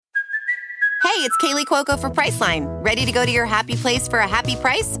Hey, it's Kaylee Cuoco for Priceline. Ready to go to your happy place for a happy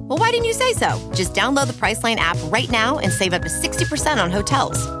price? Well, why didn't you say so? Just download the Priceline app right now and save up to 60% on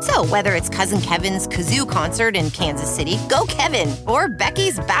hotels. So whether it's Cousin Kevin's Kazoo Concert in Kansas City, go Kevin, or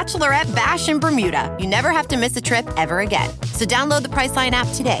Becky's Bachelorette Bash in Bermuda, you never have to miss a trip ever again. So download the Priceline app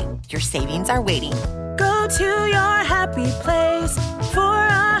today. Your savings are waiting. Go to your happy place for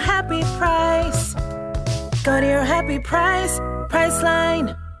a happy price. Go to your happy price,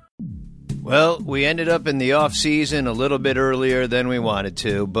 Priceline. Well, we ended up in the off season a little bit earlier than we wanted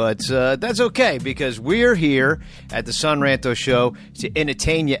to, but that's okay because we're here at the Son Ranto Show to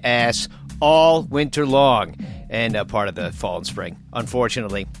entertain your ass all winter long and part of the fall and spring,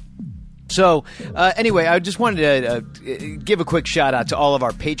 unfortunately. So, anyway, I just wanted to give a quick shout out to all of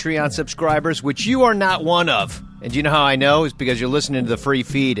our Patreon subscribers, which you are not one of. And you know how I know? It's because you're listening to the free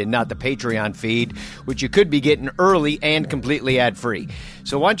feed and not the Patreon feed, which you could be getting early and completely ad-free.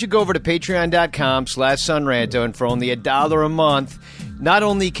 So why don't you go over to patreon.com/sunranto, and for only $1 a month, not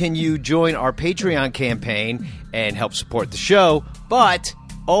only can you join our Patreon campaign and help support the show, but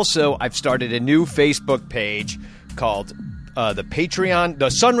also I've started a new Facebook page called the Patreon, the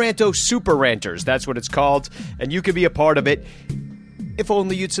Son Ranto Super Ranters. That's what it's called. And you can be a part of it if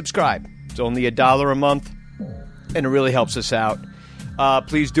only you'd subscribe. It's only $1 a month. And it really helps us out.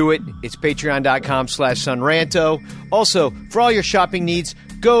 Please do it. It's patreon.com/sunranto. Also, for all your shopping needs,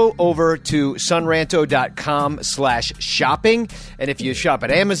 go over to sunranto.com/shopping. And if you shop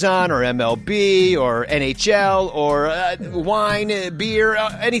at Amazon or MLB or NHL or wine, beer,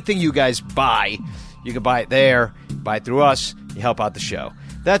 anything you guys buy, you can buy it there. Buy it through us. You help out the show.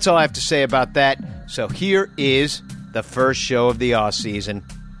 That's all I have to say about that. So here is the first show of the off season.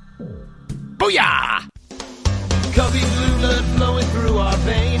 Booyah! Cubby blue blood flowing through our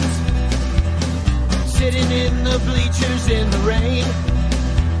veins, sitting in the bleachers in the rain.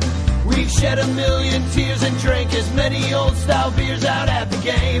 We've shed 1,000,000 tears and drank as many old-style beers out at the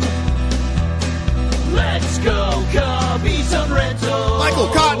game. Let's go, Cubby, Son Ranto. Michael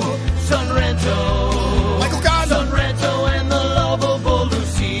Cotton. Son Ranto. Michael Cotton. Son Ranto and the lovable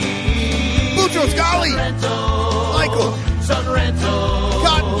Lucy. Mucho Scali. Son Ranto. Michael. Son Ranto.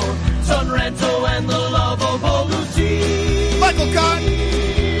 Cotton. Son Ranto and the lovable Lucy. Michael Cotton.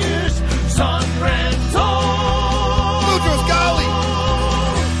 Son Ranto. Mucho Scali.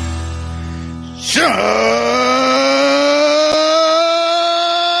 Sean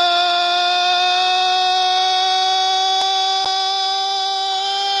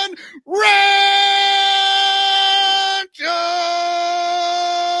Rancho.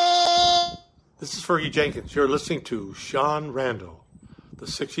 This is Fergie Jenkins. You're listening to Sean Rando, the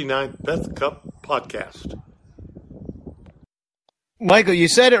 69th Beth Cup podcast. Michael, you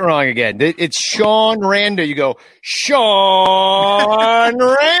said it wrong again. It's Sean Rando. You go, Sean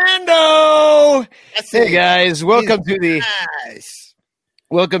Rando. Hey guys, welcome to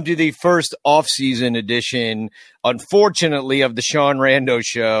the first off-season edition, unfortunately, of the Sean Rando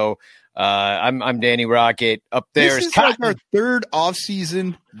Show. I'm Danny Rocket. Up there This is like our third off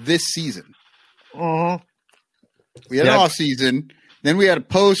season this season. Uh-huh. We had an off season, then we had a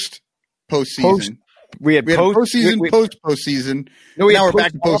postseason. We had postseason, postseason. No, now we're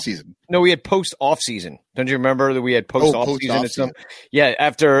back to postseason. No, we had post off season. Don't you remember that we had post off season? Yeah,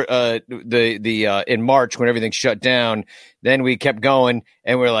 after the in March when everything shut down, then we kept going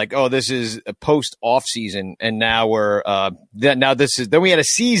and we're like, oh, this is a post off season, and now we're then we had a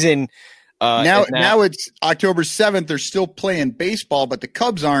season. Now it's October 7th. They're still playing baseball, but the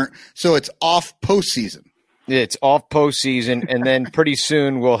Cubs aren't, so it's off postseason. It's off postseason, and then pretty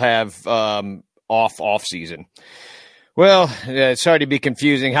soon we'll have off season. Well, sorry to be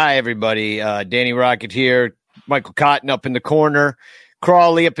confusing. Hi, everybody. Danny Rocket here. Michael Cotton up in the corner.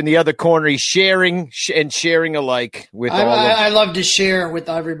 Crawley up in the other corner. He's sharing alike with all of them. I love to share with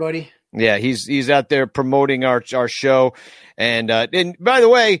everybody. Yeah, he's out there promoting our show. And by the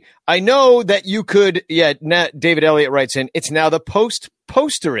way, I know that you could. Yeah, David Elliott writes in. It's now the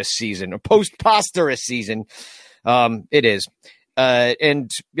posterous season or post-posterous season. It is.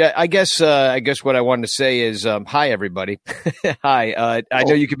 And I guess what I wanted to say is, hi, everybody. Hi. I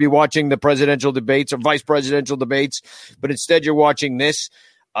know you could be watching the presidential debates or vice presidential debates, but instead you're watching this.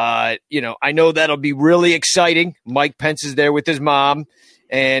 I know that'll be really exciting. Mike Pence is there with his mom,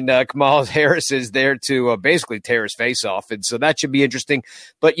 and Kamala Harris is there to basically tear his face off. And so that should be interesting.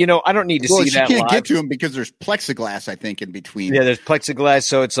 But, I don't need to see that live. Well, she can't get to him because there's plexiglass, I think, in between. Yeah, there's plexiglass.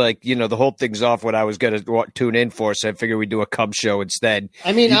 So it's like, the whole thing's off what I was going to tune in for. So I figured we'd do a Cubs show instead.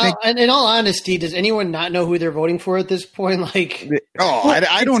 I mean, in all honesty, does anyone not know who they're voting for at this point?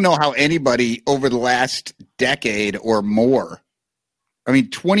 I don't know how anybody over the last decade or more, I mean,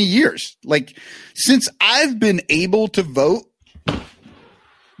 20 years. Like, since I've been able to vote,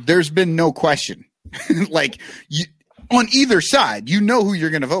 there's been no question. Like, on either side, you know who you're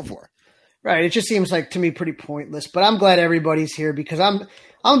going to vote for. Right. It just seems like to me pretty pointless, but I'm glad everybody's here because I'm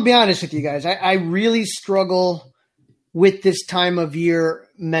gonna be honest with you guys. I really struggle with this time of year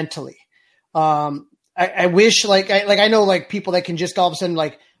mentally. I wish I know like people that can just all of a sudden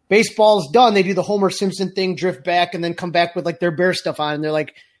like baseball's done. They do the Homer Simpson thing, drift back and then come back with like their Bear stuff on. And they're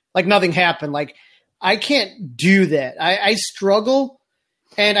like nothing happened. Like I can't do that. I struggle,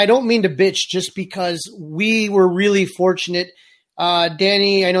 and I don't mean to bitch just because we were really fortunate.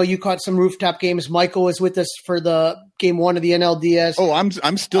 Danny, I know you caught some rooftop games. Michael was with us for the game 1 of the NLDS. Oh,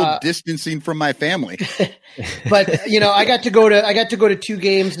 I'm still distancing from my family. But I got to go to 2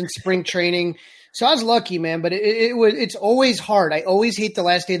 games in spring training. So I was lucky, man, but it's always hard. I always hate the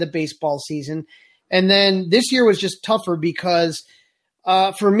last day of the baseball season. And then this year was just tougher because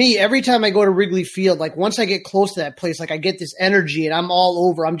for me, every time I go to Wrigley Field, like once I get close to that place, like I get this energy and I'm all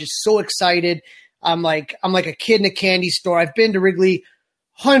over. I'm just so excited. I'm like a kid in a candy store. I've been to Wrigley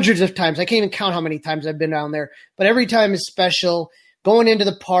hundreds of times. I can't even count how many times I've been down there, but every time is special. Going into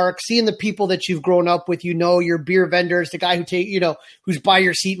the park, seeing the people that you've grown up with, your beer vendors, the guy who's by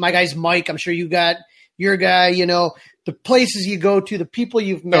your seat. My guy's Mike. I'm sure you got your guy, the places you go to, the people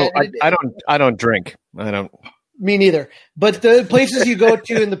you've met. No, I don't drink. I don't. Me neither. But the places you go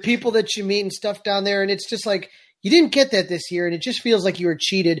to and the people that you meet and stuff down there. And it's just like, you didn't get that this year. And it just feels like you were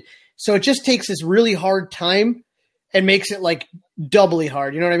cheated. So it just takes this really hard time and makes it like doubly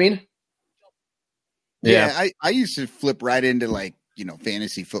hard. You know what I mean? Yeah. I used to flip right into like,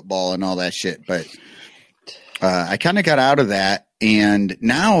 fantasy football and all that shit. But I kind of got out of that. And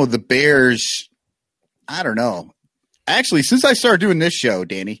now the Bears, I don't know. Actually, since I started doing this show,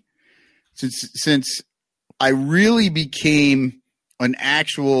 Danny, since I really became an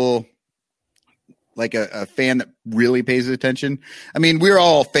actual like a fan that really pays attention. I mean, we're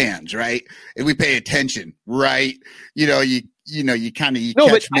all fans, right? And we pay attention, right? You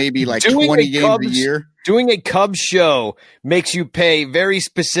catch maybe like 20 games a year. Doing a Cubs show makes you pay very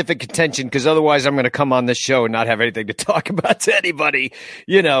specific attention because otherwise I'm going to come on this show and not have anything to talk about to anybody,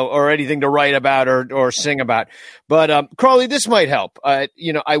 or anything to write about or sing about. But Crawley, this might help. I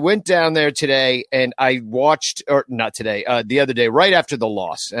went down there today and I watched, or not today, the other day, right after the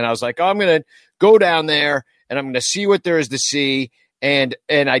loss. And I was like, I'm going to go down there and I'm going to see what there is to see. And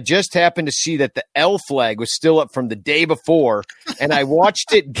I just happened to see that the L flag was still up from the day before, and I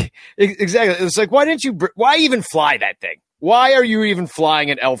watched it exactly. It was like, why even fly that thing? Why are you even flying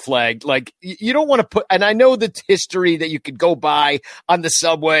an L flag? Like, you don't want to put. And I know the history that you could go by on the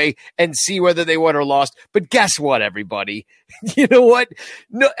subway and see whether they won or lost. But guess what, everybody? You know what?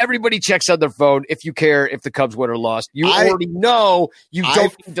 No, everybody checks on their phone if you care if the Cubs won or lost. You already know. You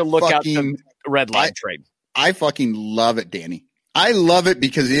don't need to look out the red line train. I fucking love it, Danny. I love it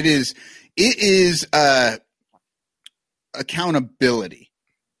because it is accountability.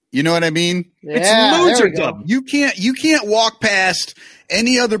 You know what I mean? Yeah, it's loserdom. You can't walk past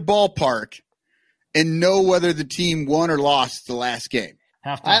any other ballpark and know whether the team won or lost the last game.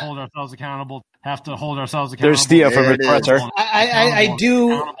 Have to hold ourselves accountable. There's Thea from Repressor. I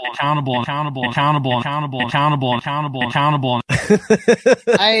do. Accountable.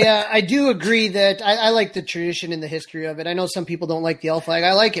 I do agree that I like the tradition and the history of it. I know some people don't like the L flag.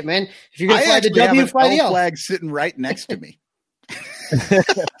 I like it, man. If you're going to fly the W, fly the L flag sitting right next to me.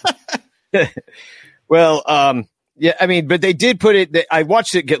 Well, yeah, I mean, but they did put it. I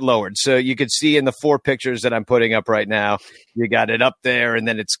watched it get lowered, so you could see in the 4 pictures that I'm putting up right now. You got it up there, and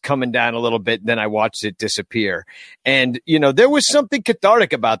then it's coming down a little bit. Then I watched it disappear, and there was something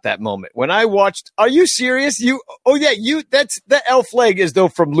cathartic about that moment when I watched. Are you serious? That's the L flag is though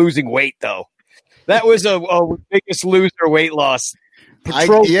from losing weight though. That was a biggest loser weight loss. I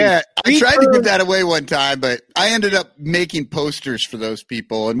tried to give that away one time, but I ended up making posters for those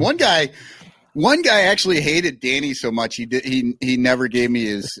people, and one guy actually hated Danny so much he never gave me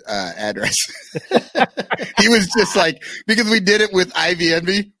his address. He was just like, because we did it with Ivy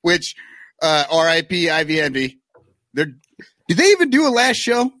Envy, which R.I.P. Ivy Envy. Did they even do a last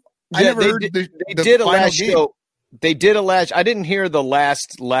show? I never heard the did a final last game. show. They did a last. I didn't hear the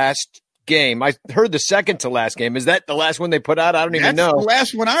last game. I heard the second to last game. Is that the last one they put out? I don't even know. That's the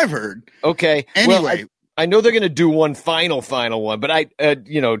last one I've heard. Okay. Anyway. I know they're going to do one final one, but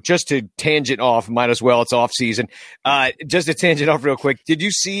just to tangent off, might as well. It's off season. Just to tangent off real quick. Did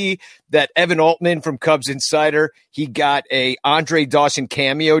you see that Evan Altman from Cubs Insider? He got a Andre Dawson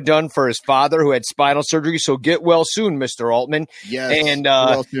cameo done for his father who had spinal surgery. So get well soon, Mr. Altman. Yes. And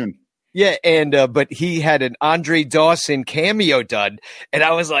well soon. Yeah, and but he had an Andre Dawson cameo done, and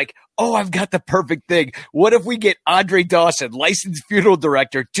I was like, oh, I've got the perfect thing. What if we get Andre Dawson, licensed funeral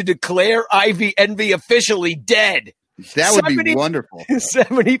director, to declare Ivy Envy officially dead? That would be wonderful.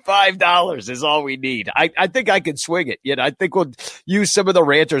 $75 is all we need. I think I could swing it. I think we'll use some of the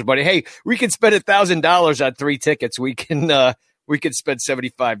ranters' money. Hey, we can spend $1,000 on 3 tickets. We can spend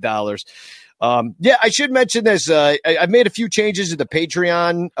 $75. I should mention this. I made a few changes to the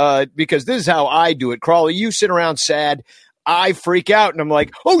Patreon because this is how I do it. Crawley, you sit around sad. I freak out and I'm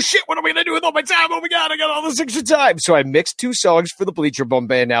like, oh shit, what am I going to do with all my time? Oh my God, I got all this extra time. So I mixed 2 songs for the Bleacher Bum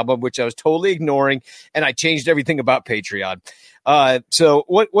Band album, which I was totally ignoring, and I changed everything about Patreon. So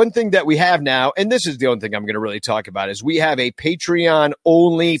one thing that we have now, and this is the only thing I'm going to really talk about, is we have a Patreon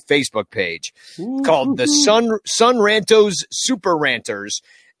only Facebook page called the Sun Rantos Super Ranters.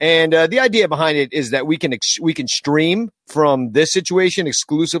 And the idea behind it is that we can stream from this situation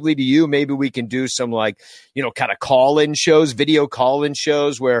exclusively to you. Maybe we can do some kind of call-in shows, video call-in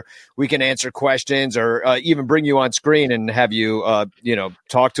shows where we can answer questions or even bring you on screen and have you,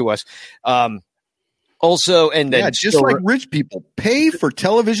 talk to us. Also, and then just like rich people pay for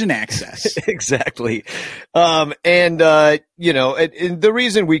television access. Exactly. And the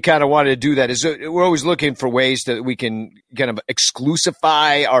reason we kind of wanted to do that is we're always looking for ways that we can kind of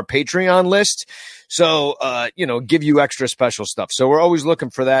exclusify our Patreon list. So, give you extra special stuff. So we're always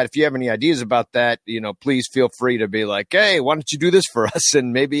looking for that. If you have any ideas about that, please feel free to be like, hey, why don't you do this for us?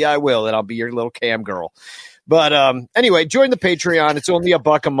 And maybe I will, and I'll be your little cam girl. But anyway, join the Patreon. It's only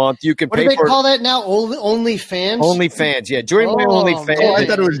 $1 a month. You can pay for. What do they call that now? Only fans. Only fans. Yeah, join my OnlyFans. Oh, I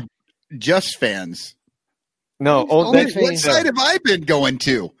thought it was just fans. No, what site have I been going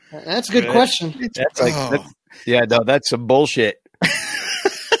to? That's a good question. That's some bullshit.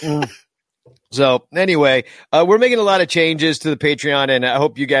 So anyway, we're making a lot of changes to the Patreon, and I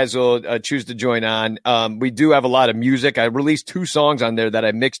hope you guys will choose to join on. We do have a lot of music. I released 2 songs on there that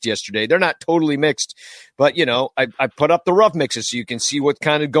I mixed yesterday. They're not totally mixed, but, I put up the rough mixes so you can see what's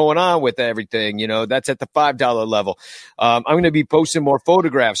kind of going on with everything. That's at the $5 level. I'm going to be posting more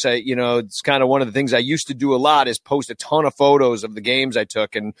photographs. It's kind of one of the things I used to do a lot is post a ton of photos of the games I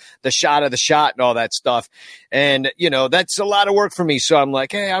took and the shot of the shot and all that stuff. And, that's a lot of work for me. So I'm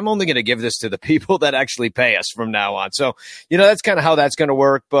like, hey, I'm only going to give this to the people that actually pay us from now on. So, that's kind of how that's going to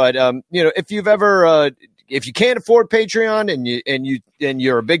work. But, if you've ever, if you can't afford Patreon and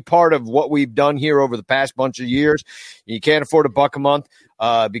you're a big part of what we've done here over the past bunch of years, you can't afford $1 a month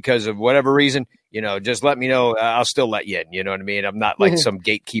because of whatever reason, just let me know. I'll still let you in. You know what I mean? I'm not like some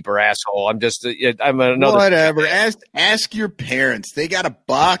gatekeeper asshole. I'm just I'm another whatever. Ask your parents. They got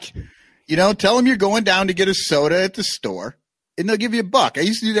 $1. Tell them you're going down to get a soda at the store, and they'll give you $1. I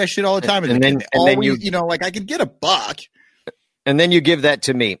used to do that shit all the time. And then I could get $1. And then you give that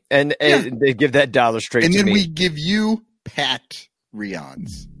to me, and they give that dollar straight to me. And then we give you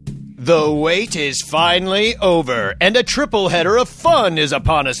Patreons. The wait is finally over, and a triple header of fun is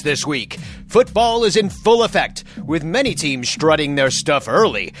upon us this week. Football is in full effect, with many teams strutting their stuff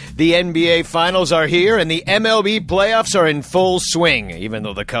early. The NBA Finals are here, and the MLB playoffs are in full swing, even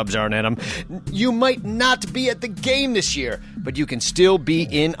though the Cubs aren't in them. You might not be at the game this year, but you can still be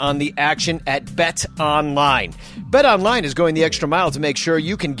in on the action at Bet Online. Bet Online is going the extra mile to make sure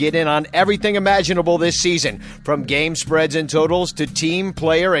you can get in on everything imaginable this season, from game spreads and totals to team,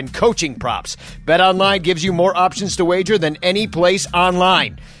 player, and coaching props. Bet Online gives you more options to wager than any place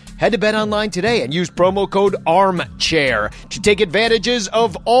online. Head to BetOnline today and use promo code ARMCHAIR to take advantages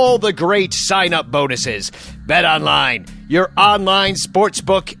of all the great sign-up bonuses. BetOnline, your online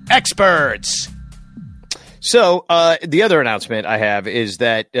sportsbook experts. So the other announcement I have is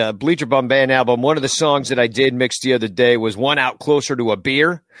that Bleacher Bum Band album, one of the songs that I did mix the other day was One Out Closer to a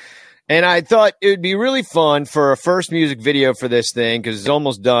Beer. And I thought it would be really fun for a first music video for this thing, because it's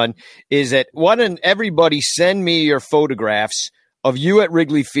almost done, is that why don't everybody send me your photographs of you at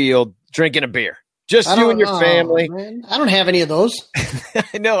Wrigley Field drinking a beer. Just you and your family. Man. I don't have any of those.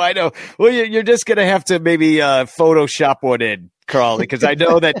 I know. Well, you're just going to have to maybe Photoshop one in, Crawley, because I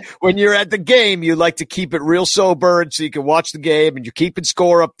know that when you're at the game, you like to keep it real sober and so you can watch the game and you're keeping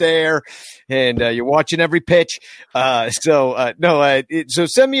score up there and you're watching every pitch. So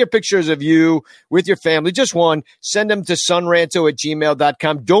send me your pictures of you with your family. Just one. Send them to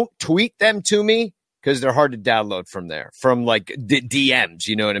sunranto@gmail.com. Don't tweet them to me, because they're hard to download from there, from like DMs,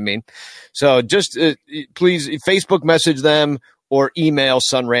 you know what I mean? So just please Facebook message them or email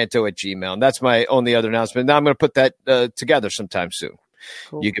sunranto@gmail. And that's my only other announcement. Now I'm going to put that together sometime soon.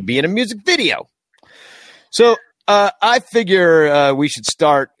 Cool. You could be in a music video. So I figure we should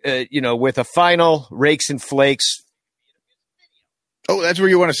start, with a final Rakes and Flakes. Oh, that's where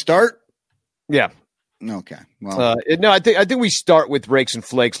you want to start? Yeah. Okay. Well, no, I think we start with rakes and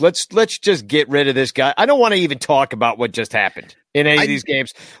flakes. Let's just get rid of this guy. I don't want to even talk about what just happened in any of these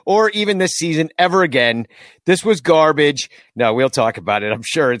games or even this season ever again. This was garbage. No, we'll talk about it. I'm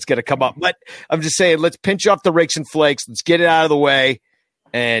sure it's going to come up, but I'm just saying, let's pinch off the rakes and flakes. Let's get it out of the way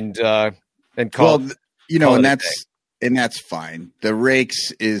and call. Well, and that's fine. The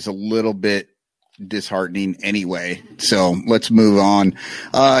rakes is a little bit disheartening anyway. So let's move on.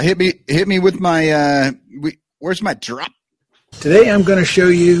 Hit me with my where's my drop? Today I'm going to show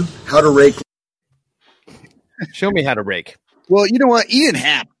you how to rake. Show me how to rake. Well, you know what? Ian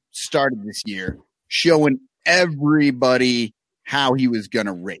Happ started this year showing everybody how he was going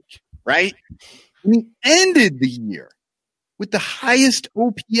to rake, right? And he ended the year with the highest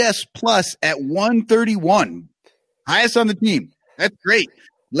OPS plus at 131. Highest on the team. That's great.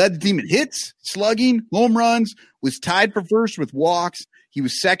 Led the team in hits, slugging, home runs, was tied for first with walks. He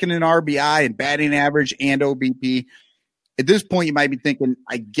was second in RBI and batting average and OBP. At this point, you might be thinking,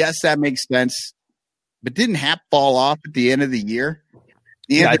 I guess that makes sense. But didn't Happ fall off at the end of the year?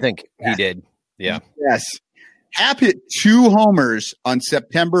 I think he did. Yeah. Yes. Happ hit 2 homers on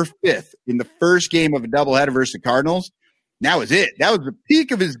September 5th in the first game of a doubleheader versus the Cardinals. That was it. That was the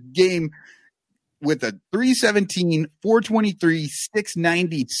peak of his game with a 317, 423,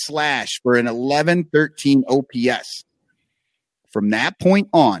 690 slash for an 1113 OPS. From that point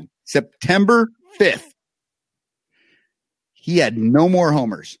on, September 5th, he had no more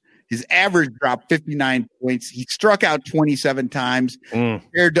homers. His average dropped 59 points. He struck out 27 times,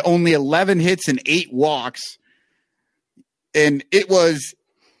 compared to only 11 hits and 8 walks. And it was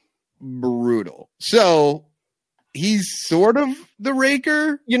brutal. So he's sort of the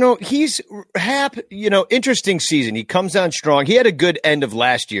raker. He's Happ, interesting season. He comes on strong. He had a good end of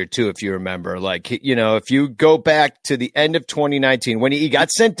last year, too, if you remember. If you go back to the end of 2019 when he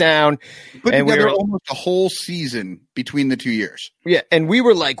got sent down. Put together almost a whole season between the 2 years. Yeah, and we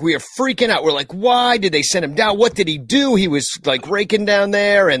were freaking out. We're like, why did they send him down? What did he do? He was raking down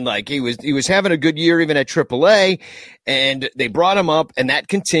there, and he was having a good year even at AAA, and they brought him up, and that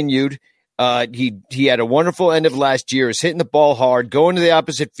continued. He had a wonderful end of last year. Is hitting the ball hard, going to the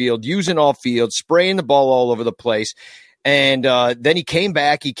opposite field, using all fields, spraying the ball all over the place. And then he came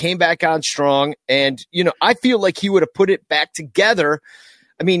back. He came back on strong. And, I feel like he would have put it back together.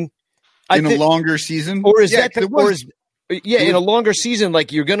 I mean, in a longer season? Or is in a longer season,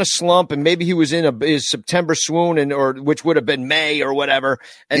 you're going to slump, and maybe he was in his September swoon, which would have been May or whatever.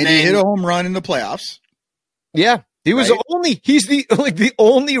 And then he hit a home run in the playoffs. Yeah. He was he's the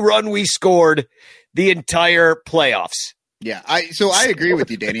only run we scored the entire playoffs. Yeah. I agree with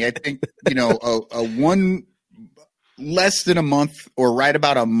you, Danny. I think, a one less than a month or right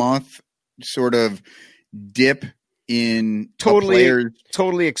about a month sort of dip in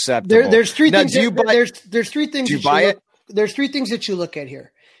totally acceptable. There's three things. There's 3 things. Do you buy it? There's 3 things that you look at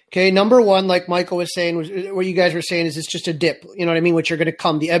here. Okay. Number one, like Michael was saying, what you guys were saying is it's just a dip. You know what I mean? Which are going to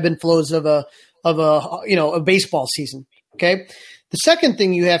come, the ebb and flows of a baseball season. Okay. The second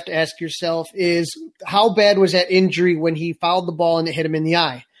thing you have to ask yourself is how bad was that injury when he fouled the ball and it hit him in the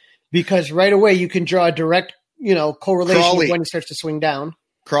eye? Because right away you can draw a direct, correlation with when he starts to swing down.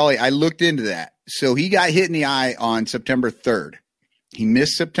 Crawley, I looked into that. So he got hit in the eye on September 3rd. He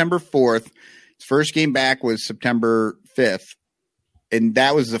missed September 4th. His first game back was September 5th. And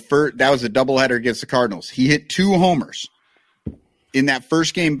that was a doubleheader against the Cardinals. He hit 2 homers in that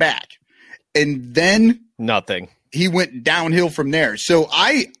first game back. And then nothing. He went downhill from there. So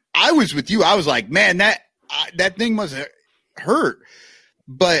I was with you. I was like, man, that thing must hurt.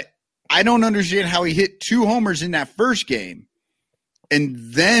 But I don't understand how he hit 2 homers in that first game and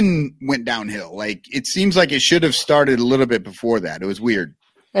then went downhill. It seems like it should have started a little bit before that. It was weird.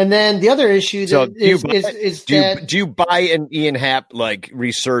 And then the other issue do you buy an Ian Happ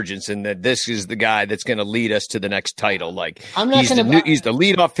resurgence and that this is the guy that's going to lead us to the next title? He's the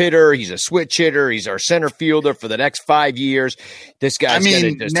leadoff hitter. He's a switch hitter. He's our center fielder for the next 5 years. This guy's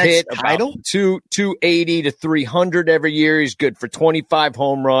going to just hit about 280 to 300 every year. He's good for 25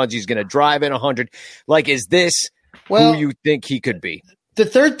 home runs. He's going to drive in 100. Is this who you think he could be? The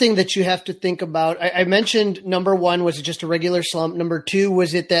third thing that you have to think about, I mentioned number 1, was it just a regular slump? Number 2,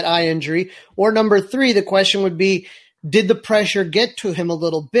 was it that eye injury? Or number 3, the question would be, did the pressure get to him a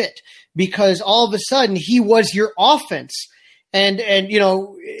little bit? Because all of a sudden he was your offense. And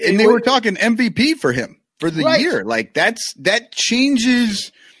they were talking MVP for him for the year. That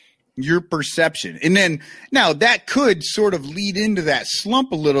changes your perception. And then now that could sort of lead into that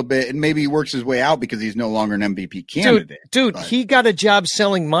slump a little bit and maybe he works his way out because he's no longer an MVP candidate. Dude, he got a job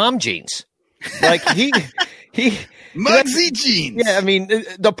selling mom jeans. Mugsy jeans. Yeah, I mean,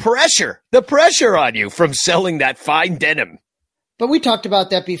 the pressure on you from selling that fine denim. But we talked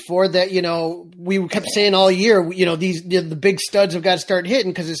about that before, that, we kept saying all year, the big studs have got to start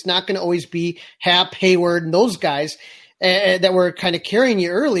hitting, because it's not going to always be Hap, Hayward, and those guys that were kind of carrying you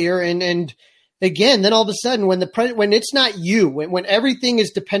earlier. And again, then all of a sudden, when it's not you, when everything is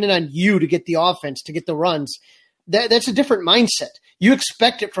dependent on you to get the offense, to get the runs, that's a different mindset. You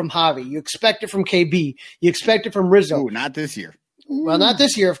expect it from Javi. You expect it from KB. You expect it from Rizzo. Ooh, not this year. Well, not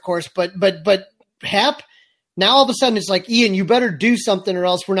this year, of course, but Hap, now all of a sudden it's like, Ian, you better do something or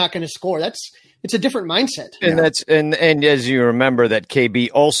else we're not going to score. It's a different mindset. And and as you remember, that KB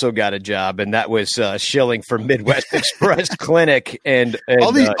also got a job, and that was shilling for Midwest Express Clinic and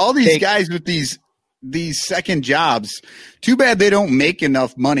all these guys with these second jobs. Too bad they don't make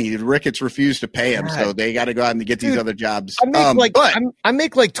enough money. The Ricketts refused to pay them, so they got to go out and get these other jobs. I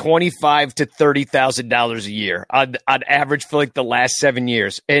make like $25,000 to $30,000 a year on average for like the last 7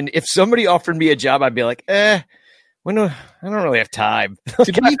 years. And if somebody offered me a job, I'd be like, I don't really have time.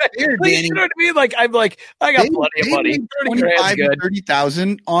 To be fair, Danny, you know what I mean? Like, I'm like, I got plenty of money. 25 to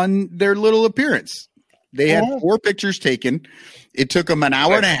 30,000 on their little appearance. They had 4 pictures taken. It took them an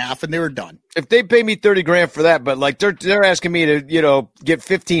hour and a half, and they were done. If they pay me $30,000 for that, but like they're asking me to, get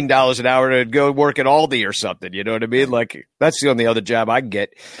 $15 an hour to go work at Aldi or something. You know what I mean? Like, that's the only other job I can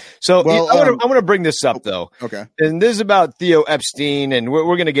get. So I'm going to bring this up though. Okay. And this is about Theo Epstein, and we're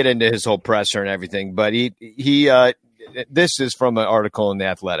going to get into his whole presser and everything. But this is from an article in The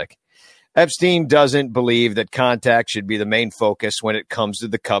Athletic. Epstein doesn't believe that contact should be the main focus when it comes to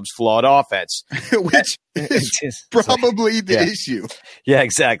the Cubs' flawed offense, which is probably the issue. Yeah,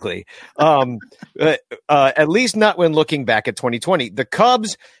 exactly. At least not when looking back at 2020. The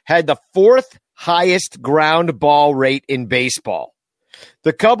Cubs had the 4th highest ground ball rate in baseball.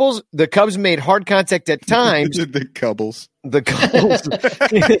 The Cubs made hard contact at times. The Cubs. The Cubs.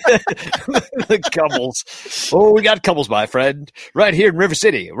 Oh, we got Cubs, my friend. Right here in River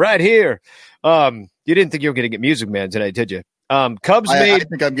City. Right here. You didn't think you were going to get Music Man tonight, did you? I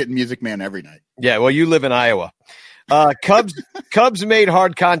think I'm getting Music Man every night. Yeah, well, you live in Iowa. Cubs made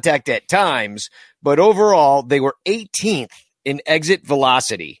hard contact at times, but overall they were 18th in exit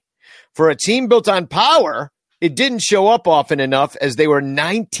velocity. For a team built on power, it didn't show up often enough, as they were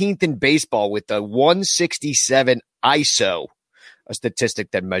 19th in baseball with a 167 ISO, a statistic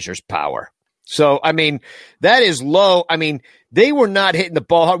that measures power. So, I mean, that is low. I mean, they were not hitting the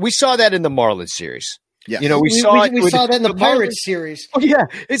ball hard. We saw that in the Marlins series. Yeah. We saw that in the Pirates series. Oh, yeah.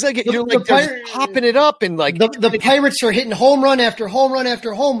 It's like they're popping it up, and like the Pirates are hitting home run after home run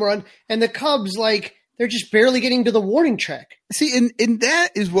after home run, and the Cubs, like, they're just barely getting to the warning track. See, and that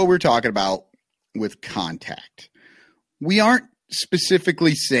is what we're talking about with contact. We aren't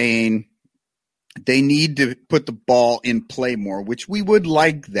specifically saying they need to put the ball in play more, which we would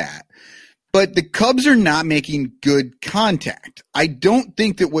like that. But the Cubs are not making good contact. I don't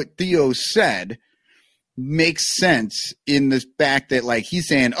think that what Theo said makes sense in the fact that, like, he's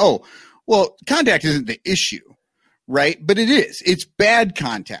saying, oh, well, contact isn't the issue, right? But it is. It's bad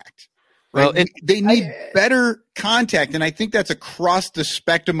contact. Right? Well, they need better contact, and I think that's across the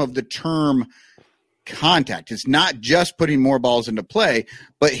spectrum of the term contact. It's not just putting more balls into play,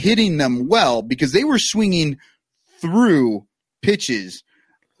 but hitting them well, because they were swinging through pitches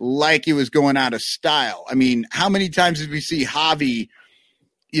like it was going out of style. I mean, how many times did we see Javi,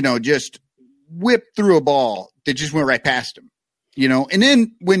 just whip through a ball that just went right past him? And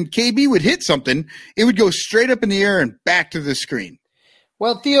then when KB would hit something, it would go straight up in the air and back to the screen.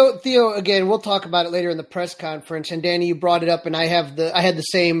 Well, Theo, again, we'll talk about it later in the press conference. And Danny, you brought it up, and I had the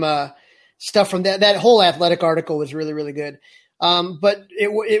same stuff from that whole Athletic article was really, really good. But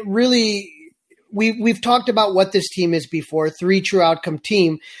it really, we've talked about what this team is before, 3 true outcome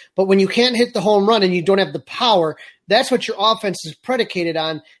team. But when you can't hit the home run and you don't have the power, that's what your offense is predicated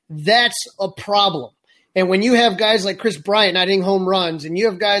on. That's a problem. And when you have guys like Chris Bryant not hitting home runs, and you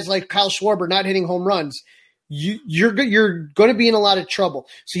have guys like Kyle Schwarber not hitting home runs, you're going to be in a lot of trouble.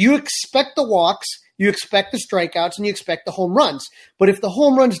 So you expect the walks, you expect the strikeouts, and you expect the home runs. But if the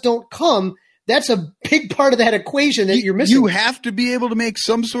home runs don't come, that's a big part of that equation that you're missing. You have to be able to make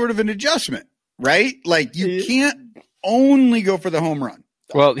some sort of an adjustment, right? Like, you can't only go for the home run.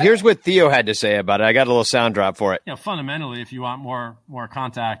 Well, here's what Theo had to say about it. I got a little sound drop for it. Fundamentally, if you want more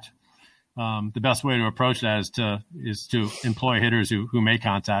contact, the best way to approach that is to employ hitters who make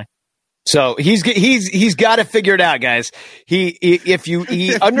contact. So he's got to figure it out, guys.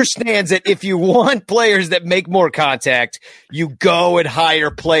 He understands that if you want players that make more contact, you go and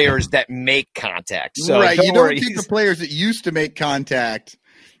hire players that make contact. So right, you don't take the players that used to make contact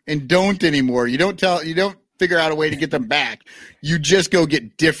and don't anymore. You don't figure out a way to get them back. You just go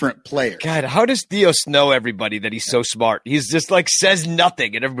get different players. God, how does Theos know everybody that he's so smart? He's just like says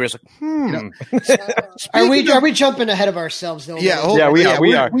nothing, and everybody's like, Are we jumping ahead of ourselves though? Yeah, we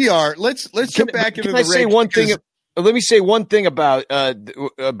are. We are. Let's jump back into the race. Say one thing? Let me say one thing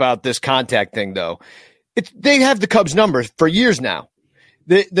about this contact thing, though. They have the Cubs' numbers for years now.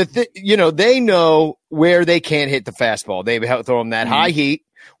 They know where they can't hit the fastball. They throw them that high heat.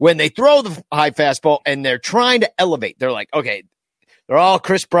 When they throw the high fastball and they're trying to elevate, they're like, okay, they're all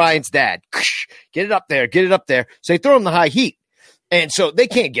Chris Bryant's dad. Get it up there, get it up there. So they throw them the high heat. And so they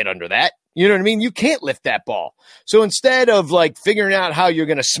can't get under that. You know what I mean? You can't lift that ball. So instead of like figuring out how you're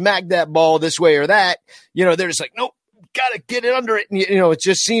going to smack that ball this way or that, they're just like, nope, got to get it under it. And, it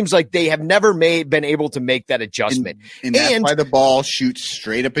just seems like they have never been able to make that adjustment. And that's why the ball shoots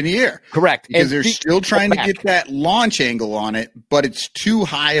straight up in the air. Correct. Because they're still trying to get that launch angle on it, but it's too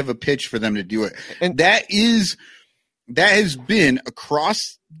high of a pitch for them to do it. And that has been across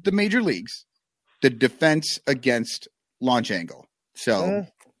the major leagues, the defense against launch angle. So,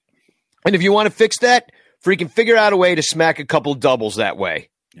 and if you want to fix that, freaking figure out a way to smack a couple doubles that way.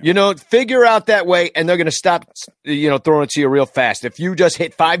 Yeah. Figure out that way, and they're going to stop, throwing it to you real fast. If you just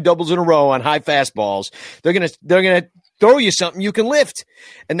hit 5 doubles in a row on high fastballs, they're going to throw you something you can lift.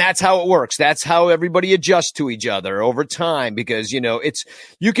 And that's how it works. That's how everybody adjusts to each other over time, because,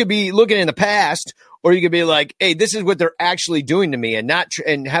 you could be looking in the past, or you could be like, hey, this is what they're actually doing to me, and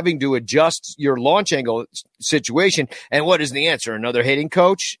and having to adjust your launch angle situation. And what is the answer? Another hitting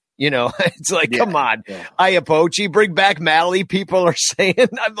coach? It's like, come on, Iapoche, bring back Malley. People are saying,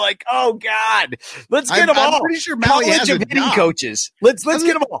 I'm like, oh God, let's get them all. I'm pretty sure Malley has a hitting coaches. Let's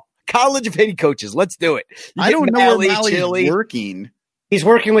get them all. College of hitting coaches. Let's do it. I don't know where Malley's working. He's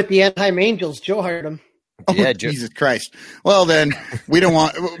working with the Anaheim Angels. Joe hired him. Oh, yeah, Jesus Christ. Well, then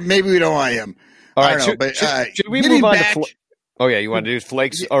maybe we don't want him. All right, should we move on to oh yeah, you want to do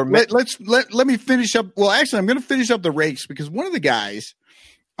flakes or let me finish up. Well, actually, I'm going to finish up the rakes, because one of the guys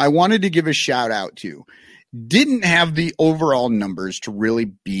I wanted to give a shout out to didn't have the overall numbers to really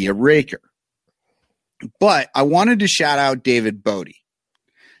be a raker. But I wanted to shout out David Bodie,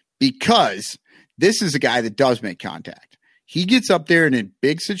 because this is a guy that does make contact. He gets up there, and in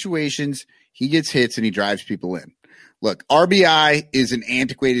big situations, he gets hits and he drives people in. Look, RBI is an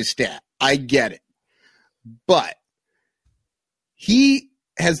antiquated stat. I get it. But he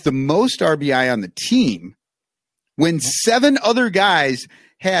has the most RBI on the team when 7 other guys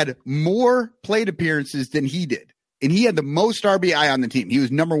had more plate appearances than he did. And he had the most RBI on the team. He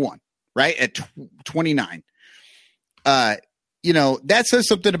was number 1, right? At 29. That says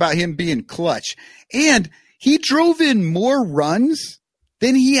something about him being clutch. And he drove in more runs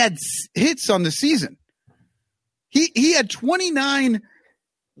than he had hits on the season. He had 29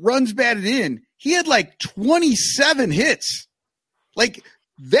 runs batted in. He had like 27 hits. Like,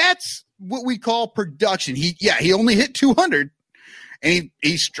 that's what we call production. He only hit 200. And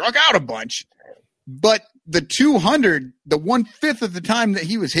he struck out a bunch, but the 200, the 1/5 of the time that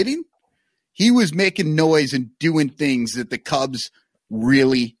he was hitting, he was making noise and doing things that the Cubs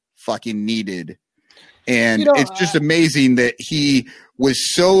really fucking needed. And it's just amazing that he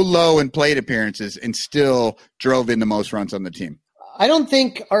was so low in plate appearances and still drove in the most runs on the team. I don't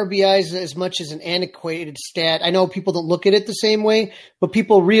think RBI is as much as an antiquated stat. I know people don't look at it the same way, but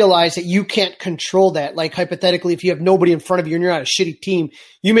people realize that you can't control that. Like, hypothetically, if you have nobody in front of you and you're on a shitty team,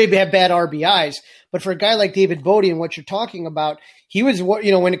 you maybe have bad RBIs. But for a guy like David Bodie and what you're talking about, he was what,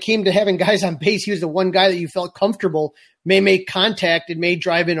 when it came to having guys on base, he was the one guy that you felt comfortable may make contact and may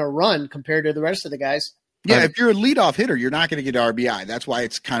drive in a run compared to the rest of the guys. Yeah, if you're a leadoff hitter, you're not going to get RBI. That's why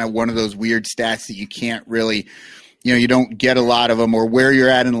it's kind of one of those weird stats that you can't really – you don't get a lot of them, or where you're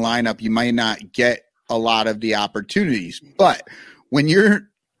at in the lineup, you might not get a lot of the opportunities. But when you're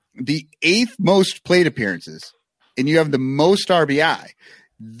the 8th most plate appearances and you have the most RBI,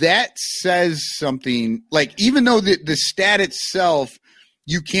 that says something. Like, even though the stat itself,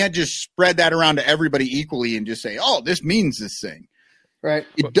 you can't just spread that around to everybody equally and just say, oh, this means this thing. Right.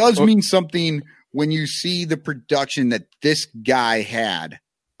 It does mean something when you see the production that this guy had,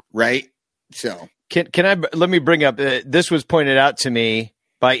 right? So. Let me bring up, this was pointed out to me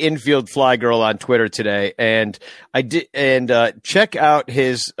by Infield Fly Girl on Twitter today, and I did, and check out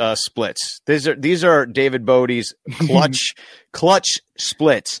his splits. These are David Bodie's clutch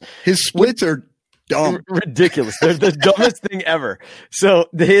splits. His splits are dumb, ridiculous. They're the dumbest thing ever. So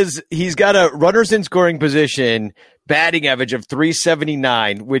he's got a runners in scoring position batting average of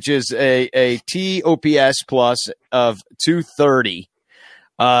 379, which is a TOPS plus of 230.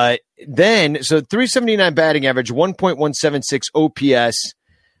 So 379 batting average, 1.176 OPS,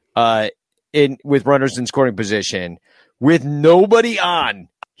 with runners in scoring position with nobody on.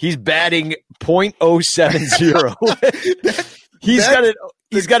 He's batting .070. He's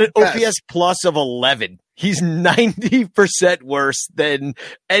got an OPS plus of 11. He's 90% worse than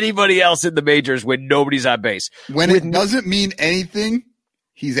anybody else in the majors when nobody's on base. When it doesn't mean anything,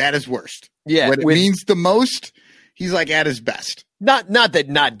 he's at his worst. Yeah. When it means the most, he's like at his best. I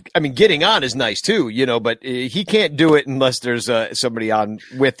mean, getting on is nice too, but he can't do it unless there's somebody on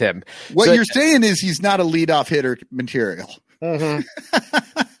with him. What you're saying is he's not a leadoff hitter material. Mm-hmm.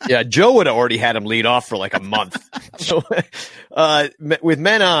 Yeah, Joe would have already had him lead off for like a month. So, with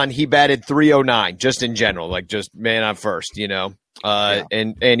men on, he batted .309 just in general, like just man on first, and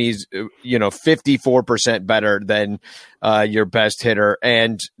he's 54% better than your best hitter,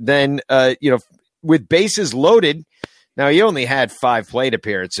 and then with bases loaded. Now he only had 5 plate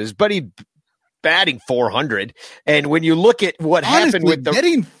appearances, but he batting .400. And when you look at what happened with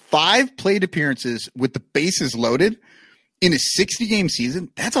getting 5 plate appearances with the bases loaded in a 60-game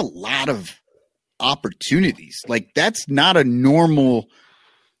season, that's a lot of opportunities. Like, that's not a normal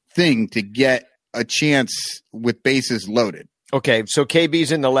thing to get a chance with bases loaded. Okay, so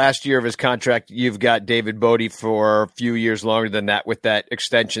KB's in the last year of his contract. You've got David Bodie for a few years longer than that with that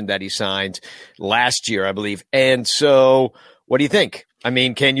extension that he signed last year, I believe. And so what do you think? I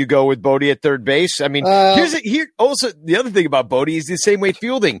mean, can you go with Bodie at third base? I mean, here also the other thing about Bodie is the same way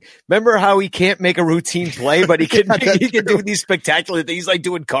fielding. Remember how he can't make a routine play, but he can do these spectacular things like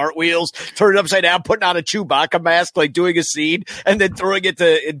doing cartwheels, turning it upside down, putting on a Chewbacca mask, like doing a scene, and then throwing it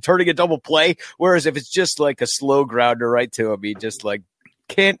and turning a double play. Whereas if it's just like a slow grounder right to him, he just like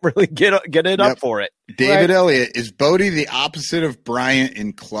can't really get it up for it. David Elliott, is Bodie the opposite of Bryant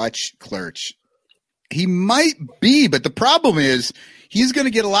in clutch clerch? He might be, but the problem is he's going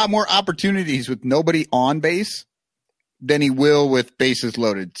to get a lot more opportunities with nobody on base than he will with bases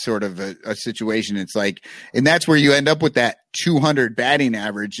loaded sort of a situation. It's like, and that's where you end up with that 200 batting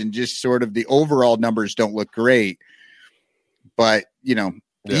average and just sort of the overall numbers don't look great. But,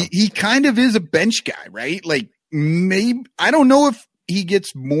 he kind of is a bench guy, right? Like maybe, I don't know if he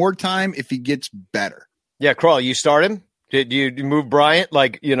gets more time, if he gets better. Yeah. Crawl, you start him? Did you move Bryant?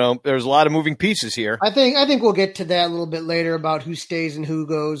 Like, there's a lot of moving pieces here. I think we'll get to that a little bit later about who stays and who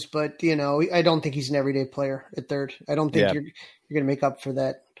goes. But, I don't think he's an everyday player at third. I don't think you're going to make up for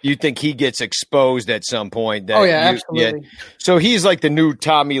that. You think he gets exposed at some point? Absolutely. So he's like the new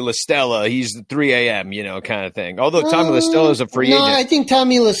Tommy LaStella. He's the 3 a.m., kind of thing. Although Tommy LaStella is a free agent. I think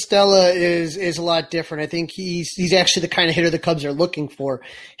Tommy LaStella is a lot different. I think he's actually the kind of hitter the Cubs are looking for.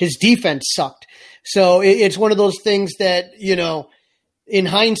 His defense sucked. So it's one of those things that, in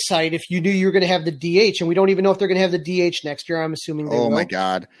hindsight, if you knew you were going to have the DH, and we don't even know if they're going to have the DH next year, I'm assuming they will. Oh, my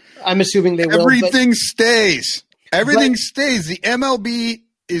God. I'm assuming they will. Everything stays. Everything stays. The MLB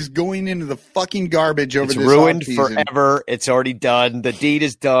is going into the fucking garbage over this offseason. It's ruined forever. It's already done. The deed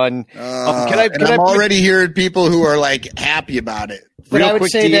is done. I'm already hearing people who are, like, happy about it. But I would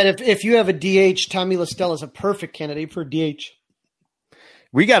say that if you have a DH, Tommy LaStella is a perfect candidate for DH.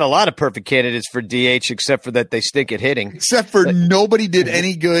 We got a lot of perfect candidates for DH, except for that they stink at hitting. Except for nobody did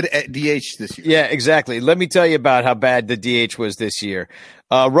any good at DH this year. Yeah, exactly. Let me tell you about how bad the DH was this year.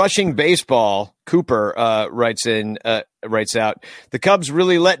 Rushing Baseball, Cooper writes out, the Cubs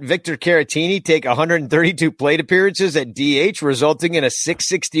really let Victor Caratini take 132 plate appearances at DH, resulting in a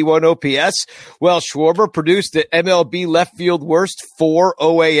 .661 OPS. Well, Schwarber produced the MLB left field worst 4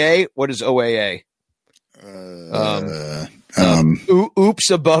 OAA. What is OAA?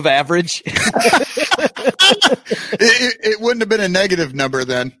 Oops, above average. it wouldn't have been a negative number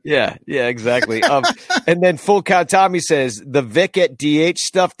then. Yeah, exactly. And then Full Count Tommy says the Vic at DH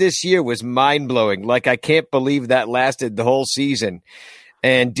stuff this year was mind blowing. Like, I can't believe that lasted the whole season.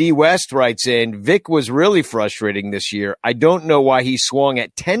 And D West writes in, Vic was really frustrating this year. I don't know why he swung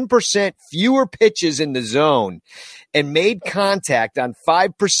at 10% fewer pitches in the zone and made contact on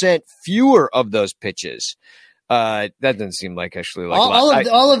 5% fewer of those pitches. That doesn't seem like actually like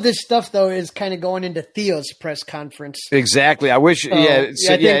all of this stuff though is kind of going into Theo's press conference. Exactly. I wish. I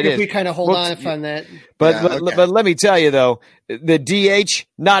think if we kind of hold on that. But let me tell you though, the DH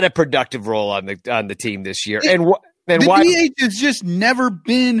not a productive role on the team this year, and why DH has just never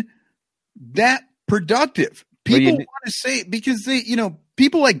been that productive. People want to say because they,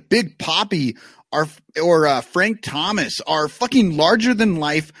 people like Big Papi or Frank Thomas are fucking larger than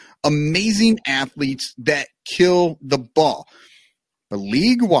life, amazing athletes that kill the ball. But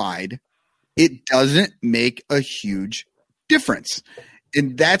league wide, it doesn't make a huge difference.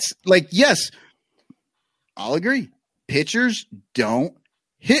 And that's like, yes, I'll agree. Pitchers don't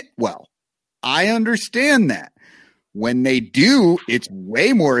hit well. I understand that. when they do, it's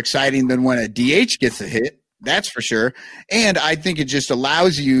way more exciting than when a DH gets a hit. That's for sure. And I think it just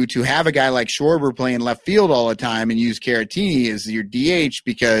allows you to have a guy like Schwarber playing left field all the time and use Caratini as your DH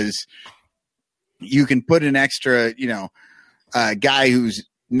because you can put an extra, guy who's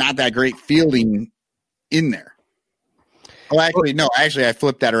not that great fielding in there. Oh, actually, no. Actually, I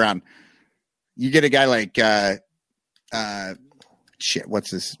flipped that around. You get a guy like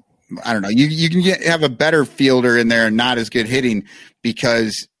what's this? I don't know. You can have a better fielder in there and not as good hitting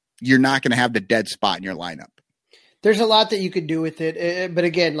because you're not going to have the dead spot in your lineup. There's a lot that you could do with it. But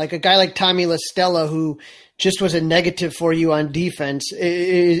again, like a guy like Tommy La Stella, who just was a negative for you on defense,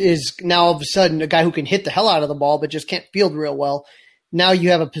 is now all of a sudden a guy who can hit the hell out of the ball, but just can't field real well. Now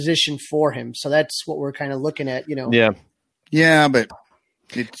you have a position for him. So that's what we're kind of looking at, Yeah. Yeah, but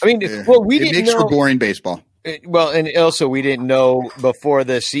it makes for boring baseball. Well, and also we didn't know before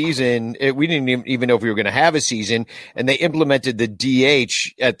the season. We didn't even know if we were going to have a season, and they implemented the DH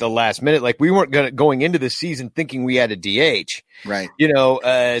at the last minute. Like we weren't going into the season thinking we had a DH, right?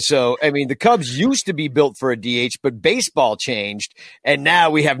 So I mean, the Cubs used to be built for a DH, but baseball changed, and now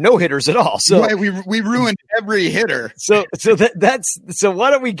we have no hitters at all. So right, we ruined every hitter. So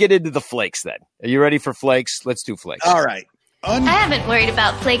why don't we get into the flakes then? Are you ready for flakes? Let's do flakes. All right. I haven't worried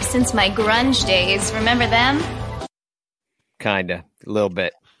about flakes since my grunge days. Remember them? Kinda. A little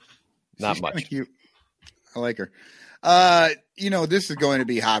bit. Not She's much. Cute. I like her. This is going to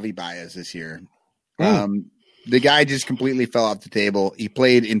be Javi Baez this year. The guy just completely fell off the table. He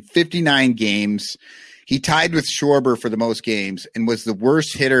played in 59 games. He tied with Schwarber for the most games and was the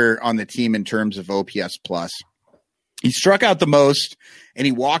worst hitter on the team in terms of OPS plus. He struck out the most and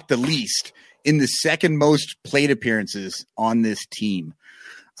he walked the least in the second most plate appearances on this team.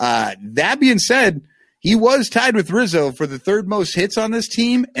 That being said, he was tied with Rizzo for the third most hits on this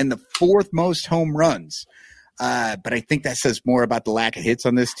team and the fourth most home runs. But I think that says more about the lack of hits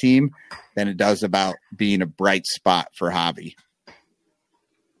on this team than it does about being a bright spot for Javi.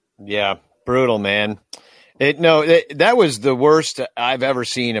 Yeah, brutal, man. That was the worst I've ever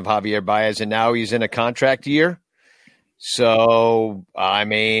seen of Javier Baez, and now he's in a contract year. So, I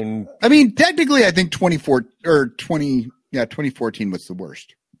mean, technically, I think 2014 was the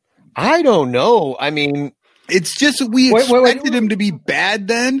worst. I don't know. I mean, it's just we expected him to be bad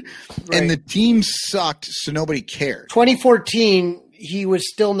then, and the team sucked, so nobody cared. 2014, he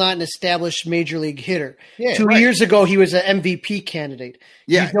was still not an established major league hitter. Yeah, 2 years ago, he was an MVP candidate.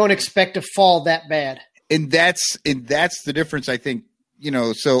 Yeah. You don't expect to fall that bad. And that's the difference, I think.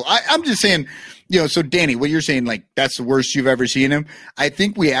 So I'm just saying, so Danny, what you're saying, like, that's the worst you've ever seen him. I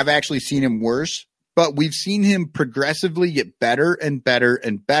think we have actually seen him worse, but we've seen him progressively get better and better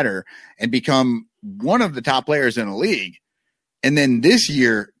and better and become one of the top players in the league. And then this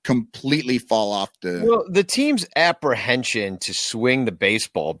year completely fall off the team's apprehension to swing the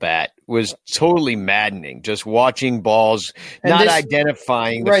baseball bat was totally maddening. Just watching balls, and not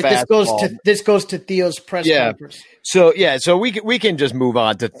identifying the fastball. This goes to Theo's press conference. So we can just move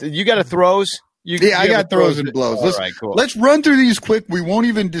on to you got a throws? I got throws and blows. All right, cool. Let's run through these quick. We won't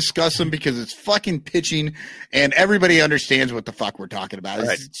even discuss them because it's fucking pitching and everybody understands what the fuck we're talking about.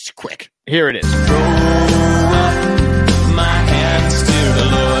 Right. It's quick. Here it is. My hands to the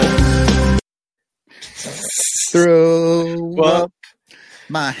Lord. Throw up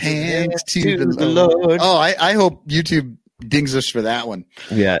my hands to the Lord. Oh, I hope YouTube dings us for that one.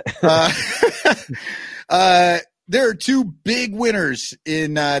 Yeah. There are two big winners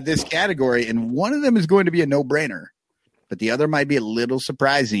in this category, and one of them is going to be a no-brainer, but the other might be a little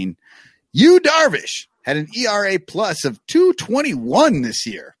surprising. Yu Darvish had an ERA plus of 2.21 this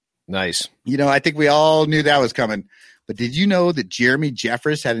year. Nice. I think we all knew that was coming. But did you know that Jeremy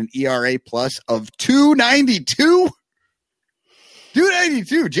Jeffress had an ERA plus of 2.92?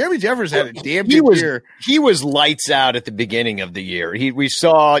 2.92. Jeremy Jeffress had a damn good year. He was lights out at the beginning of the year. We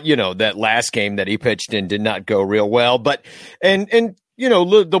saw, that last game that he pitched in did not go real well. But the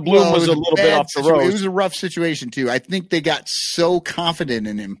bloom was a little bit off the road. It was a rough situation too. I think they got so confident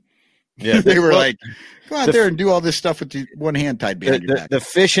in him. Yeah, they were like, go out there and do all this stuff with one hand tied behind your back. The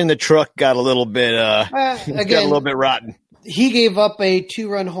fish in the truck got a little bit got a little bit rotten. He gave up a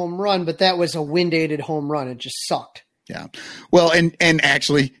 2-run home run, but that was a wind-aided home run. It just sucked. Yeah. Well, and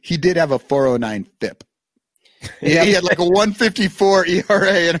actually, he did have a 4.09 FIP. He had like a 1.54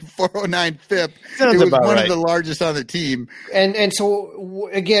 ERA and a 4.09 FIP. Sounds it was about one right. of the largest on the team. And so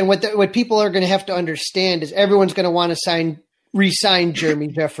again, what people are going to have to understand is everyone's going to want to re-sign Jeremy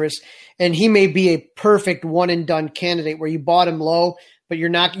Jeffress, and he may be a perfect one and done candidate where you bought him low, but you're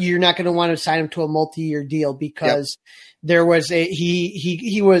not going to want to sign him to a multi-year deal because there was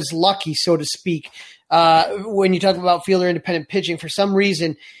he was lucky, so to speak. when you talk about fielder independent pitching, for some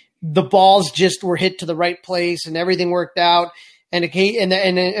reason, the balls just were hit to the right place and everything worked out. And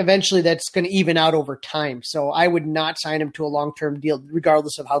eventually that's going to even out over time. So I would not sign him to a long-term deal,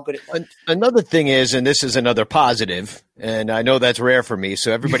 regardless of how good it was. Another thing is, and this is another positive, and I know that's rare for me,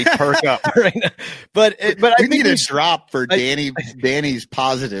 so everybody perk up right now. But I need a drop for Danny's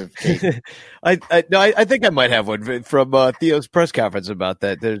positive. I think I might have one from Theo's press conference about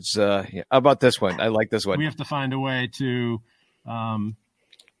that. There's how about this one? I like this one. We have to find a way to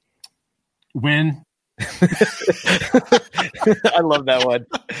win. I love that one.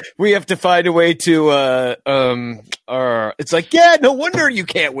 We have to find a way to it's like, yeah, no wonder you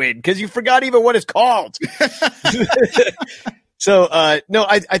can't win because you forgot even what it's called. So no,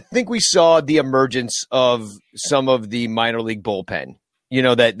 I think we saw the emergence of some of the minor league bullpen. You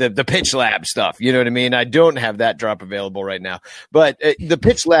know, that the pitch lab stuff. You know what I mean? I don't have that drop available right now, but the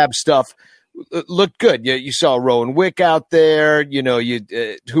pitch lab stuff looked good. You saw Rowan Wick out there. You know,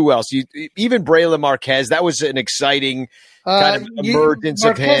 who else? Even Braylon Marquez. That was an exciting kind of emergence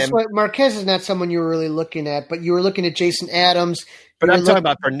of him. Marquez is not someone you were really looking at, but you were looking at Jason Adams. But I'm talking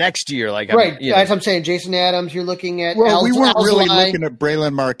about for next year. Like, right. As I'm saying, Jason Adams, you're looking at. Well, we weren't really looking at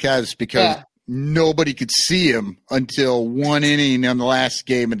Braylon Marquez because nobody could see him until one inning on the last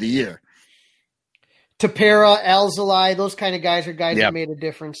game of the year. Tapera, Alzolay, those kind of guys are guys that made a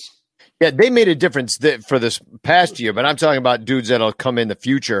difference. Yeah, they made a difference for this past year, but I'm talking about dudes that'll come in the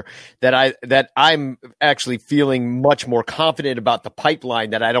future that I'm actually feeling much more confident about the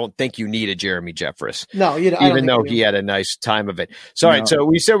pipeline that I don't think you need a Jeremy Jeffress. No, even though he had a nice time of it. So, all right, so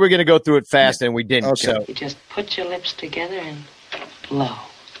we said we're going to go through it fast, and we didn't. Okay. So You just put your lips together and blow.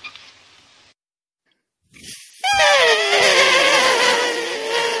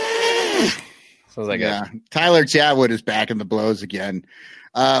 Sounds like Tyler Chatwood is back in the blows again.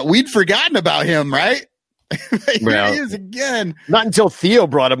 We'd forgotten about him, right? Here he is again. Not until Theo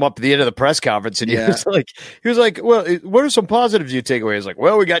brought him up at the end of the press conference, and he was like, "Well, what are some positives you take away?" He's like,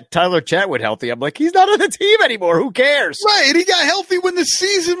 "Well, we got Tyler Chatwood healthy." I'm like, "He's not on the team anymore. Who cares?" Right, and he got healthy when the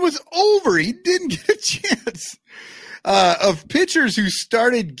season was over. He didn't get a chance. Of pitchers who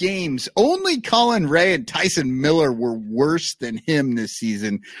started games, only Colin Ray and Tyson Miller were worse than him this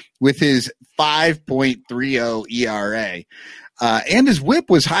season with his 5.30 ERA. And his whip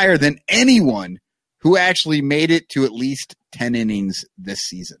was higher than anyone who actually made it to at least 10 innings this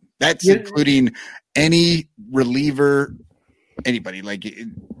season. That's including any reliever, anybody. Like,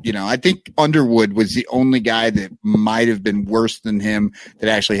 you know, I think Underwood was the only guy that might have been worse than him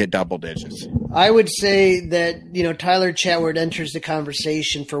that actually hit double digits. I would say that, you know, Tyler Chatwood enters the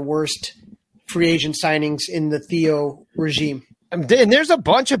conversation for worst free agent signings in the Theo regime. And there's a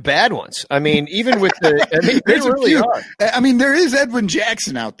bunch of bad ones. I mean, even with there's a few. I mean, there is Edwin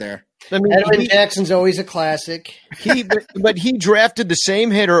Jackson out there. I mean, Edwin Jackson's always a classic. But he drafted the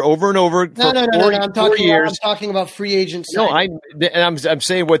same hitter over and over for I'm 4 years. I'm talking about free agent signings. I'm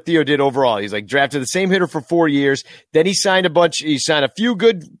saying what Theo did overall. He's like drafted the same hitter for 4 years. Then he signed a few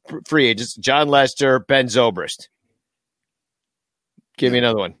good free agents: John Lester, Ben Zobrist. Give me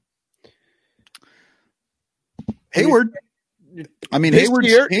another one. Hayward. I mean,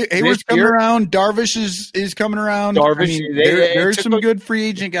 Hayward's coming around. Darvish is coming around. Darvish, I mean, there's some good free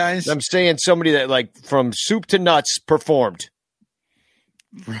agent guys. I'm saying somebody that, like, from soup to nuts performed.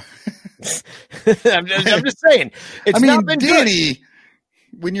 I'm just saying. It's not been Danny, good.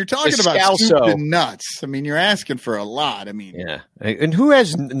 When you're talking about soup to nuts, I mean, you're asking for a lot. I mean, yeah. And who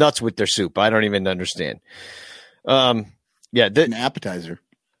has nuts with their soup? I don't even understand. An appetizer.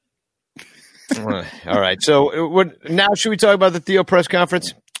 All right. So now should we talk about the Theo press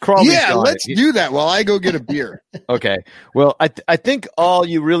conference? Let's do that while I go get a beer. Okay. Well, I think all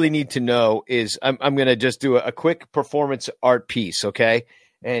you really need to know is I'm going to just do a quick performance art piece. Okay.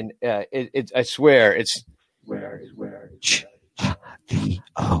 And I swear it's where.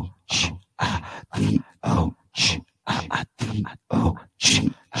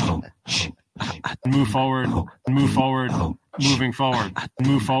 Move forward, moving forward.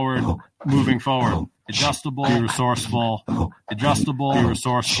 Adjustable, be resourceful.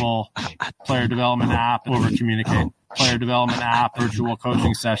 Player development app, over communicate. Player development app, virtual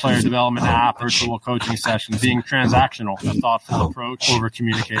coaching session. Being transactional, a thoughtful approach, over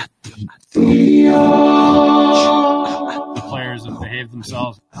communicate. The players have behaved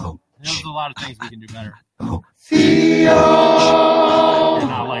themselves. There's a lot of things we can do better. You're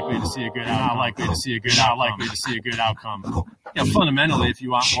not likely to see a good outcome. Yeah, fundamentally, if you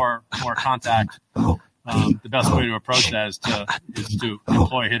want more contact, the best way to approach that is to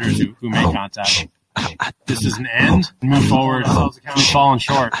employ hitters who make contact. This is an end. Move forward. We've fallen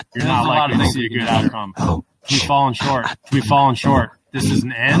short. You're not likely to see a good outcome. We've fallen short. We've fallen short. This is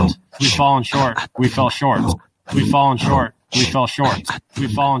an end. We've fallen short. We fell short. We've fallen short. We fell short.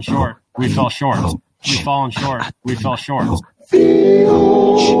 We've fallen short. We fell short. We've fallen short. We fell short.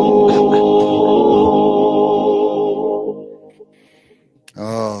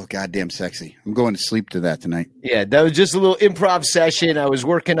 Oh, goddamn sexy. I'm going to sleep to that tonight. Yeah, that was just a little improv session. I was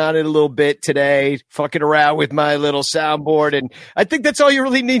working on it a little bit today, fucking around with my little soundboard, and I think that's all you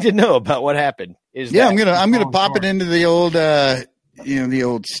really need to know about what happened. I'm gonna pop it into the old the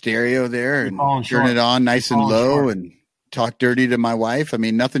old stereo there and turn it on nice and low and talk dirty to my wife. I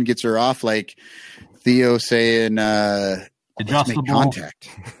mean, nothing gets her off like Theo saying adjustable contact.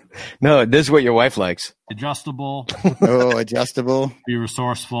 No, this is what your wife likes. Adjustable. Oh, adjustable. Be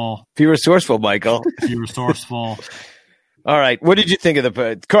resourceful. Be resourceful, Michael. Be resourceful. All right. What did you think of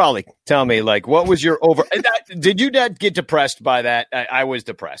the Carly? Tell me, what was your did you not get depressed by that? I was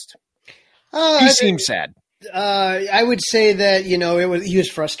depressed. He seemed sad. I would say that, he was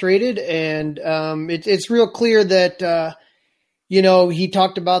frustrated, and it's real clear that, he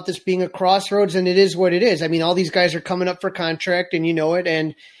talked about this being a crossroads, and it is what it is. I mean, all these guys are coming up for contract, and you know it.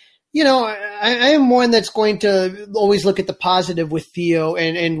 And, I am one that's going to always look at the positive with Theo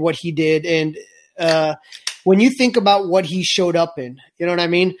and what he did. And when you think about what he showed up in, you know what I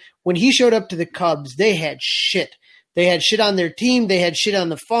mean? When he showed up to the Cubs, they had shit. They had shit on their team. They had shit on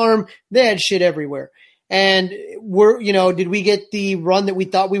the farm. They had shit everywhere. And did we get the run that we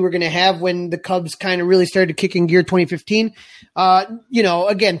thought we were going to have when the Cubs kind of really started to kick in gear 2015? Again,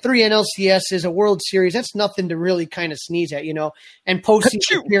 3 NLCS is a World Series. That's nothing to really kind of sneeze at, and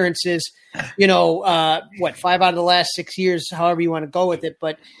postseason appearances, 5 out of the last 6 years, however you want to go with it.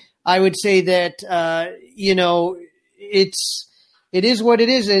 But I would say that, it is what it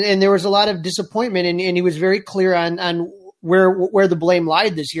is. And there was a lot of disappointment, and he was very clear on where the blame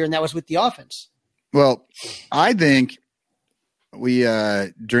lied this year. And that was with the offense. Well, I think we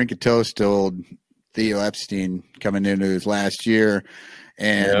drink a toast to old Theo Epstein coming into his last year.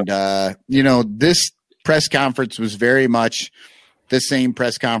 And, this press conference was very much the same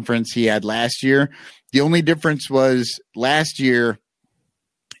press conference he had last year. The only difference was last year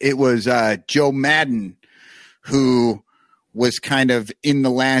it was Joe Madden who was kind of in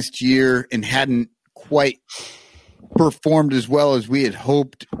the last year and hadn't quite performed as well as we had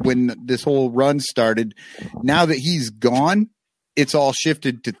hoped when this whole run started. Now that he's gone, it's all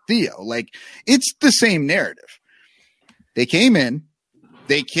shifted to Theo. It's the same narrative. They came in,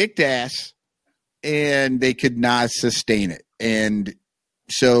 they kicked ass, and they could not sustain it. And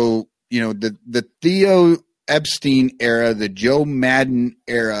so, the Theo Epstein era, the Joe Madden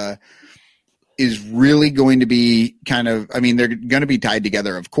era is really going to be they're going to be tied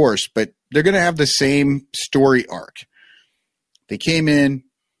together, of course, but they're going to have the same story arc. They came in,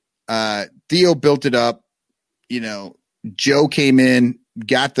 Theo built it up, Joe came in,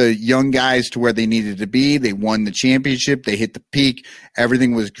 got the young guys to where they needed to be. They won the championship. They hit the peak.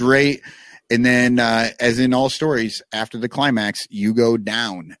 Everything was great. And then, as in all stories, after the climax, you go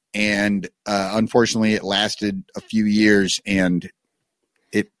down. And unfortunately, it lasted a few years, and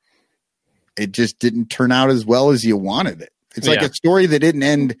it just didn't turn out as well as you wanted it. It's like a story that didn't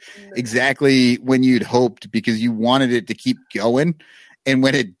end exactly when you'd hoped because you wanted it to keep going. And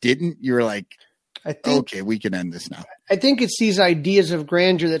when it didn't, you were like, okay, we can end this now. I think it's these ideas of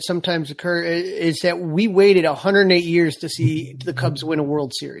grandeur that sometimes occur is that we waited 108 years to see the Cubs win a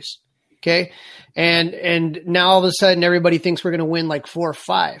World Series. Okay. And now all of a sudden everybody thinks we're going to win 4 or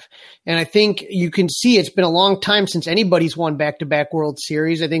 5. And I think you can see it's been a long time since anybody's won back-to-back World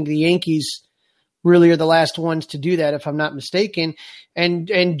Series. I think the Yankees really are the last ones to do that, if I'm not mistaken. And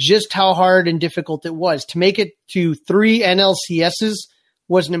just how hard and difficult it was to make it to 3 NLCSs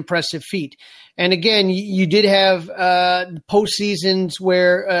was an impressive feat. And again, you did have postseasons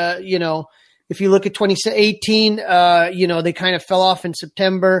where, if you look at 2018, they kind of fell off in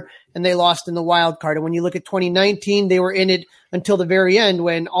September and they lost in the wild card. And when you look at 2019, they were in it until the very end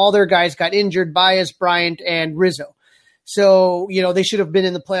when all their guys got injured, Baez, Bryant, and Rizzo. So, they should have been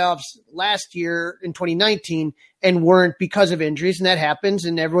in the playoffs last year in 2019 and weren't because of injuries. And that happens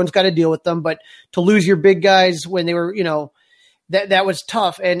and everyone's got to deal with them. But to lose your big guys when they were, that was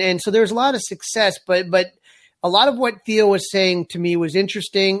tough. And so there's a lot of success, but a lot of what Theo was saying to me was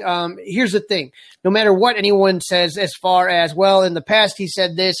interesting. Here's the thing. No matter what anyone says as far as, well, in the past he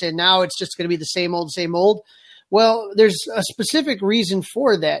said this and now it's just going to be the same old. Well, there's a specific reason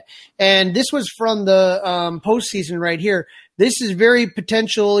for that. And this was from the postseason right here. This is very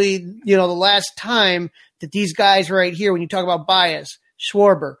potentially, the last time that these guys right here, when you talk about Baez,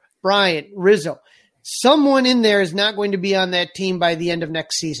 Schwarber, Bryant, Rizzo, someone in there is not going to be on that team by the end of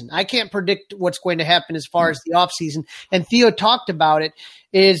next season. I can't predict what's going to happen as far as the offseason. And Theo talked about it,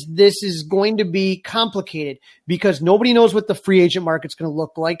 is this is going to be complicated because nobody knows what the free agent market's going to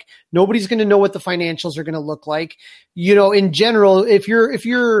look like. Nobody's going to know what the financials are going to look like. In general, if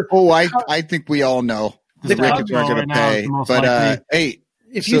you're I think we all know the Ricketts aren't going to pay. But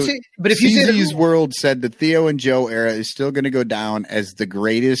if you say CZ's World said the Theo and Joe era is still going to go down as the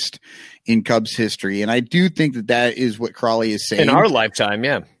greatest in Cubs history, and I do think that is what Crawley is saying in our lifetime.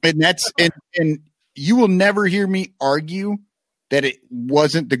 Yeah, and that's and you will never hear me argue that it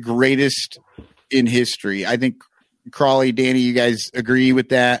wasn't the greatest in history. I think Crawley, Danny, you guys agree with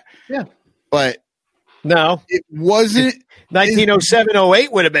that? Yeah, but no, it wasn't.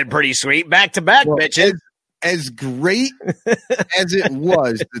 1907-08 would have been pretty sweet, back to back, bitches. As great as it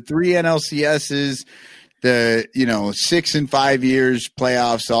was, the 3 NLCSs, the 6 and 5 years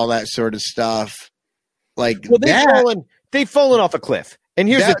playoffs, all that sort of stuff. Like they've fallen off a cliff. And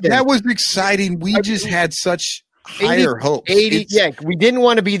here's the thing. That was exciting. We just had such higher hopes. We didn't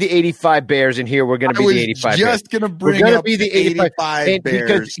want to be the 85 Bears, and here we're going to be the 85 Bears. Just going to bring up the 85 Bears.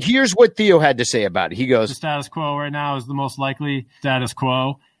 Because here's what Theo had to say about it. He goes, the status quo right now is the most likely status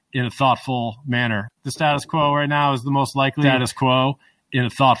quo in a thoughtful manner. The status quo right now is the most likely status quo in a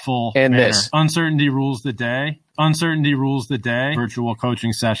thoughtful manner. Uncertainty rules the day. Virtual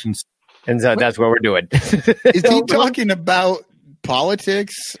coaching sessions. And that's what we're doing. Is he talking about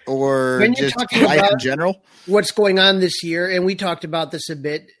politics or just life in general? What's going on this year, and we talked about this a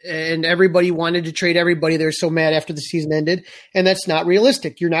bit, and everybody wanted to trade everybody. They're so mad after the season ended, and that's not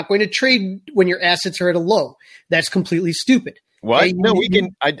realistic. You're not going to trade when your assets are at a low. That's completely stupid. What? No, we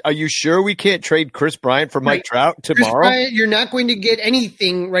can. Are you sure we can't trade Chris Bryant for Mike Trout tomorrow? Chris Bryant, you're not going to get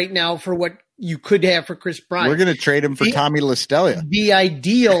anything right now for what you could have for Chris Bryant. We're going to trade him for Tommy La Stella. The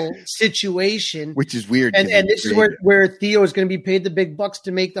ideal situation, which is weird, and this is where Theo is going to be paid the big bucks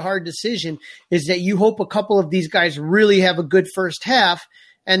to make the hard decision, is that you hope a couple of these guys really have a good first half,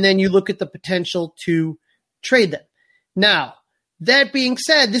 and then you look at the potential to trade them. Now, that being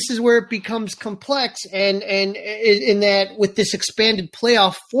said, this is where it becomes complex, and in that with this expanded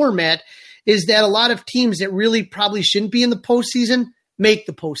playoff format, is that a lot of teams that really probably shouldn't be in the postseason make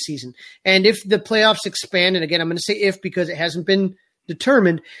the postseason. And if the playoffs expand, and again, I'm going to say if because it hasn't been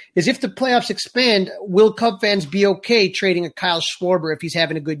determined, is if the playoffs expand, will Cub fans be okay trading a Kyle Schwarber if he's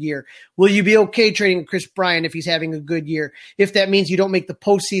having a good year? Will you be okay trading a Chris Bryant if he's having a good year? If that means you don't make the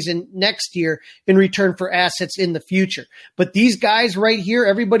postseason next year in return for assets in the future. But these guys right here,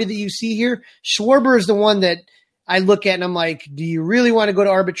 everybody that you see here, Schwarber is the one that I look at and I'm like, do you really want to go to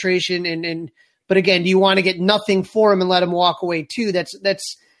arbitration? But again, do you want to get nothing for him and let him walk away too?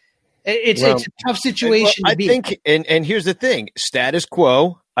 It's a tough situation to be. I think, and here's the thing, status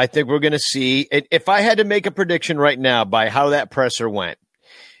quo, I think we're going to see, if I had to make a prediction right now by how that presser went,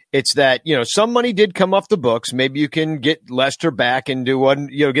 it's that, some money did come off the books. Maybe you can get Lester back and do one,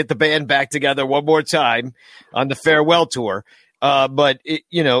 get the band back together one more time on the farewell tour. But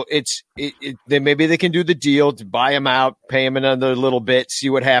maybe they can do the deal to buy him out, pay him another little bit, see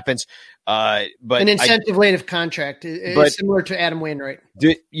what happens. But an incentive-lative contract is similar to Adam Wainwright.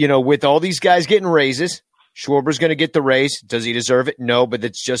 With all these guys getting raises, Schwarber's going to get the raise. Does he deserve it? No, but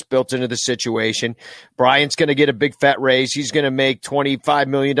it's just built into the situation. Bryant's going to get a big fat raise. He's going to make $25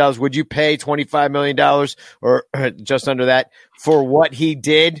 million. Would you pay $25 million or just under that for what he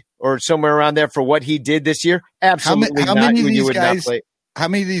did, or somewhere around there for what he did this year? Absolutely how not. Many of these guys, how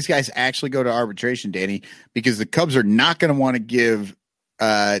many of these guys actually go to arbitration, Danny? Because the Cubs are not going to want to give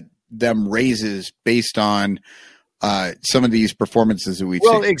them raises based on some of these performances that we've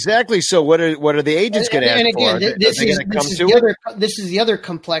seen. Well, exactly. So what are the agents going to ask for? This is the other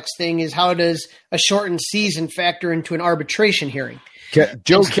complex thing, is how does a shortened season factor into an arbitration hearing?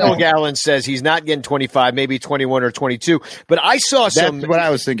 Joe Kilgallen says he's not getting 25, maybe 21 or 22. But I saw That's what I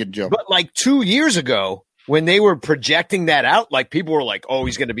was thinking, Joe. But like 2 years ago, when they were projecting that out, like people were like, oh,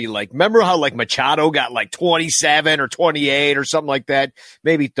 he's going to be like, remember how like Machado got like 27 or 28 or something like that,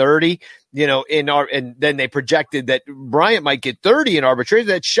 maybe 30, and then they projected that Bryant might get 30 in arbitration.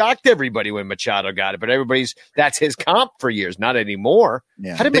 That shocked everybody when Machado got it, but that's his comp for years, not anymore.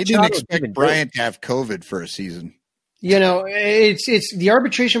 Yeah. How did they didn't expect Bryant to have COVID for a season? It's the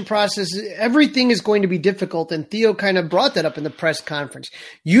arbitration process. Everything is going to be difficult. And Theo kind of brought that up in the press conference.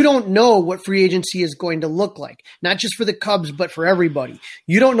 You don't know what free agency is going to look like, not just for the Cubs, but for everybody.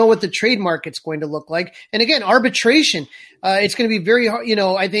 You don't know what the trade market's going to look like. And again, arbitration, it's going to be very hard.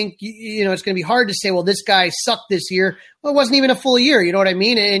 I think, it's going to be hard to say, well, this guy sucked this year. Well, it wasn't even a full year. You know what I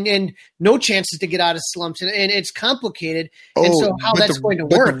mean? And no chances to get out of slumps. And it's complicated. And so how that's going to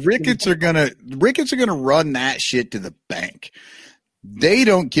work. The Ricketts are gonna run that shit to the bank. They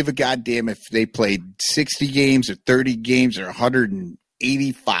don't give a goddamn if they played 60 games or 30 games or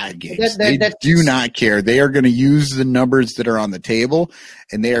 185 games. They do not care. They are going to use the numbers that are on the table,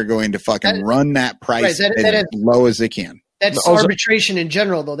 and they are going to fucking run that price as low as they can. That's arbitration in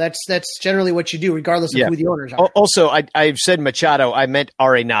general, though. That's generally what you do, regardless of who the owners are. Also, I've said Machado. I meant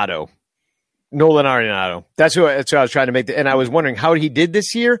Arenado. Nolan Arenado. That's what I was trying to make. And I was wondering how he did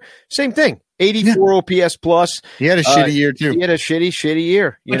this year. Same thing. 84 OPS plus. He had a shitty year too. He had a shitty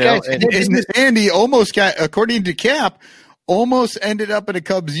year. You know, and he almost got, according to Cap, almost ended up in a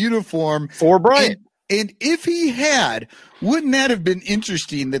Cubs uniform for Bryant. And if he had, wouldn't that have been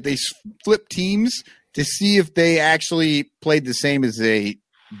interesting that they flipped teams to see if they actually played the same as they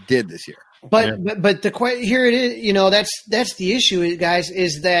did this year? But here it is. You know, that's the issue, guys.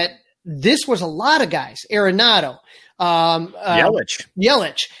 Is that this was a lot of guys. Arenado.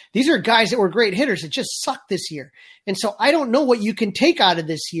 Yelich. These are guys that were great hitters that just sucked this year. And so I don't know what you can take out of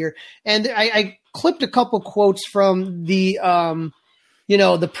this year. And I clipped a couple quotes from the,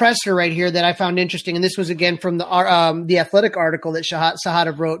 the presser right here that I found interesting. And this was again from the Athletic article that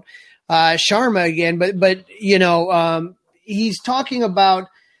Sahadov wrote, Sharma again, but he's talking about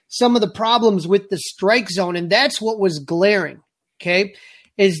some of the problems with the strike zone. And that's what was glaring. Okay.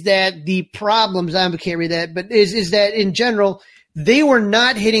 Is that the problems? I can't read that, but is that in general they were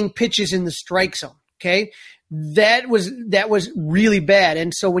not hitting pitches in the strike zone. Okay, that was really bad.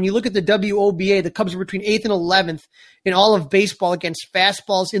 And so when you look at the WOBA, the Cubs were between 8th and 11th in all of baseball against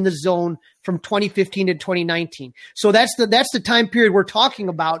fastballs in the zone from 2015 to 2019. So that's the time period we're talking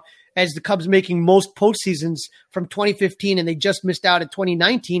about as the Cubs making most postseasons from 2015, and they just missed out at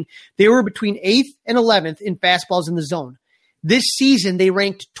 2019. They were between 8th and 11th in fastballs in the zone. This season, they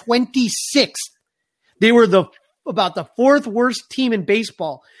ranked 26th. They were about the 4th worst team in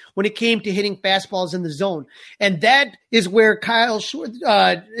baseball when it came to hitting fastballs in the zone. And that is where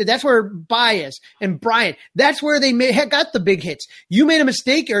that's where Baez and Bryant, that's where they got the big hits. You made a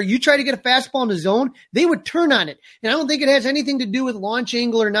mistake or you try to get a fastball in the zone, they would turn on it. And I don't think it has anything to do with launch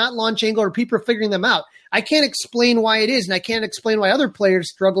angle or not launch angle or people figuring them out. I can't explain why it is, and I can't explain why other players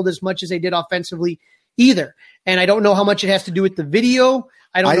struggled as much as they did offensively either. And I don't know how much it has to do with the video.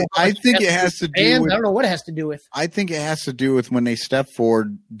 I think it has to do with, I don't know what it has to do with. I think it has to do with when they step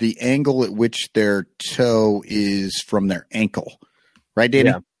forward, the angle at which their toe is from their ankle. Right,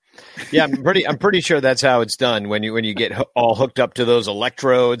 Dana? Yeah, I'm pretty sure that's how it's done when you get all hooked up to those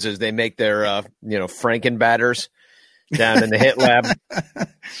electrodes as they make their Frankenbatters down in the hit lab.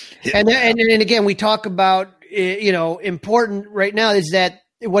 And again, we talk about important right now is that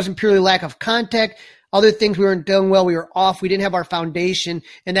it wasn't purely lack of contact. Other things we weren't doing well. We were off. We didn't have our foundation,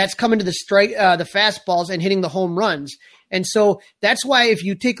 and that's coming to the fastballs and hitting the home runs. And so that's why if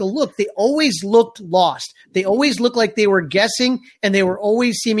you take a look, they always looked lost. They always looked like they were guessing, and they were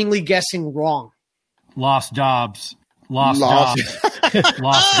always seemingly guessing wrong. Lost jobs. Lost jobs.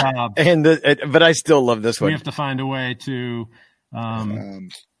 But I still love this one. We have to find a way to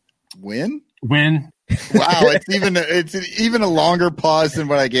win. Wow, it's even a longer pause than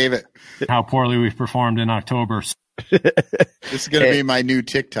what I gave it. How poorly we've performed in October. This is going to be my new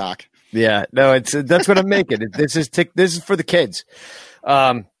TikTok. Yeah, no, that's what I'm making. This is for the kids.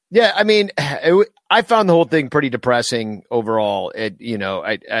 Yeah, I mean, I found the whole thing pretty depressing overall.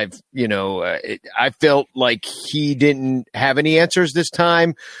 I felt like he didn't have any answers this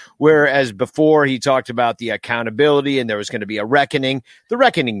time, whereas before he talked about the accountability and there was going to be a reckoning. The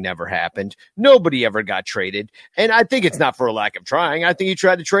reckoning never happened. Nobody ever got traded. And I think it's not for a lack of trying. I think he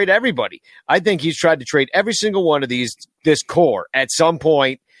tried to trade everybody. I think he's tried to trade every single one of this core at some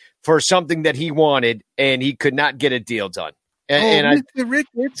point for something that he wanted, and he could not get a deal done. Mr.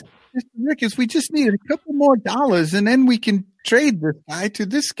 Ricketts, we just need a couple more dollars, and then we can trade this guy to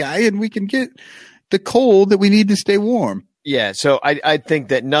this guy, and we can get the coal that we need to stay warm. Yeah, so I think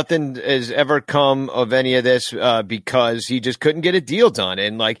that nothing has ever come of any of this because he just couldn't get a deal done.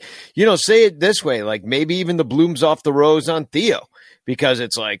 And, say it this way, maybe even the bloom's off the rose on Theo. Because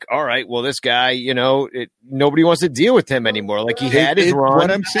it's like, all right, well, this guy, nobody wants to deal with him anymore. He had his run.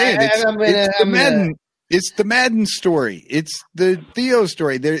 What I'm saying, it's the Madden story. It's the Theo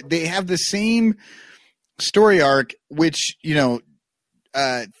story. They have the same story arc, which,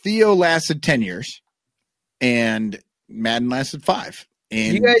 Theo lasted 10 years and Madden lasted 5.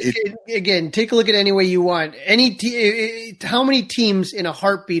 And you guys, again, take a look at any way you want. How many teams in a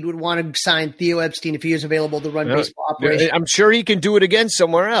heartbeat would want to sign Theo Epstein if he was available to run baseball operations? I'm sure he can do it again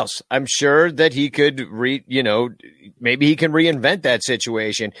somewhere else. I'm sure that he could maybe he can reinvent that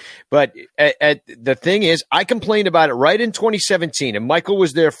situation. But the thing is, I complained about it right in 2017, and Michael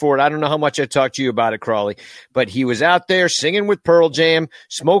was there for it. I don't know how much I talked to you about it, Crawley, but he was out there singing with Pearl Jam,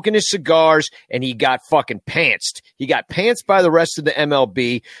 smoking his cigars, and he got fucking pantsed. He got pantsed by the rest of the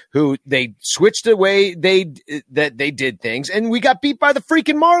MLB, who they switched the way they did things, and we got beat by the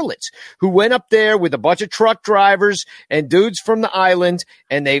freaking Marlins, who went up there with a bunch of truck drivers and dudes from the island,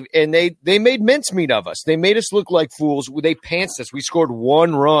 and they made mincemeat of us. They made us look like fools. They pantsed us. We scored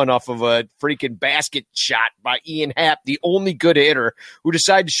 1 run off of a freaking basket shot by Ian Happ, the only good hitter who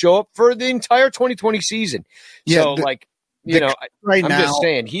decided to show up for the entire 2020 season. Yeah, so, I'm just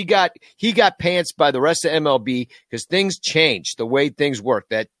saying he got pantsed by the rest of MLB because things changed the way things work.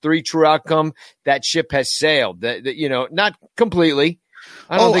 That 3 true outcome, that ship has sailed. Not completely.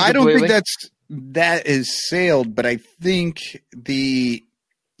 I don't think that is sailed, but I think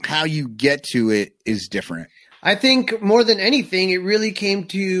how you get to it is different. I think more than anything, it really came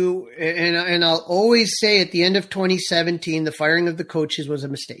to, and I'll always say at the end of 2017, the firing of the coaches was a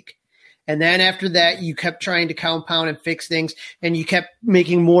mistake. And then after that, you kept trying to compound and fix things, and you kept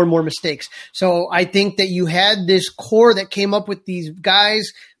making more and more mistakes. So I think that you had this core that came up with these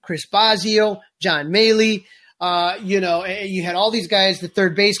guys, Chris Bosio, John Maley, you had all these guys, the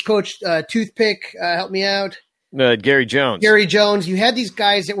third base coach, Toothpick, help me out. Gary Jones. You had these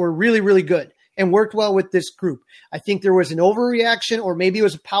guys that were really, really good and worked well with this group. I think there was an overreaction, or maybe it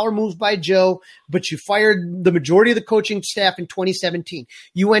was a power move by Joe, but you fired the majority of the coaching staff in 2017.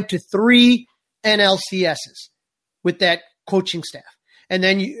 You went to 3 NLCSs with that coaching staff. And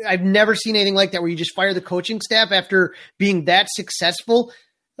then I've never seen anything like that where you just fire the coaching staff after being that successful.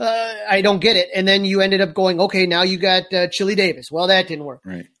 I don't get it. And then you ended up going, okay, now you got Chili Davis. Well, that didn't work.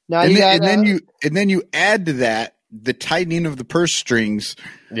 Right. Now and then you add to that the tightening of the purse strings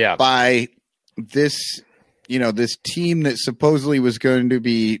by this, this team that supposedly was going to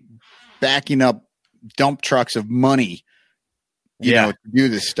be backing up dump trucks of money, to do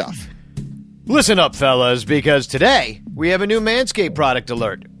this stuff. Listen up, fellas, because today we have a new Manscaped product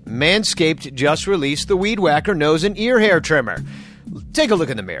alert. Manscaped just released the Weed Whacker nose and ear hair trimmer. Take a look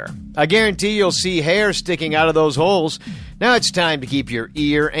in the mirror. I guarantee you'll see hair sticking out of those holes. Now it's time to keep your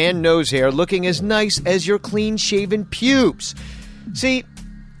ear and nose hair looking as nice as your clean-shaven pubes. See,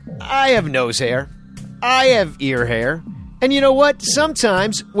 I have nose hair. I have ear hair. And you know what?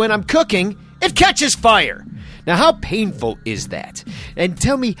 Sometimes when I'm cooking, it catches fire. Now, how painful is that? And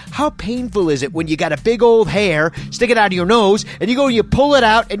tell me, how painful is it when you got a big old hair sticking out of your nose and you pull it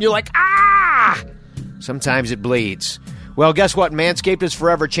out and you're like, ah! Sometimes it bleeds. Well, guess what? Manscaped is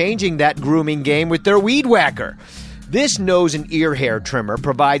forever changing that grooming game with their Weed Whacker. This nose and ear hair trimmer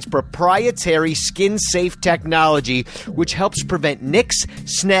provides proprietary skin-safe technology which helps prevent nicks,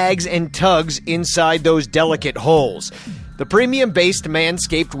 snags, and tugs inside those delicate holes. The premium-based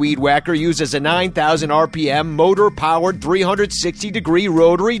Manscaped Weed Whacker uses a 9,000 RPM motor-powered 360-degree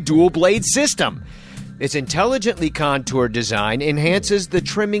rotary dual-blade system. Its intelligently contoured design enhances the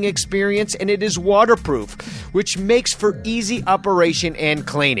trimming experience, and it is waterproof, which makes for easy operation and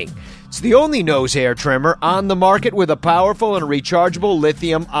cleaning. It's the only nose hair trimmer on the market with a powerful and rechargeable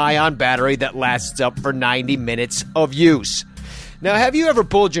lithium-ion battery that lasts up for 90 minutes of use. Now, have you ever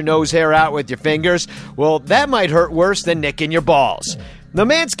pulled your nose hair out with your fingers? Well, that might hurt worse than nicking your balls. Now,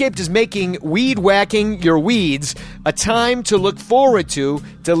 Manscaped is making weed whacking your weeds a time to look forward to,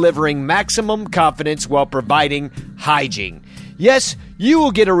 delivering maximum confidence while providing hygiene. Yes, you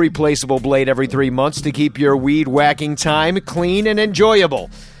will get a replaceable blade every 3 months to keep your weed whacking time clean and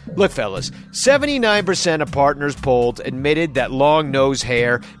enjoyable. Look, fellas, 79% of partners polled admitted that long nose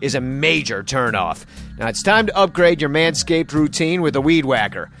hair is a major turnoff. Now, it's time to upgrade your Manscaped routine with a Weed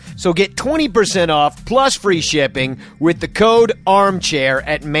Whacker. So get 20% off plus free shipping with the code ARMCHAIR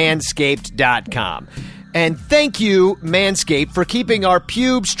at manscaped.com. And thank you, Manscaped, for keeping our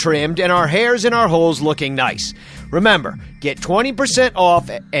pubes trimmed and our hairs in our holes looking nice. Remember, get 20% off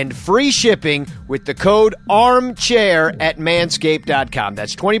and free shipping with the code ARMCHAIR at manscaped.com.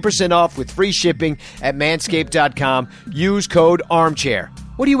 That's 20% off with free shipping at manscaped.com. Use code ARMCHAIR.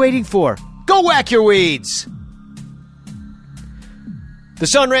 What are you waiting for? Go whack your weeds! The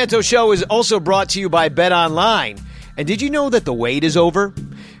Son Ranto Show is also brought to you by Bet Online. And did you know that the wait is over?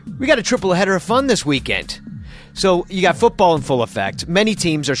 We got a triple header of fun this weekend. So you got football in full effect. Many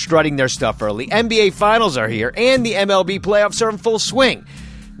teams are strutting their stuff early. NBA Finals are here, and the MLB playoffs are in full swing.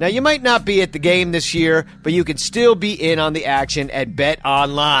 Now, you might not be at the game this year, but you can still be in on the action at Bet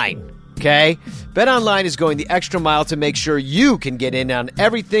Online. Okay? BetOnline is going the extra mile to make sure you can get in on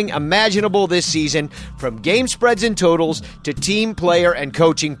everything imaginable this season, from game spreads and totals to team, player, and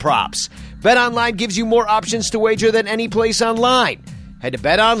coaching props. BetOnline gives you more options to wager than any place online. Head to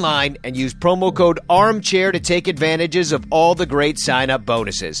BetOnline and use promo code ARMCHAIR to take advantages of all the great sign-up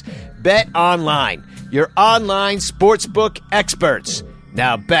bonuses. BetOnline, your online sportsbook experts.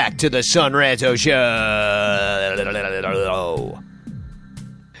 Now back to the Son Ranto Show.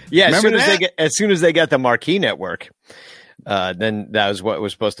 Yeah, as soon as they got the Marquee Network, then that was what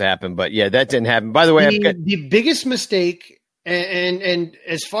was supposed to happen. But yeah, that didn't happen. By the way, the biggest mistake, and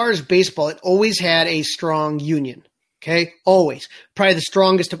as far as baseball, it always had a strong union. Okay, always, probably the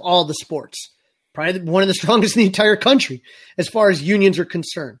strongest of all the sports, probably one of the strongest in the entire country as far as unions are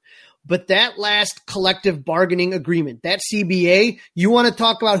concerned. But that last collective bargaining agreement, that CBA, you want to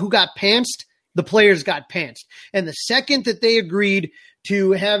talk about who got pantsed? The players got pantsed. And the second that they agreed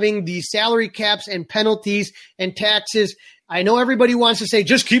to having the salary caps and penalties and taxes, I know everybody wants to say,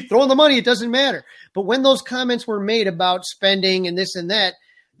 just keep throwing the money, it doesn't matter. But when those comments were made about spending and this and that,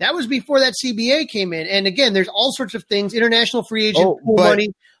 that was before that CBA came in. And again, there's all sorts of things, international free agent pool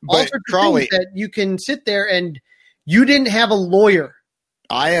money, all sorts of things that you can sit there, and you didn't have a lawyer.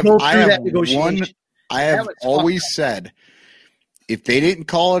 I have always said, if they didn't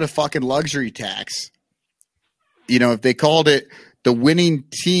call it a fucking luxury tax, if they called it the winning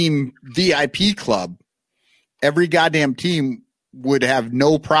team VIP club, every goddamn team would have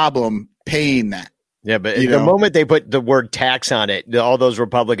no problem paying that. Yeah, but the moment they put the word tax on it, all those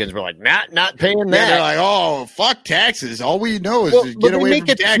Republicans were like, not paying that. Yeah, they're like, oh, fuck taxes. All we know is to get away from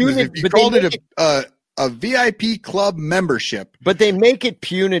taxes. If you called it a VIP club membership. But they make it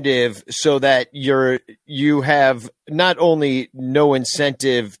punitive so that you have not only no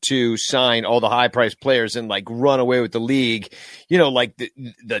incentive to sign all the high-priced players and like run away with the league, like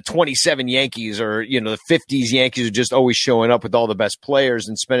the 27 Yankees or the 50s Yankees are just always showing up with all the best players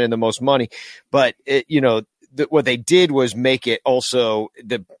and spending the most money. But what they did was make it also,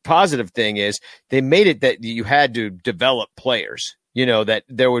 the positive thing is they made it that you had to develop players. That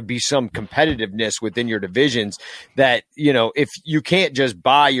there would be some competitiveness within your divisions that, if you can't just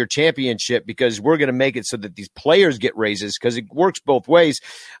buy your championship because we're going to make it so that these players get raises, because it works both ways.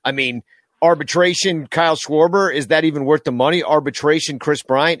 I mean, arbitration, Kyle Schwarber, is that even worth the money? Arbitration, Chris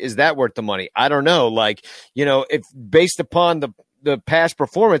Bryant, is that worth the money? I don't know. If based upon the past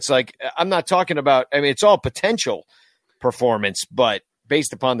performance, I'm not talking about, it's all potential performance, but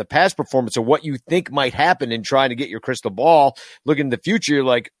based upon the past performance of what you think might happen in trying to get your crystal ball, looking in the future, you're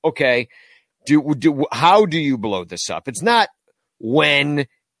like, okay, how do you blow this up? It's not when,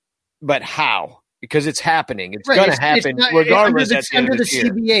 but how, because it's happening. It's going to happen regardless. Under the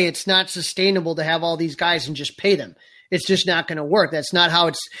CBA, it's not sustainable to have all these guys and just pay them. It's just not going to work. That's not how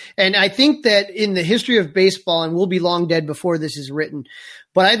it's – and I think that in the history of baseball, and we'll be long dead before this is written,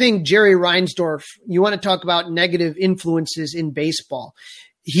 but I think Jerry Reinsdorf, you want to talk about negative influences in baseball.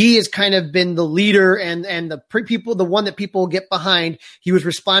 He has kind of been the leader and the one that people get behind. He was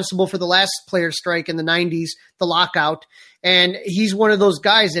responsible for the last player strike in the 90s, the lockout. And he's one of those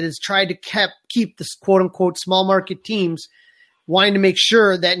guys that has tried to keep the quote unquote small market teams, wanting to make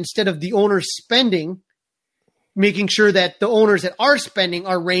sure that instead of the owners spending, making sure that the owners that are spending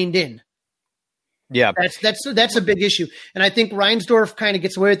are reined in. Yeah, that's a big issue. And I think Reinsdorf kind of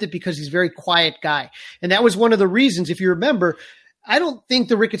gets away with it because he's a very quiet guy. And that was one of the reasons, if you remember, I don't think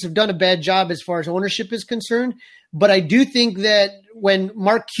the Ricketts have done a bad job as far as ownership is concerned, but I do think that when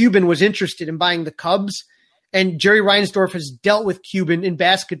Mark Cuban was interested in buying the Cubs, and Jerry Reinsdorf has dealt with Cuban in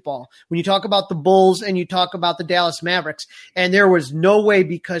basketball, when you talk about the Bulls and you talk about the Dallas Mavericks, and there was no way,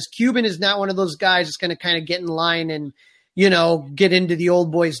 because Cuban is not one of those guys that's going to kind of get in line and, get into the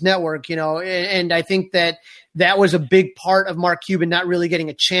old boys network, and I think that was a big part of Mark Cuban not really getting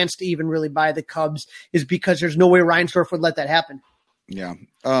a chance to even really buy the Cubs, is because there's no way Reinsdorf would let that happen. Yeah.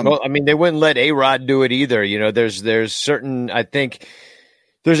 They wouldn't let A-Rod do it either. There's certain, I think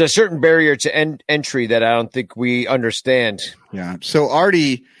there's a certain barrier to entry that I don't think we understand. Yeah. So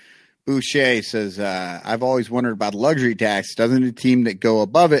Artie Boucher says, I've always wondered about luxury tax. Doesn't a team that go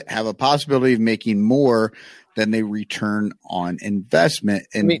above it have a possibility of making more than they return on investment?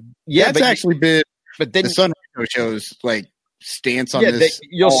 And that's actually been the Sun Show's stance on this.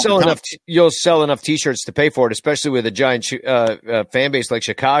 You'll sell enough T-shirts to pay for it, especially with a giant fan base like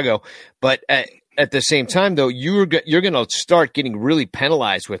Chicago. But at the same time, though, you're going to start getting really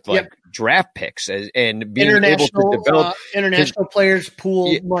penalized with draft picks and being able to develop international players,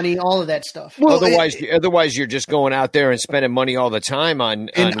 pool money, all of that stuff. Well, otherwise, you're just going out there and spending money all the time on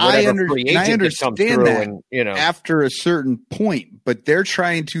whatever free agent that comes through. And after a certain point, but they're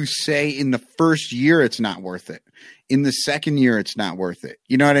trying to say in the first year it's not worth it. In the second year, it's not worth it.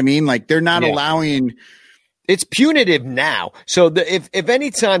 You know what I mean? Like they're not allowing. It's punitive now. So if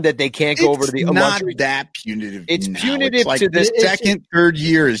any time that they can't go over to the luxury, that punitive. It's now. punitive it's like to the second, third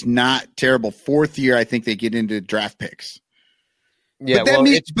year is not terrible. Fourth year, I think they get into draft picks. Yeah,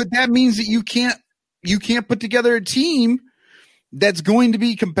 but that means that you can't put together a team that's going to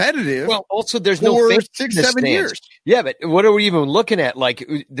be competitive. Well, also there's no 6-7 years. Yeah, but what are we even looking at? Like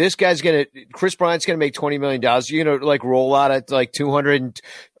this guy's Chris Bryant's gonna make $20 million. You're gonna like roll out at like $250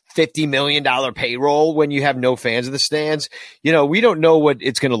 million payroll when you have no fans in the stands. We don't know what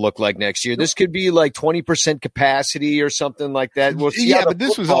it's going to look like next year. This could be like 20% capacity or something like that. We'll see. Yeah, but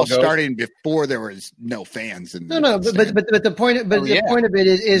this was all starting before there was no fans. But the point, the point of it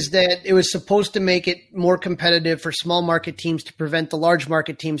is that it was supposed to make it more competitive for small market teams to prevent the large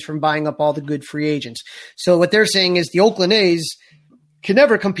market teams from buying up all the good free agents. So what they're saying is the Oakland A's can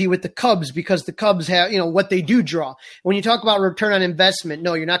never compete with the Cubs because the Cubs have, what they do draw. When you talk about return on investment,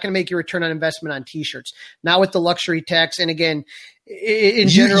 no, you're not going to make your return on investment on T-shirts. Not with the luxury tax. And again, in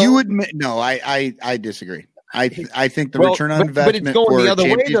general, you admit, no, I disagree. I think the return on investment, but it's going the other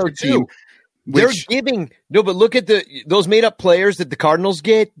way though too. They're giving but look at those made up players that the Cardinals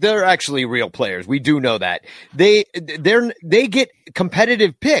get. They're actually real players. We do know that they get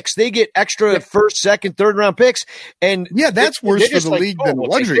competitive picks. They get extra first, second, third round picks, and that's worse for the league than the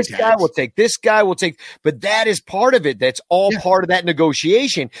luxury tax. This guy will take. This guy will take. But that is part of it. That's all part of that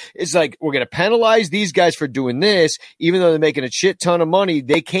negotiation. It's like we're going to penalize these guys for doing this, even though they're making a shit ton of money.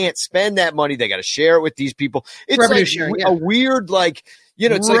 They can't spend that money. They got to share it with these people. It's like a weird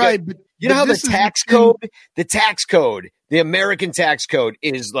it's like how the tax code, the American tax code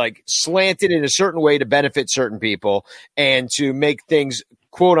is like slanted in a certain way to benefit certain people and to make things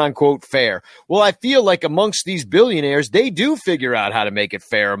quote unquote fair. Well, I feel like amongst these billionaires, they do figure out how to make it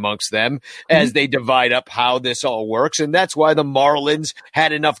fair amongst them as they divide up how this all works. And that's why the Marlins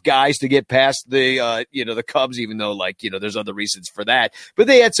had enough guys to get past the Cubs, even though there's other reasons for that, but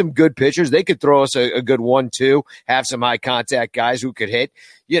they had some good pitchers. They could throw us a good 1-2, have some high contact guys who could hit,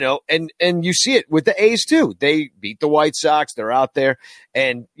 and you see it with the A's too. They beat the White Sox. They're out there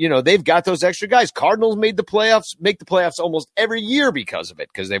and, they've got those extra guys. Cardinals make the playoffs almost every year because of it,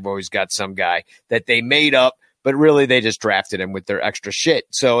 because they've always got some guy that they made up, but really they just drafted him with their extra shit.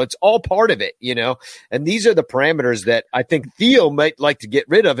 So it's all part of it, and these are the parameters that I think Theo might like to get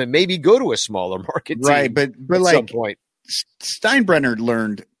rid of and maybe go to a smaller market team. Right. But at some point. Steinbrenner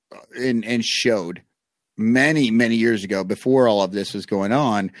learned and showed many, many years ago, before all of this was going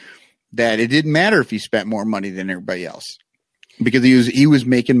on, that it didn't matter if he spent more money than everybody else because he was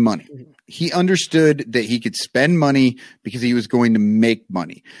making money. He understood that he could spend money because he was going to make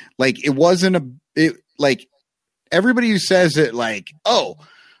money. Like it wasn't like everybody who says it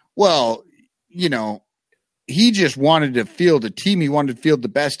he just wanted to field a team. He wanted to field the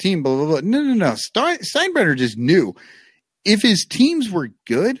best team, blah, blah, blah. No. Steinbrenner just knew if his teams were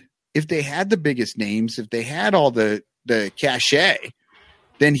good, if they had the biggest names, if they had all the cachet,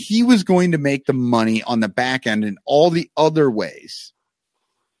 then he was going to make the money on the back end in all the other ways.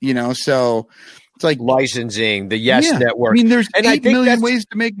 So it's like licensing, the Network. I mean, there's 8 million ways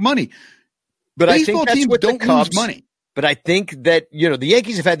to make money. But baseball I think that's teams what don't the Cubs, lose money. But I think that, the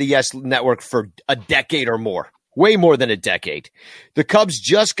Yankees have had the Yes Network for a decade or more. Way more than a decade. The Cubs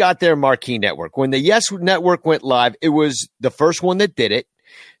just got their marquee network. When the Yes Network went live, it was the first one that did it.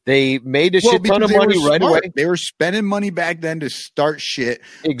 They made a shit ton of money right away. They were spending money back then to start shit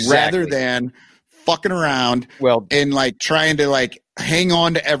rather than fucking around and trying to hang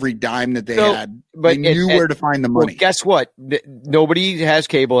on to every dime that they had. But they knew where to find the money. Well, guess what? Nobody has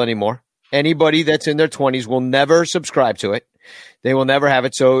cable anymore. Anybody that's in their 20s will never subscribe to it. They will never have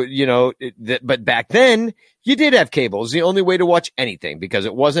it. So, but back then you did have cable. It was the only way to watch anything because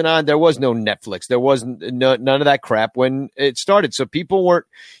it wasn't on. There was no Netflix. There wasn't none of that crap when it started. So people weren't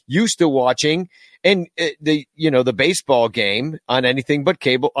used to watching the baseball game on anything but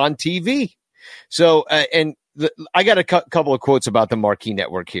cable on TV. So, I got a couple of quotes about the marquee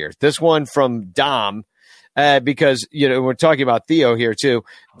network here. This one from Dom, because, we're talking about Theo here too.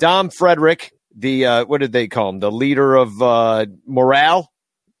 Dom Frederick, what did they call him? The leader of morale.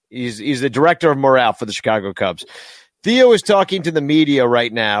 He's the director of morale for the Chicago Cubs. Theo is talking to the media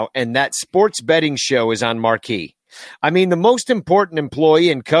right now, and that sports betting show is on marquee. I mean, the most important employee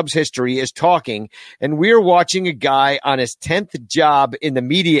in Cubs history is talking, and we're watching a guy on his 10th job in the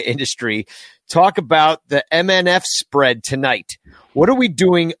media industry talk about the MNF spread tonight. What are we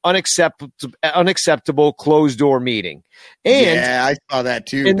doing? Unacceptable closed-door meeting. And yeah, I saw that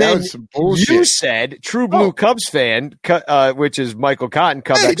too. And that was some bullshit. You said, True Blue Cubs fan, which is Michael Cotton,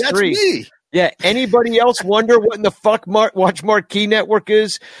 Cub X3. That's me. Yeah. Anybody else wonder what in the fuck Watch Marquee Network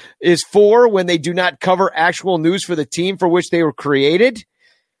is for when they do not cover actual news for the team for which they were created?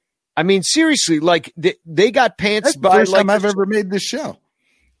 I mean, seriously, like they got pantsed That's by the first like time I've ever made this show.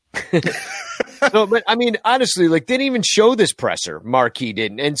 No, but I mean, honestly, like they didn't even show this presser. Marquee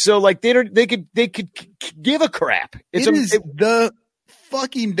didn't, and so like they could give a crap. It is the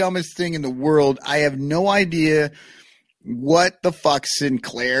fucking dumbest thing in the world. I have no idea what the fuck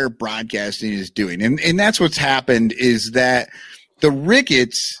Sinclair Broadcasting is doing. And that's what's happened is that the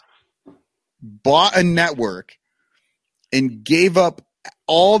Ricketts bought a network and gave up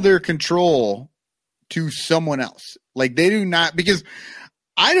all their control to someone else. Like they do not, because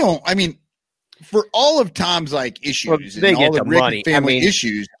for all of Tom's like issues and all the Ricketts family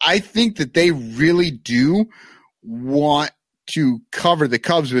issues, I think that they really do want to cover the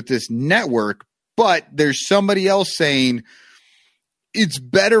Cubs with this network. But there's somebody else saying it's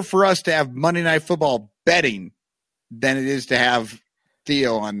better for us to have Monday Night Football betting than it is to have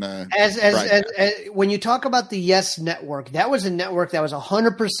Theo on the as when you talk about the Yes Network, that was a network that was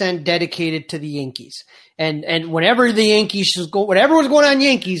 100% dedicated to the Yankees. And whenever the Yankees whatever was going on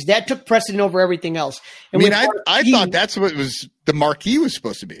Yankees, that took precedent over everything else. And I thought that's what the marquee was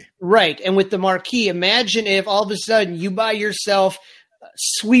supposed to be. Right. And with the marquee, imagine if all of a sudden you buy yourself a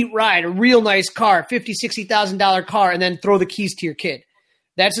sweet ride, a real nice car, $50,000, $60,000 car, and then throw the keys to your kid.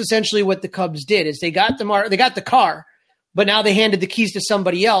 That's essentially what the Cubs did. Is they got the car, but now they handed the keys to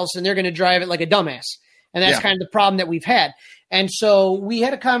somebody else, and they're going to drive it like a dumbass. And that's kind of the problem that we've had. And so we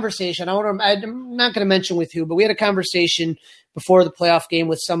had a conversation. I'm not going to mention with who, but we had a conversation before the playoff game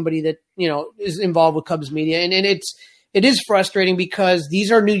with somebody that is involved with Cubs media, and it is frustrating because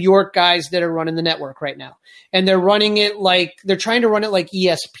these are New York guys that are running the network right now, and they're running it like they're trying to run it like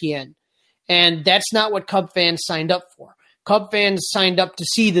ESPN, and that's not what Cub fans signed up for. Cub fans signed up to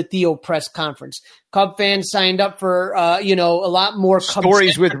see the Theo press conference. Cub fans signed up for a lot more Cub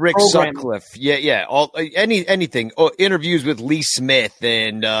stories with Rick Sutcliffe. Yeah. Anything. Interviews with Lee Smith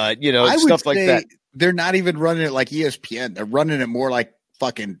and stuff like that. They're not even running it like ESPN. They're running it more like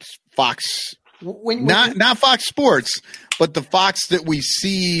fucking Fox. Not Fox Sports, but the Fox that we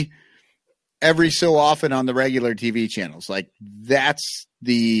see every so often on the regular TV channels. Like that's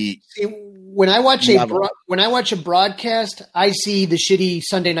the when I watch a broadcast, I see the shitty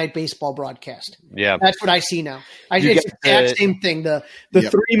Sunday Night Baseball broadcast. Yeah, that's what I see now. It's the exact same thing. The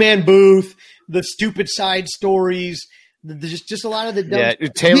 3-man booth, the stupid side stories, just a lot of the dumb. Yeah,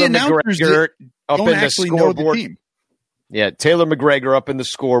 Taylor McGregor up in the scoreboard. Yeah, Taylor McGregor up in the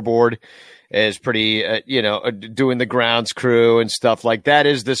scoreboard is pretty, doing the grounds crew and stuff like that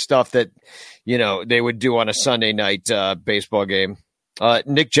is the stuff that, they would do on a Sunday night baseball game.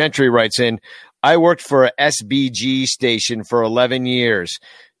 Nick Gentry writes in, I worked for a SBG station for 11 years.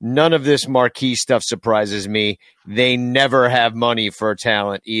 None of this marquee stuff surprises me. They never have money for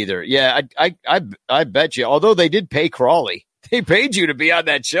talent either. Yeah, I bet you, although they did pay Crawley. They paid you to be on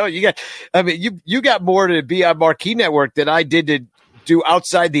that show. You got more to be on Marquee Network than I did to do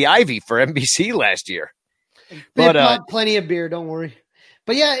Outside the Ivy for NBC last year. But plenty of beer, don't worry.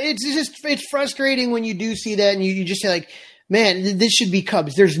 But yeah, it's frustrating when you do see that and you just say like, man, this should be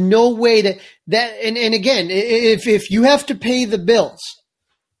Cubs. There's no way that and again, if you have to pay the bills,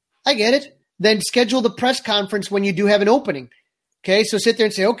 I get it. Then schedule the press conference when you do have an opening. Okay, so sit there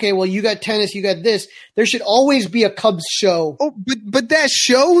and say, okay, well, you got tennis, you got this. There should always be a Cubs show. Oh, but that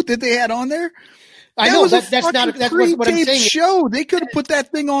show that they had on there, I know that's not what I'm saying. Show they could have put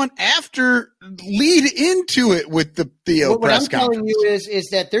that thing on after, lead into it with the Theo press conference. What I'm telling you is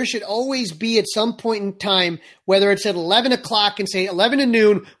that there should always be at some point in time, whether it's at 11 o'clock and say 11 to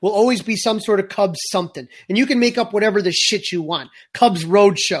noon, will always be some sort of Cubs something, and you can make up whatever the shit you want. Cubs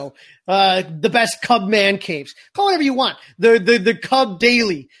Road Show, the best Cub man caves, call it whatever you want. The Cub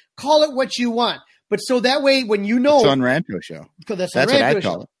Daily, call it what you want. But so that way, when you know, it's on Ranto show. That's what I'd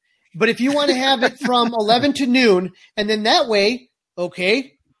call it. But if you want to have it from 11 to noon, and then that way,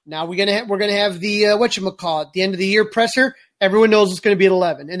 okay, now we're gonna have the whatchamacallit, the end of the year presser. Everyone knows it's going to be at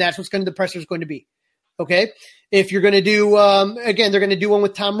 11, and that's the presser is going to be. Okay, if you're going to do again, they're going to do one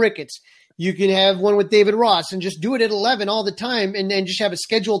with Tom Ricketts. You can have one with David Ross, and just do it at 11 all the time, and then just have a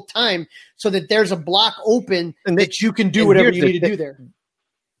scheduled time so that there's a block open and that you can do whatever you need to do there.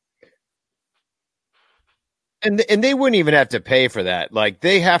 and they wouldn't even have to pay for that. Like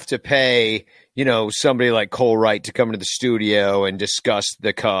they have to pay, somebody like Cole Wright to come into the studio and discuss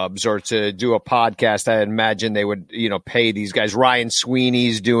the Cubs or to do a podcast. I imagine they would, pay these guys. Ryan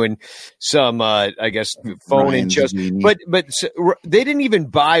Sweeney's doing some, I guess, phone and shows. But they didn't even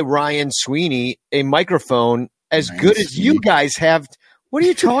buy Ryan Sweeney a microphone as good as you guys have. What are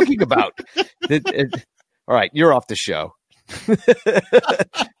you talking about? All right, you're off the show.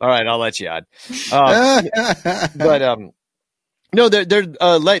 All right, I'll let you on. No,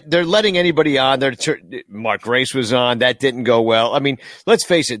 they're letting anybody on. Mark Grace was on. That didn't go well. I mean, let's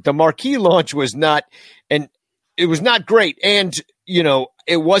face it. The marquee launch was not, and it was not great. And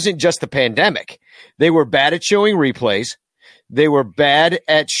it wasn't just the pandemic. They were bad at showing replays. They were bad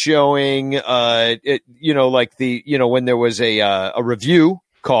at showing, when there was a review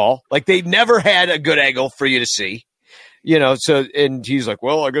call, like they never had a good angle for you to see. And he's like,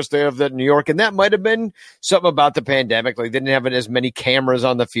 well, I guess they have that in New York. And that might have been something about the pandemic. Like they didn't have as many cameras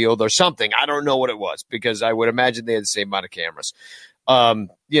on the field or something. I don't know what it was because I would imagine they had the same amount of cameras.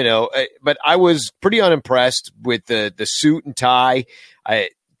 But I was pretty unimpressed with the suit and tie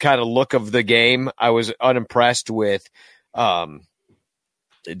kind of look of the game. I was unimpressed with the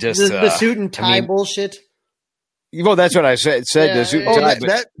suit and tie bullshit. Well, that's what I said. The suit and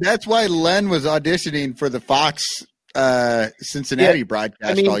tie, that's why Len was auditioning for the Fox Cincinnati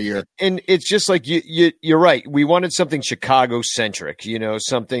broadcast all year. And it's just like you're right. We wanted something Chicago centric,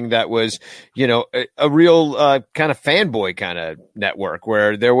 something that was, a real kind of fanboy kind of network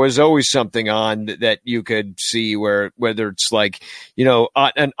where there was always something on that you could see whether it's like,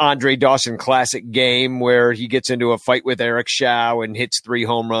 an Andre Dawson classic game where he gets into a fight with Eric Shaw and hits 3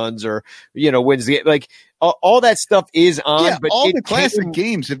 home runs or, wins the like all that stuff is on. Yeah, but all the classic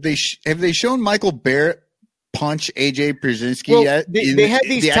games. Have they shown Michael Barrett punch AJ Pierzynski yet? They had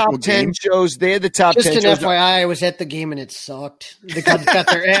these top 10 shows. They had the top 10 shows. Just an FYI, I was at the game and it sucked. The Cubs got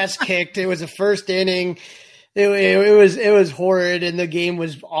their ass kicked. It was the first inning. It was horrid and the game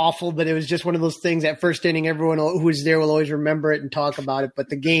was awful, but it was just one of those things. That first inning, everyone who was there will always remember it and talk about it, but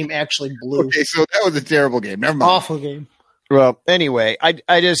the game actually blew. Okay, so that was a terrible game. Never mind. Awful game. Well, anyway,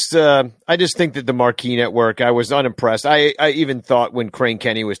 I just think that the Marquee Network, I was unimpressed. I even thought when Crane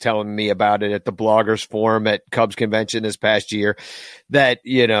Kenny was telling me about it at the Bloggers Forum at Cubs Convention this past year that,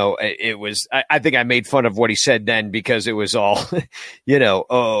 it was, I think I made fun of what he said then because it was all,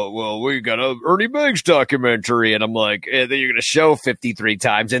 oh, well, we got a Ernie Banks documentary. And I'm like, you're going to show 53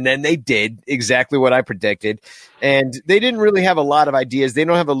 times. And then they did exactly what I predicted. And they didn't really have a lot of ideas. They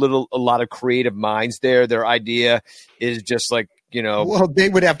don't have a lot of creative minds there. Their idea is just like, Well, they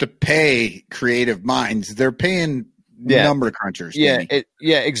would have to pay creative minds. They're paying number crunchers.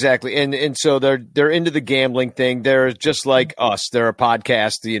 Yeah, exactly. And so they're into the gambling thing. They're just like us. They're a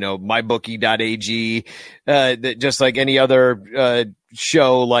podcast, mybookie.ag, just like any other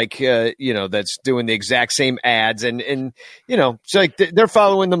show, like that's doing the exact same ads, and it's like they're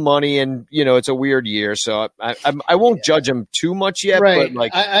following the money, and it's a weird year, so I won't judge them too much yet. Right. But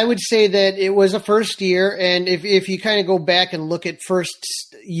like I would say that it was a first year, and if you kind of go back and look at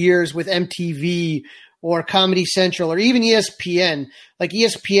first years with MTV or Comedy Central or even ESPN, like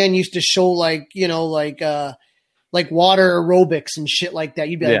ESPN used to show like water aerobics and shit like that.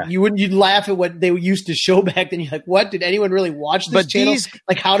 You'd be like, you'd laugh at what they used to show back then. You're like, what? Did anyone really watch this channel?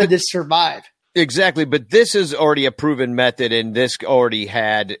 How did this survive? Exactly. But this is already a proven method, and this already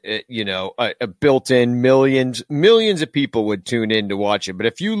had, a built-in millions of people would tune in to watch it. But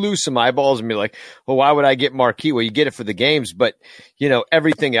if you lose some eyeballs and be like, well, why would I get Marquee? Well, you get it for the games, but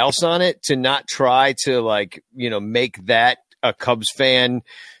everything else on it, to not try to make that a Cubs fan,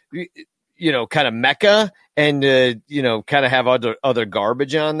 kind of mecca, and kind of have other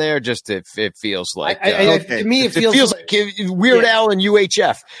garbage on there. Just it feels like to me it feels like Weird Al and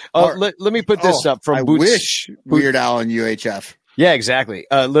UHF. Let me put this up from Boots. Weird Al and UHF. Yeah, exactly.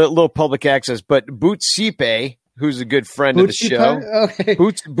 Little public access, but Boots Sipe, who's a good friend of the show. Okay.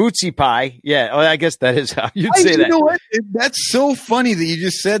 Bootsy Pie. Yeah, I guess that is how you'd say that. You know what? That's so funny that you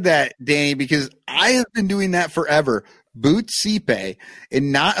just said that, Danny, because I have been doing that forever. Bootsipe,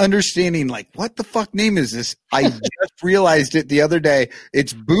 and not understanding what the fuck name is this. I just realized it the other day.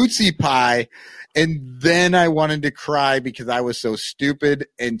 It's Bootsy Pie, and then I wanted to cry because I was so stupid,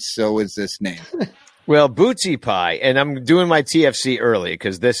 and so is this name. Well, Bootsy Pie, and I'm doing my TFC early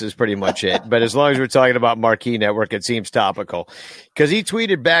because this is pretty much it. But as long as we're talking about Marquee Network, it seems topical because he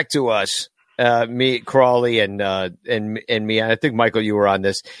tweeted back to us. Me, Crawley, and me. I think Michael, you were on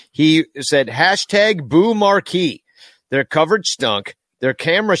this. He said #Boo Marquee. Their coverage stunk. Their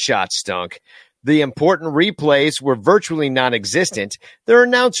camera shots stunk. The important replays were virtually non-existent. Their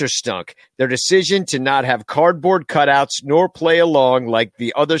announcer stunk. Their decision to not have cardboard cutouts nor play along like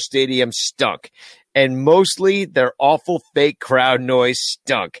the other stadiums stunk. And mostly their awful fake crowd noise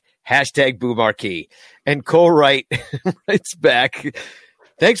stunk. Hashtag Boo Marquee. And Cole Wright writes back,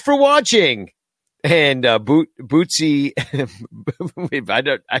 thanks for watching. And Bootsy,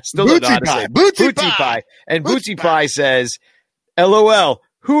 I still don't know how to say Bootsy Pie. And Bootsy Pie says, LOL,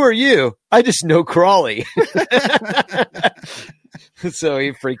 who are you? I just know Crawley. So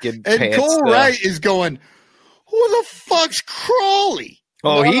he freaking and Cole Wright is going, who the fuck's Crawley?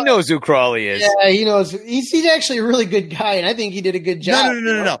 Oh, he knows who Crawley is. Yeah, he knows. He's actually a really good guy, and I think he did a good job.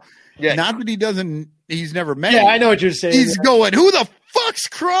 No. Yeah. Not that he doesn't. He's never met. Yeah, I know what you're saying. He's going, who the fuck's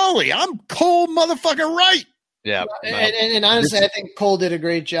Crawley? I'm Cole motherfucking Wright. Yeah. And honestly, I think Cole did a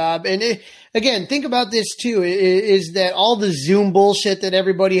great job. And again, think about this too, is that all the Zoom bullshit that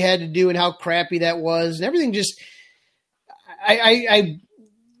everybody had to do and how crappy that was and everything just, I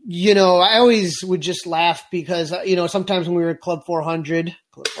always would just laugh because, sometimes when we were at Club 400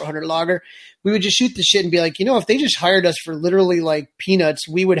 Lager, we would just shoot the shit and be like, if they just hired us for literally like peanuts,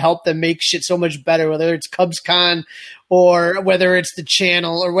 we would help them make shit so much better, whether it's CubsCon or whether it's the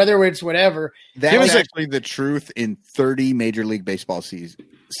channel or whether it's whatever. That was actually the truth in 30 Major League Baseball cities.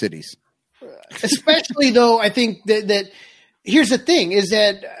 Especially though, I think that here's the thing is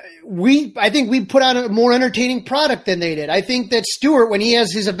that I think we put on a more entertaining product than they did. I think that Stewart, when he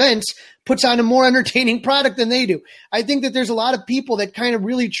has his events, puts on a more entertaining product than they do. I think that there's a lot of people that kind of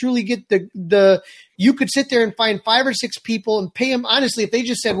really truly get the you could sit there and find 5 or 6 people and pay them. Honestly, if they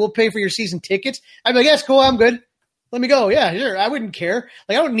just said, we'll pay for your season tickets, I'd be like, yes, cool. I'm good. Let me go. Yeah, sure. I wouldn't care.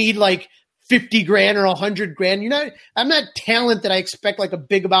 Like, I don't need like $50,000 or $100,000. I'm not talent that I expect like a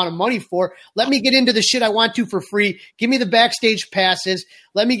big amount of money for. Let me get into the shit I want to for free. Give me the backstage passes.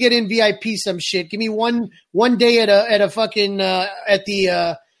 Let me get in VIP some shit. Give me one day at a fucking at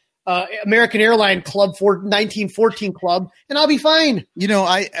the American Airline Club for 1914 Club, and I'll be fine.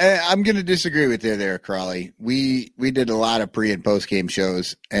 I'm going to disagree with you there, Crawley. We did a lot of pre and post game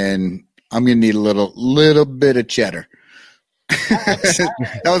shows, and I'm going to need a little bit of cheddar.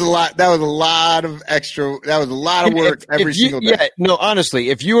 That was a lot. That was a lot of extra. That was a lot of work every single day. Yeah, no, honestly,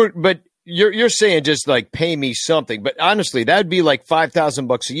 if you were, but you're saying just like pay me something, but honestly, that'd be like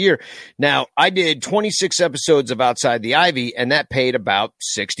 $5,000 a year. Now, I did 26 episodes of Outside the Ivy, and that paid about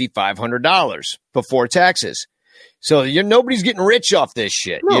 $6,500 before taxes. So nobody's getting rich off this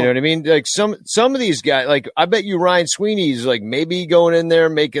shit. No. You know what I mean? Like some of these guys, like I bet you Ryan Sweeney's like maybe going in there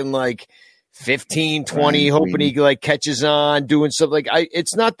making like 15, 20, hoping he like catches on, doing stuff like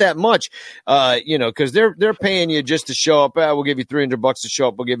it's not that much, because they're paying you just to show up. We'll give you $300 to show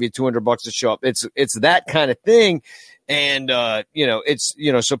up. We'll give you $200 to show up. It's that kind of thing. And,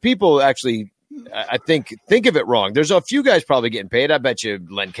 so people actually, I think of it wrong. There's a few guys probably getting paid. I bet you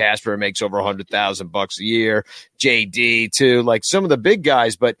Len Casper makes over $100,000 a year. JD too, like some of the big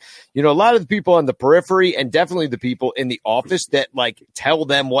guys. But a lot of the people on the periphery and definitely the people in the office that like tell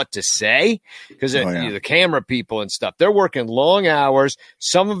them what to say because the camera people and stuff. They're working long hours.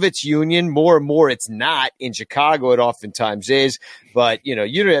 Some of it's union, more and more it's not. In Chicago, it oftentimes is. But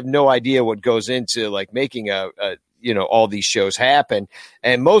you have no idea what goes into like making all these shows happen.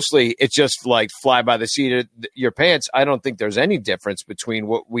 And mostly it's just like fly by the seat of your pants. I don't think there's any difference between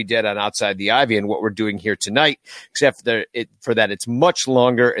what we did on Outside the Ivy and what we're doing here tonight, except for that it's much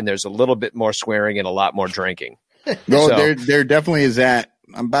longer and there's a little bit more swearing and a lot more drinking. No, there definitely is that.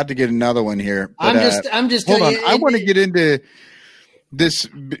 I'm about to get another one here. But, I'm just hold on. I want to get into this.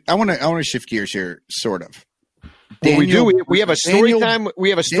 I want to shift gears here, sort of. Well, we do. We have a story time. We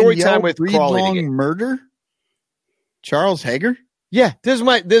have a story time with Crawley. Murder. Charles Hager? Yeah, this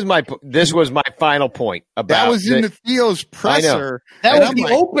was my final point about that was in the Theo's presser. That was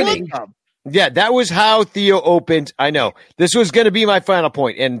the opening. Yeah, that was how Theo opened. I know. This was going to be my final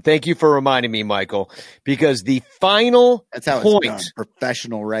point, and thank you for reminding me, Michael, because the final That's how point, it's done.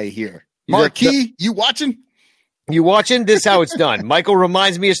 Professional right here. Marquis, you watching? You watching? This is how it's done. Michael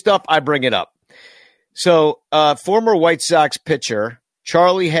reminds me of stuff. I bring it up. So, former White Sox pitcher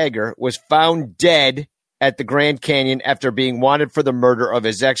Charlie Hager was found dead at the Grand Canyon after being wanted for the murder of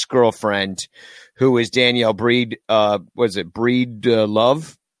his ex-girlfriend, who is Danielle Breed. Was it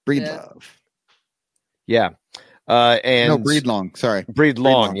Breedlove? Breedlove. Yeah. Breedlong. Sorry.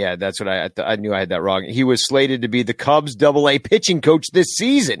 Breedlong. Yeah, that's what I knew I had that wrong. He was slated to be the Cubs AA pitching coach this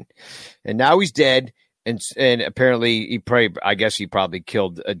season. And now he's dead. And apparently he probably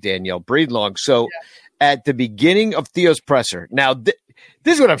killed Danielle Breedlong. So at the beginning of Theo's presser, now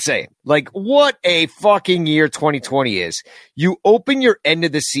this is what I'm saying. Like, what a fucking year 2020 is. You open your end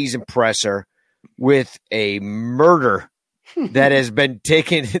of the season presser with a murder that has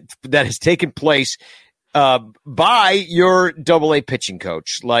taken place by your AA pitching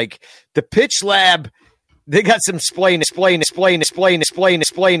coach. Like the pitch lab, they got some explain.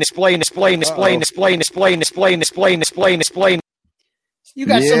 You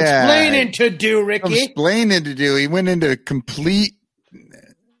got some explaining to do, Ricky. Explaining to do. He went into complete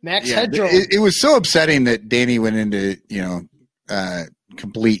Max Hedro. It was so upsetting that Danny went into,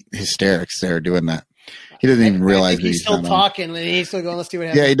 complete hysterics there doing that. He doesn't even realize that he's still talking. And he's still going, let's see what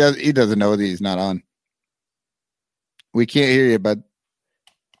happens. Yeah, he doesn't know that he's not on. We can't hear you, bud.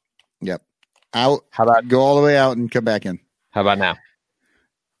 Yep. Out. How about go all the way out and come back in? How about now?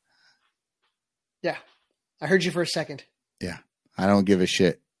 Yeah. I heard you for a second. Yeah. I don't give a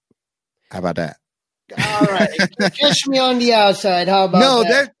shit. How about that? All right. Catch me on the outside. How about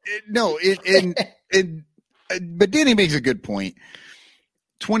that? But Danny makes a good point.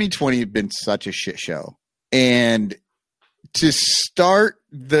 2020 had been such a shit show. And to start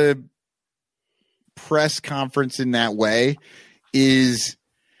the press conference in that way it's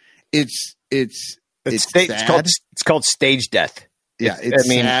called stage death. Yeah, it's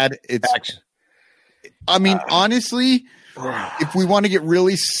sad. Honestly, if we want to get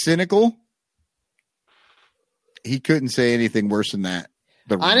really cynical, he couldn't say anything worse than that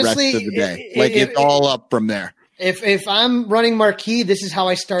rest of the day. It's all up from there. If I'm running Marquee, this is how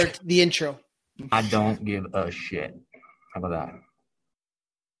I start the intro. I don't give a shit. How about that?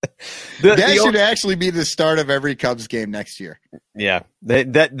 That should actually be the start of every Cubs game next year. Yeah,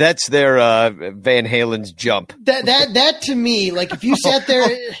 that's their Van Halen's jump. That to me, like if you sat there,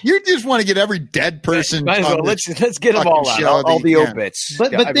 you just want to get every dead person. Let's get them all out, all the obits.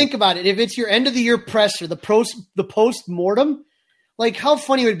 But think about it. If it's your end of the year presser, the post mortem, like how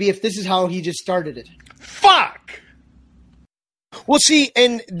funny would it be if this is how he just started it? Fuck. Well, see,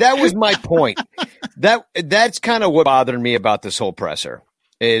 and that was my point. That's kind of what bothered me about this whole presser.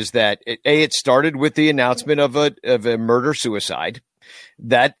 Is that it started with the announcement of a murder suicide.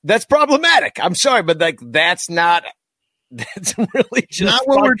 That's problematic. I'm sorry, but that's really just not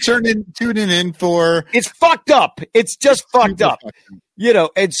what we're tuning in for. It's fucked up. It's just fucked up.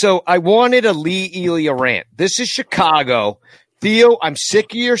 And so I wanted a Lee Elia rant. This is Chicago. Theo, I'm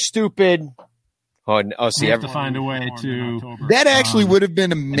sick of your stupid. See, have to find a way to. That actually would have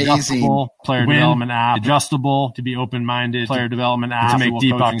been amazing. Player development app, adjustable to be open-minded. Player development app to make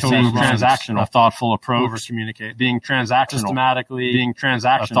deep October transactional, a thoughtful approach. Over communicate, being transactional, systematically, being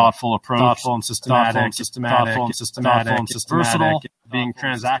transactional, a thoughtful approach, thoughtful and systematic, versatile, being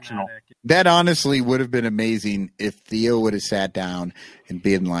transactional. That honestly would have been amazing if Theo would have sat down and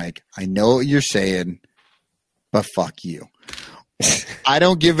been like, "I know what you're saying, but fuck you." I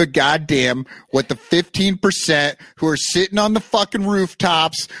don't give a goddamn what the 15% who are sitting on the fucking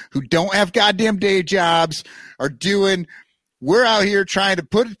rooftops, who don't have goddamn day jobs, are doing. We're out here trying to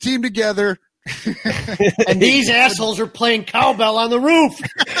put a team together. And these assholes are playing cowbell on the roof.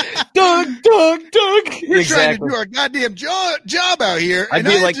 Doug. We're trying to do our goddamn job out here, and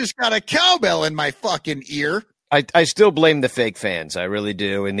I just got a cowbell in my fucking ear. I still blame the fake fans. I really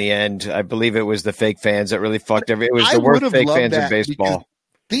do. In the end, I believe it was the fake fans that really fucked everything. It was the worst fake fans in baseball.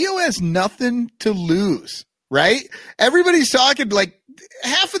 Theo has nothing to lose, right? Everybody's talking like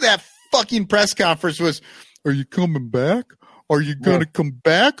half of that fucking press conference was, "Are you coming back? Are you going to come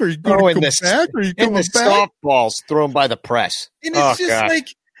back? Are you going to come back? Are you coming back?" Softballs thrown by the press. And it's just like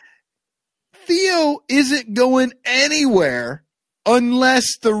Theo isn't going anywhere unless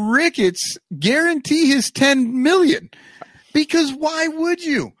the Ricketts guarantee his $10 million. Because why would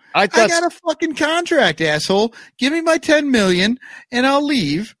you? I got a fucking contract, asshole. Give me my $10 million and I'll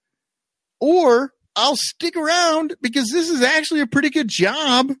leave. Or I'll stick around because this is actually a pretty good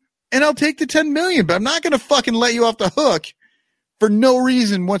job and I'll take the $10 million. But I'm not going to fucking let you off the hook for no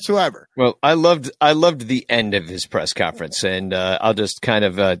reason whatsoever. Well, I loved the end of his press conference, and I'll just kind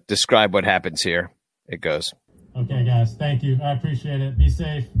of describe what happens here. It goes. Okay, guys. Thank you. I appreciate it. Be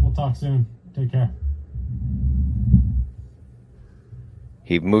safe. We'll talk soon. Take care.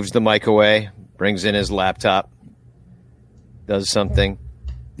 He moves the mic away, brings in his laptop, does something.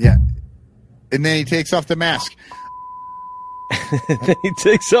 Yeah. And then he takes off the mask. Then he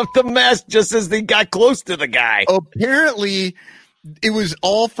takes off the mask just as they got close to the guy. Apparently, it was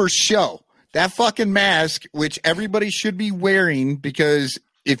all for show. That fucking mask, which everybody should be wearing, because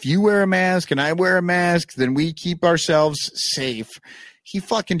if you wear a mask and I wear a mask, then we keep ourselves safe. He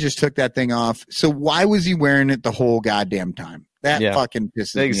fucking just took that thing off. So why was he wearing it the whole goddamn time? That fucking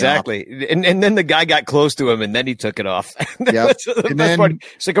pisses me off. Exactly. And then the guy got close to him, and then he took it off. Yep. And then,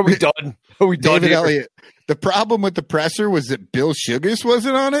 it's like, are we done? Are we done? David Elliott. The problem with the presser was that Bill Sugas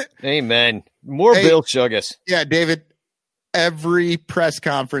wasn't on it. Amen. More Bill Sugas. Yeah, David. Every press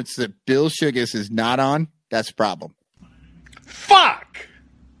conference that Bill Sugas is not on, that's a problem. Fuck.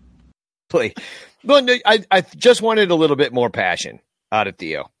 Please. Well, I just wanted a little bit more passion out of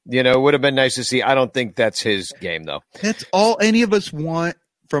Theo. You know, it would have been nice to see. I don't think that's his game, though. That's all any of us want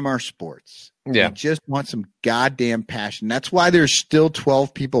from our sports. Yeah. We just want some goddamn passion. That's why there's still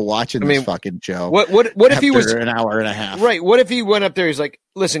 12 people watching this fucking show. What if he was an hour and a half? Right. What if he went up there? He's like,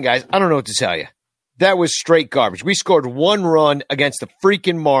 listen, guys, I don't know what to tell you. That was straight garbage. We scored one run against the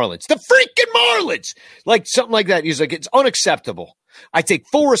freaking Marlins. The freaking Marlins! Like something like that. He's like, it's unacceptable. I take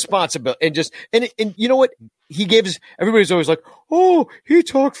full responsibility and you know what? He gives everybody's always like, oh, he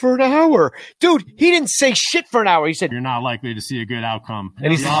talked for an hour. Dude, he didn't say shit for an hour. He said you're not likely to see a good outcome.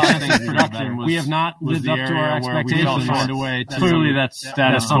 And he's we have not lived up to our expectations. Find a way to clearly that's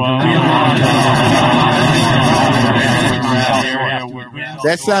status quo.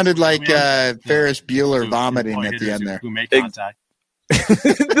 That sounded like Ferris Bueller vomiting at the end there. Who make contact.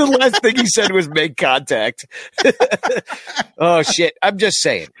 The last thing he said was make contact. Oh shit. I'm just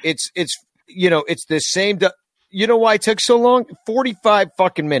saying. It's you know, it's the same. You know why it took so long? 45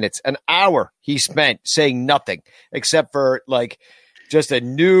 fucking minutes, an hour he spent saying nothing except for like just a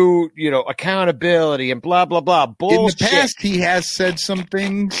new, you know, accountability and blah, blah, blah. Bullshit. In the past, he has said some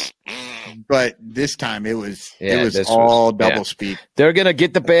things, but this time it was all double speak. They're going to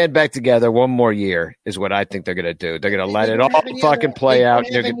get the band back together one more year is what I think they're going to do. They're going to let it all fucking play out.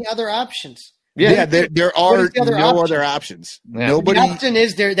 They don't have any other options. Yeah, there are no other options. Yeah. Nobody. The option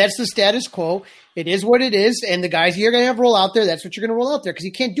is there. That's the status quo. It is what it is, and the guys you're going to have roll out there, that's what you're going to roll out there because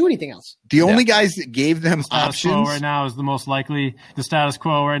you can't do anything else. The only guys that gave them options quo right now is the most likely. The status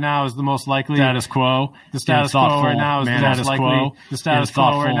quo right now is the most likely. Status quo. The status quo right now is the most likely. The status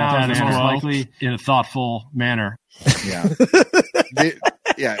quo right now is the most likely in a thoughtful manner. Yeah.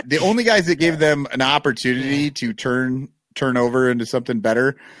 The only guys that gave them an opportunity to turn over into something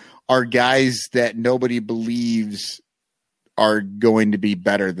better are guys that nobody believes are going to be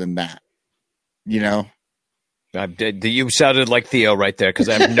better than that. You know, you sounded like Theo right there because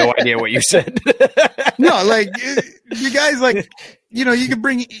I have no idea what you said. No, like you guys, like you know, you can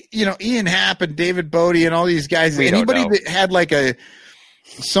bring Ian Happ and David Bodie and all these guys. Anybody that had like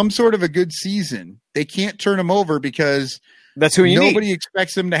some sort of a good season, they can't turn them over because that's who nobody need.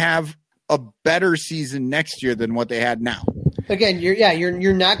 expects them to have a better season next year than what they had now. Again,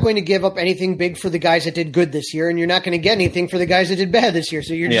 you're not going to give up anything big for the guys that did good this year, and you're not going to get anything for the guys that did bad this year.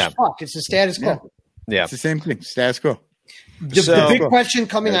 So you're just fucked. It's the status quo. Yeah, it's the same thing. Status quo. The big question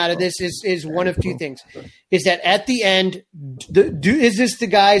coming out of this is one of two things: is that at the end, is this the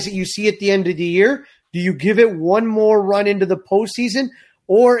guys that you see at the end of the year? Do you give it one more run into the postseason,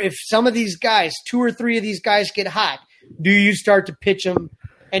 or if some of these guys, 2 or 3 of these guys, get hot, do you start to pitch them?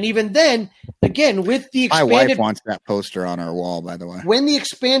 And even then, again, with the expanded... My wife wants that poster on our wall, by the way. When the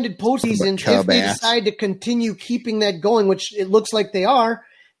expanded postseason, if they decide to continue keeping that going, which it looks like they are,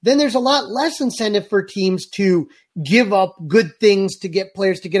 then there's a lot less incentive for teams to give up good things to get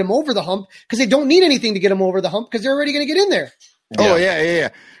players to get them over the hump because they don't need anything to get them over the hump because they're already going to get in there. Oh,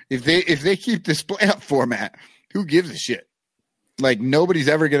 yeah. If they keep this playoff format, who gives a shit? Like nobody's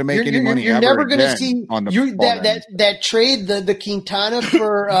ever going to make any money. You're never going to see on the that trade the Quintana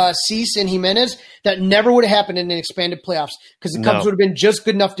for Cease and Jimenez. That never would have happened in an expanded playoffs because the Cubs would have been just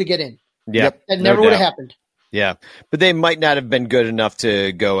good enough to get in. Yeah, that never would have happened. Yeah, but they might not have been good enough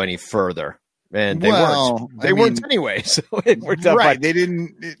to go any further, and they weren't. They weren't anyway. So it worked out. Right? They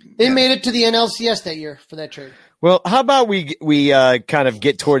didn't. They made it to the NLCS that year for that trade. Well, how about we kind of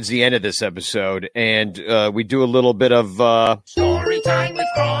get towards the end of this episode and we do a little bit of story time with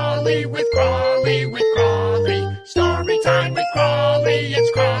Crawley, with Crawley, with Crawley. Story time with Crawley,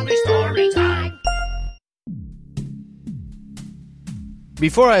 it's Crawley story time.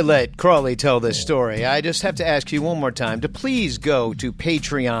 Before I let Crawley tell this story, I just have to ask you one more time to please go to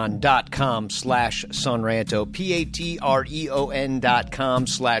patreon.com/Sunranto,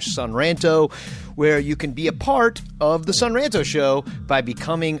 patreon.com/Sunranto, where you can be a part of the Sunranto Show by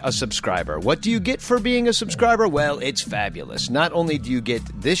becoming a subscriber. What do you get for being a subscriber? Well, it's fabulous. Not only do you get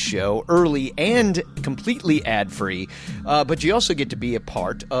this show early and completely ad-free, but you also get to be a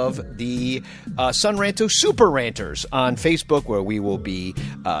part of the Sunranto Super Ranters on Facebook, where we will be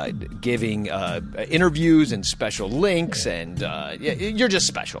giving interviews and special links, and you're just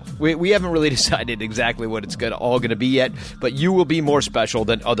special. We haven't really decided exactly what it's all going to be yet, but you will be more special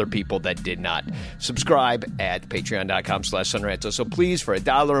than other people that did not subscribe at patreon.com/sunranto. So please, for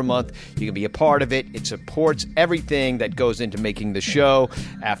 $1 a month, you can be a part of it. It supports everything that goes into making the show.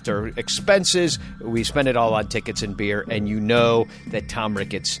 After expenses, we spend it all on tickets and beer, and you know that Tom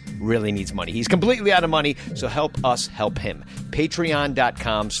Ricketts really needs money. He's completely out of money, so help us help him.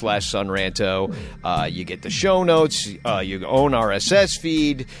 Patreon.com/sunranto. You get the show notes. You own RSS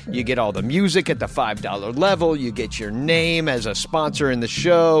feed. You get all the music at the $5 level. You get your name as a sponsor in the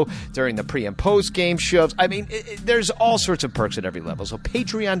show during the pre- and post-game shows. I mean, there's all sorts of perks at every level. So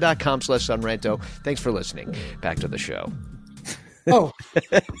patreon.com/sunranto. Thanks for listening. Back to the show. Oh.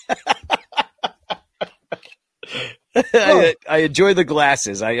 I enjoy the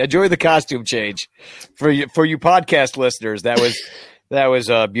glasses. I enjoy the costume change. For you podcast listeners, that was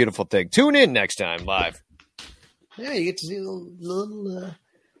a beautiful thing. Tune in next time live. Yeah, you get to see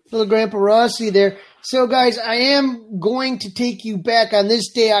little Grandpa Rossi there. So, guys, I am going to take you back on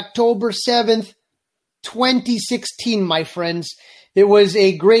this day, October 7th, 2016, my friends. It was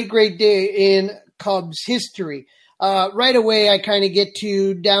a great, great day in Cubs history. Right away, I kind of get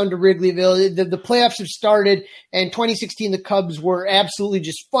down to Wrigleyville. The playoffs have started, and 2016, the Cubs were absolutely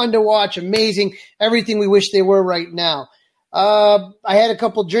just fun to watch, amazing, everything we wish they were right now. I had a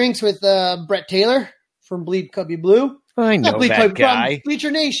couple drinks with Brett Taylor from Bleed Cubby Blue. I know that guy. From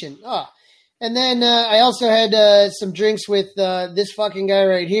Bleacher Nation. And then I also had some drinks with this fucking guy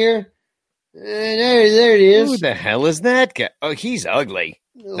right here. There it is. Who the hell is that guy? Oh, he's ugly.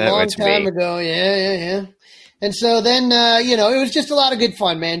 A long time ago. Yeah. And so then, it was just a lot of good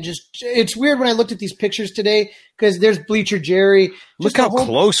fun, man. It's weird when I looked at these pictures today because there's Bleacher Jerry. Look how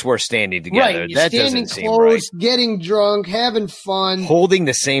close we're standing together. Right, that standing doesn't close, seem right. getting drunk, having fun. Holding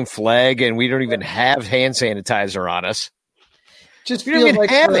the same flag, and we don't even have hand sanitizer on us. Just we don't even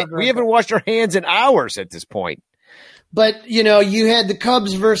have it. We haven't washed our hands in hours at this point. But, you had the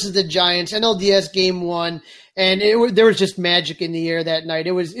Cubs versus the Giants, NLDS Game 1, and there was just magic in the air that night.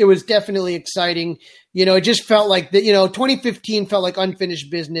 It was definitely exciting. It just felt like 2015 felt like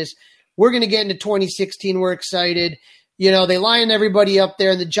unfinished business. We're going to get into 2016. We're excited. They lined everybody up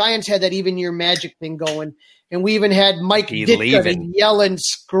there, and the Giants had that even year magic thing going. And we even had Mike Ditka yelling,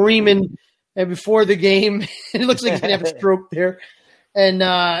 screaming before the game. It looks like he's going to have a stroke there. And,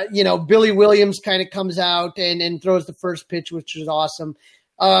 Billy Williams kind of comes out and throws the first pitch, which was awesome.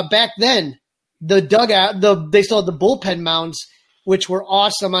 Back then, the dugout, they still had the bullpen mounds, which were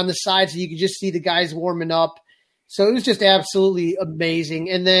awesome on the sides. So you could just see the guys warming up. So it was just absolutely amazing.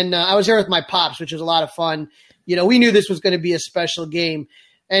 And then I was there with my pops, which was a lot of fun. We knew this was going to be a special game.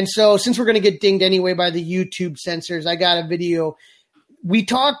 And so since we're going to get dinged anyway by the YouTube censors, I got a video. We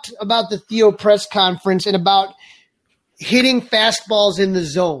talked about the Theo press conference and about hitting fastballs in the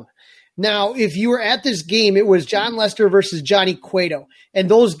zone. Now, if you were at this game, it was John Lester versus Johnny Cueto, and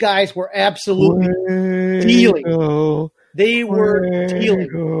those guys were absolutely dealing. They were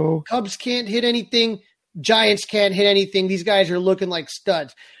dealing. Cubs can't hit anything. Giants can't hit anything. These guys are looking like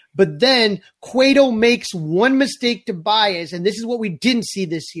studs. But then Cueto makes one mistake to Baez, and this is what we didn't see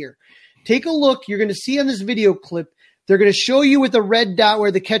this year. Take a look. You're going to see on this video clip, they're going to show you with the red dot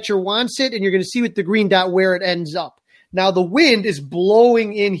where the catcher wants it, and you're going to see with the green dot where it ends up. Now, the wind is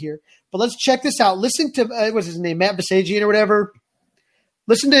blowing in here, but let's check this out. Listen to, what's his name, Matt Basagian or whatever.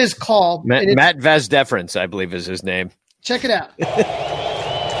 Listen to his call. Matt Vazdeference, I believe is his name. Check it out.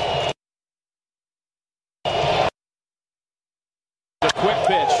 The quick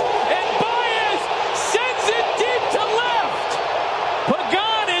pitch. And Baez sends it deep to left.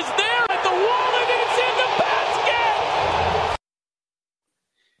 Pagan is there at the wall, and it's in the basket.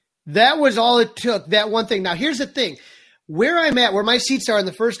 That was all it took, that one thing. Now, here's the thing. Where I'm at, where my seats are in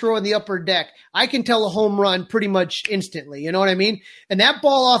the first row in the upper deck, I can tell a home run pretty much instantly. You know what I mean? And that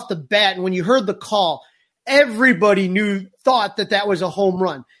ball off the bat, and when you heard the call, everybody thought that was a home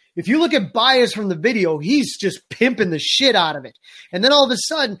run. If you look at Baez from the video, he's just pimping the shit out of it. And then all of a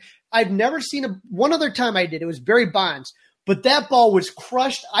sudden, I've never seen one other time I did. It was Barry Bonds. But that ball was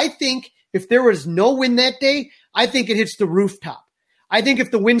crushed. I think if there was no wind that day, I think it hits the rooftop. I think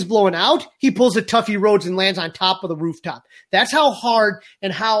if the wind's blowing out, he pulls a Tuffy Rhodes and lands on top of the rooftop. That's how hard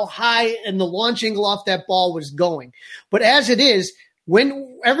and how high and the launch angle off that ball was going. But as it is,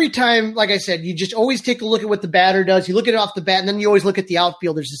 every time, like I said, you just always take a look at what the batter does. You look at it off the bat, and then you always look at the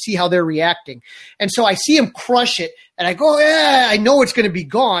outfielders to see how they're reacting. And so I see him crush it, and I go, yeah, I know it's going to be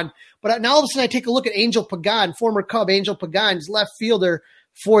gone. But now all of a sudden I take a look at Angel Pagan, former Cub Angel Pagan's left fielder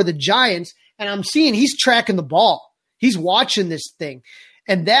for the Giants, and I'm seeing he's tracking the ball. He's watching this thing.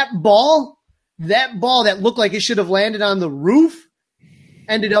 And that ball that looked like it should have landed on the roof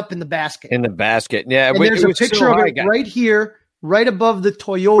ended up in the basket. In the basket, yeah. And there's a picture of it right here, right above the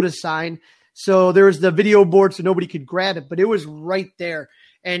Toyota sign. So there was the video board so nobody could grab it, but it was right there.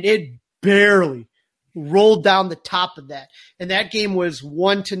 And it barely rolled down the top of that. And that game was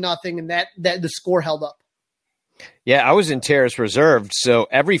 1-0, and that the score held up. Yeah, I was in Terrace Reserved, so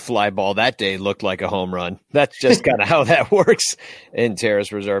every fly ball that day looked like a home run. That's just kind of how that works in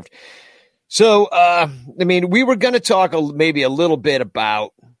Terrace Reserved. So, we were going to talk maybe a little bit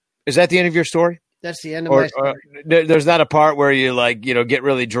about – is that the end of your story? That's the end of my story. There's not a part where you get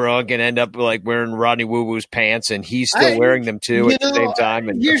really drunk and end up wearing Rodney Woo Woo's pants, and he's still wearing them too at the same time.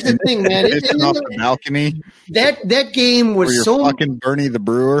 And here's the thing, man. It's off the balcony. That game was so fucking Bernie the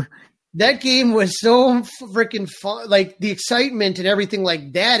Brewer. That game was so freaking fun. Like the excitement and everything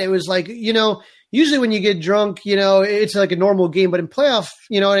like that. It was usually when you get drunk, it's like a normal game, but in playoff,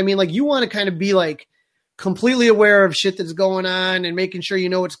 you know what I mean? Like you want to kind of be completely aware of shit that's going on and making sure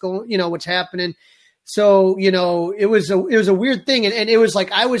what's happening. So, it was a weird thing. And it was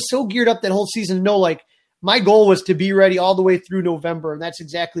I was so geared up that whole season to know, my goal was to be ready all the way through November. And that's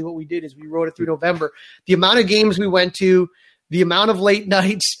exactly what we did is we rode it through November. The amount of games we went to, the amount of late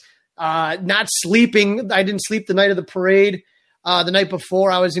nights, not sleeping. I didn't sleep the night of the parade. The night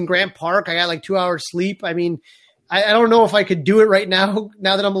before I was in Grant Park. I got 2 hours sleep. I mean, I don't know if I could do it right now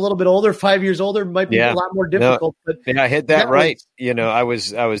that I'm a little bit older, 5 years older, it might be a lot more difficult. No, but I hit that right. I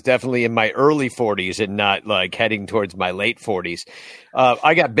was definitely in my early 40s and not heading towards my late 40s.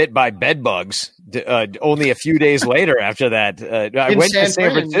 I got bit by bed bugs only a few days later after that. I went to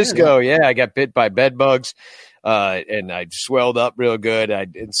San Francisco. Yeah, I got bit by bed bugs. And I swelled up real good.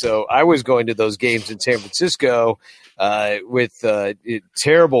 And so I was going to those games in San Francisco with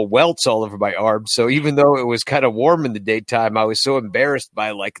terrible welts all over my arms. So even though it was kind of warm in the daytime, I was so embarrassed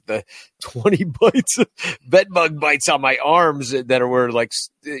by the 20 bed bug bites on my arms that were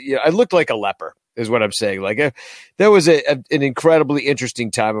I looked like a leper is what I'm saying. That was an incredibly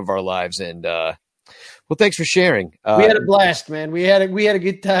interesting time of our lives. And, well, thanks for sharing. We had a blast, man. We had a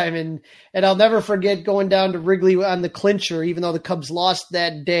good time, and I'll never forget going down to Wrigley on the clincher, even though the Cubs lost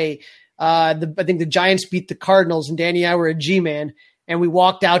that day. I think the Giants beat the Cardinals, and Danny and I were a G-man, and we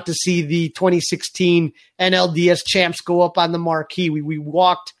walked out to see the 2016 NLDS champs go up on the marquee. We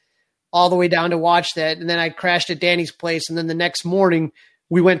walked all the way down to watch that, and then I crashed at Danny's place, and then the next morning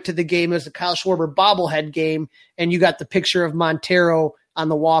we went to the game. It was the Kyle Schwarber bobblehead game, and you got the picture of Montero on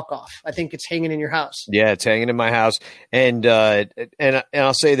the walk-off. I think it's hanging in your house. Yeah, it's hanging in my house. And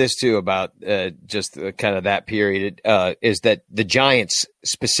I'll say this too about just kind of that period is that the Giants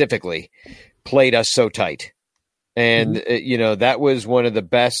specifically played us so tight. And, that was one of the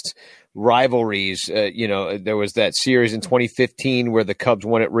best rivalries. There was that series in 2015 where the Cubs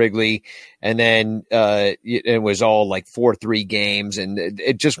won at Wrigley, and then it was all 4-3 games, and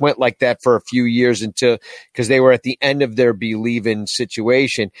it just went like that for a few years because they were at the end of their believe-in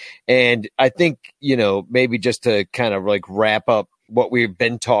situation. And I think maybe just to kind of wrap up what we've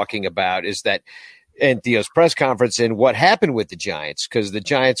been talking about is that. And Theo's press conference and what happened with the Giants, because the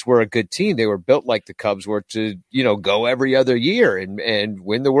Giants were a good team. They were built like the Cubs were to, go every other year and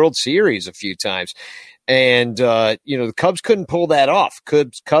win the World Series a few times. And, the Cubs couldn't pull that off.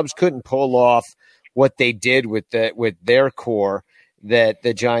 Cubs couldn't pull off what they did with their core that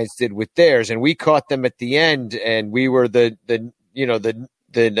the Giants did with theirs. And we caught them at the end, and we were the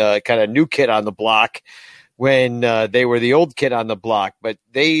kind of new kid on the block when they were the old kid on the block. But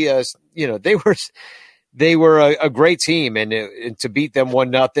they they were a great team, and to beat them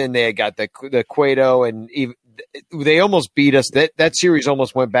 1-0, they got the Cueto, and even, they almost beat us. That series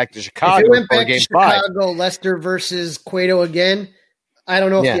almost went back to Chicago. If it went back game to Chicago, 5. Lester versus Cueto again. I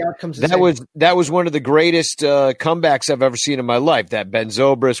don't know if the outcome's the same. That was one of the greatest comebacks I've ever seen in my life. That Ben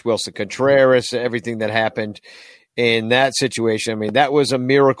Zobrist, Wilson Contreras, everything that happened in that situation. I mean, that was a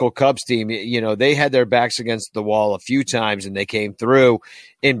miracle Cubs team. They had their backs against the wall a few times, and they came through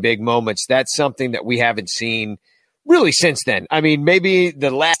in big moments. That's something that we haven't seen really since then. I mean, maybe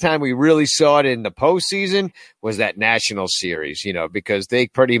the last time we really saw it in the postseason was that National Series, because they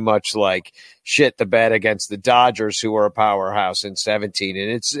pretty much shit the bed against the Dodgers, who were a powerhouse in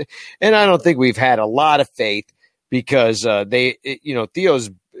 17. And I don't think we've had a lot of faith because Theo's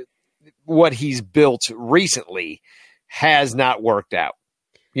what he's built recently has not worked out.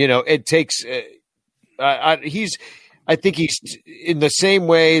 It takes I think he's in the same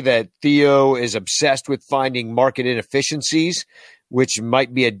way that Theo is obsessed with finding market inefficiencies, which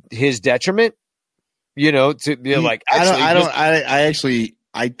might be his detriment, to be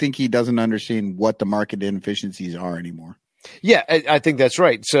I think he doesn't understand what the market inefficiencies are anymore. Yeah, I think that's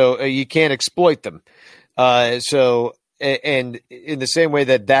right. So you can't exploit them. And in the same way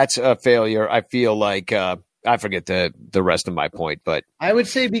that's a failure, I feel like I forget the rest of my point, but I would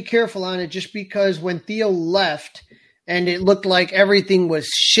say be careful on it, just because when Theo left and it looked like everything was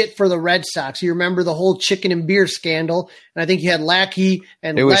shit for the Red Sox. You remember the whole chicken and beer scandal, and I think you had Lackey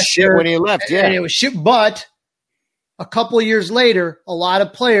and it was Lester, shit when he left. Yeah, and it was shit. But a couple of years later, a lot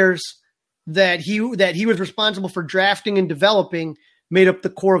of players that he was responsible for drafting and developing made up the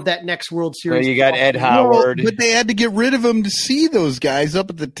core of that next World Series. So you got Ed Howard. But they had to get rid of him to see those guys up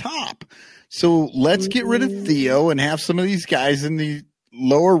at the top. So let's get rid of Theo and have some of these guys in the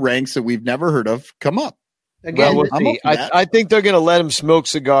lower ranks that we've never heard of come up. Again, well, we'll see. I think they're going to let them smoke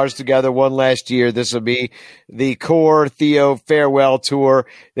cigars together one last year. This will be the core Theo farewell tour.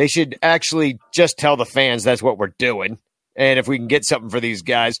 They should actually just tell the fans that's what we're doing. And if we can get something for these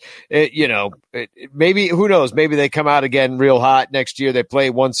guys, maybe, who knows, maybe they come out again real hot next year. They play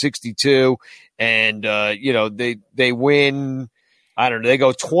 162 and, they win. I don't know. They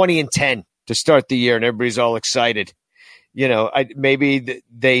go 20-10 to start the year and everybody's all excited. Maybe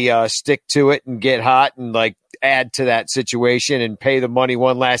they stick to it and get hot and like add to that situation and pay the money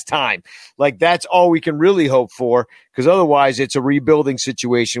one last time. Like that's all we can really hope for, because otherwise it's a rebuilding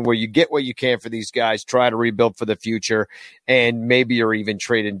situation where you get what you can for these guys, try to rebuild for the future, and maybe you're even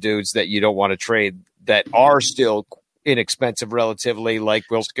trading dudes that you don't want to trade that are still inexpensive relatively, like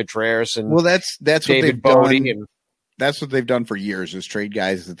Wilson Contreras and that's David what they've Bodie done. and that's what they've done for years, is trade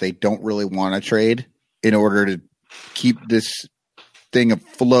guys that they don't really want to trade in order to keep this thing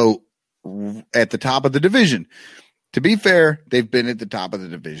afloat at the top of the division. To be fair, they've been at the top of the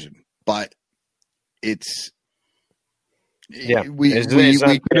division, but we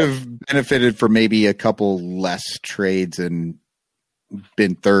could have benefited for maybe a couple less trades and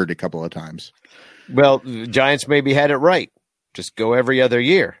been third a couple of times. Well, the Giants maybe had it right. Just go every other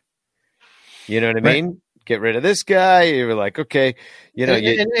year. You know what I mean? Get rid of this guy. You were like, okay,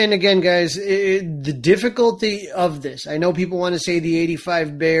 and again, guys, the difficulty of this, I know people want to say the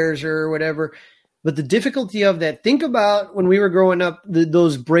 85 Bears or whatever, but the difficulty of that, think about when we were growing up,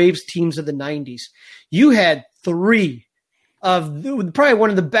 those Braves teams of the 90s. You had three of probably one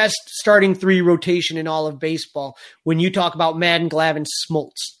of the best starting three rotation in all of baseball. When you talk about Madden, Glavine,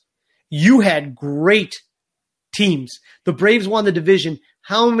 Smoltz, you had great teams. The Braves won the division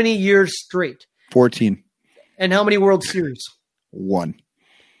how many years straight? 14. And how many World Series? 1.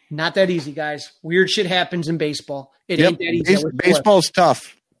 Not that easy, guys. Weird shit happens in baseball. It ain't that easy. Baseball's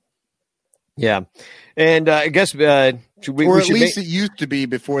tough. Yeah. And I guess it used to be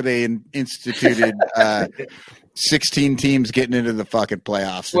before they instituted 16 teams getting into the fucking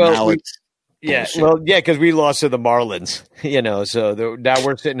playoffs. And now it's bullshit. Because we lost to the Marlins, so now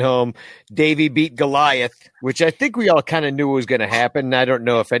we're sitting home. Davey beat Goliath, which I think we all kind of knew was going to happen. I don't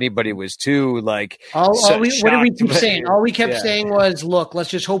know if anybody was too what did we keep saying? All we kept saying was, look, let's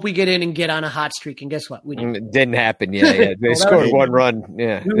just hope we get in and get on a hot streak. And guess what? We didn't. It didn't happen. Yeah. They scored one run.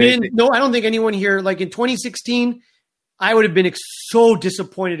 Yeah. No, I don't think anyone here, like in 2016, I would have been so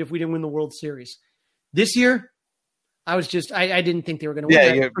disappointed if we didn't win the World Series. This year, I was just I didn't think they were going to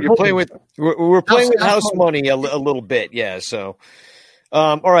win. Yeah, you're playing with we're playing with house money a little bit. Yeah, so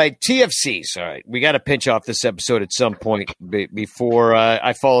all right, TFCs. All right, we got to pinch off this episode at some point before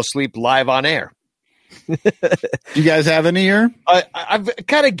I fall asleep live on air. You guys have any here? I've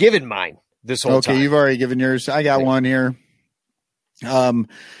kind of given mine this whole time. Okay, you've already given yours. I got one here.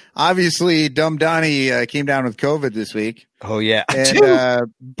 Obviously, Dumb Donnie came down with COVID this week. Oh, yeah.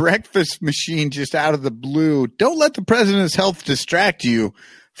 And Breakfast Machine, just out of the blue. Don't let the president's health distract you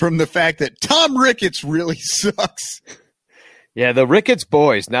from the fact that Tom Ricketts really sucks. Yeah, the Ricketts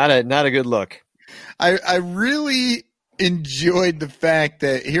boys, not a good look. I really enjoyed the fact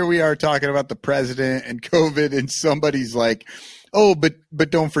that here we are talking about the president and COVID, and somebody's like, oh, but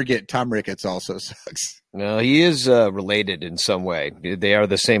don't forget, Tom Ricketts also sucks. No, he is related in some way. They are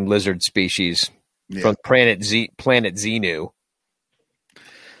the same lizard species from Planet Xenu.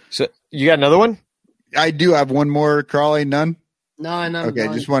 So you got another one? I do have one more, Crawley. None? No. Okay,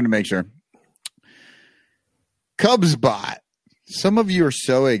 just wanted to make sure. Cubsbot. Some of you are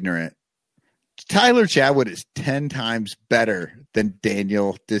so ignorant. Tyler Chatwood is 10 times better than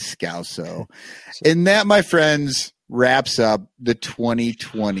Daniel Descalso. And that, my friends, wraps up the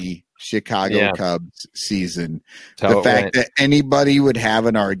 2020 Chicago Cubs season. The fact that anybody would have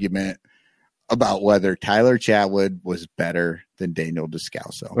an argument about whether Tyler Chatwood was better than Daniel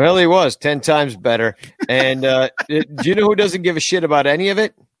Descalso. Well, he was 10 times better. And do you know who doesn't give a shit about any of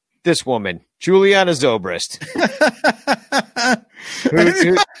it? This woman, Juliana Zobrist.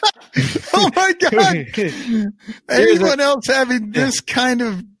 Oh my God. Anyone else having this kind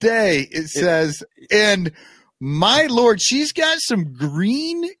of day, it says, and My Lord, she's got some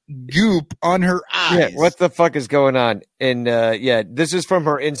green goop on her eyes. Yeah, what the fuck is going on? And this is from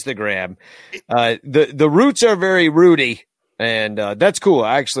her Instagram. The roots are very rooty, and that's cool.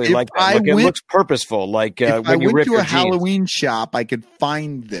 I actually like that. Look, it looks purpurposeful. Like if when I you went rip to your a Halloween shop, I could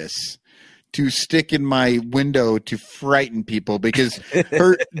find this to stick in my window to frighten people because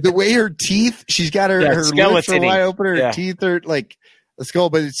the way her teeth, she's got her lips are wide open, her teeth are like a skull,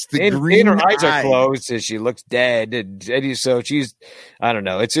 but it's the green. Her eyes are closed, and she looks dead, and so she's, I don't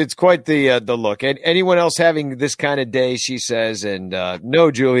know. It's quite the look. And anyone else having this kind of day, she says, and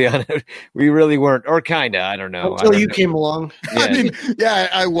no, Juliana, we really weren't, or kind of, I don't know. Until you came along. Yeah. I mean,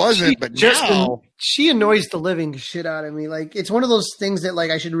 I wasn't, but now. She annoys the living shit out of me. Like, it's one of those things that, like,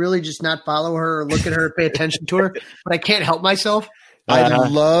 I should really just not follow her or look at her or pay attention to her, but I can't help myself. I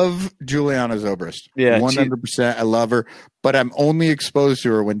love Juliana Zobrist. Yeah, 100%. I love her, but I'm only exposed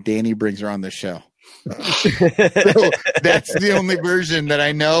to her when Danny brings her on the show. So that's the only version that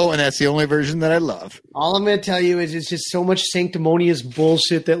I know, and that's the only version that I love. All I'm going to tell you is it's just so much sanctimonious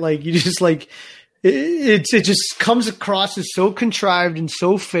bullshit that, like, you just, like, it just comes across as so contrived and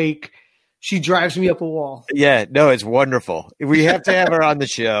so fake. She drives me up a wall. Yeah, no, it's wonderful. We have to have her on the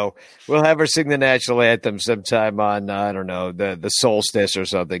show. We'll have her sing the national anthem sometime on, I don't know, the solstice or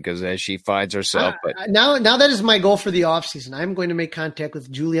something, because as she finds herself. But now that is my goal for the offseason. I'm going to make contact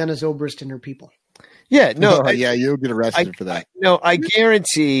with Juliana Zobrist and her people. Yeah, no. You'll get arrested for that. No, I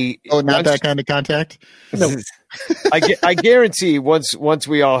guarantee. Oh, not that kind of contact? No. I guarantee once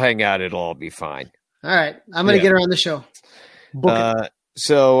we all hang out, it'll all be fine. All right. I'm going to get her on the show. Book it.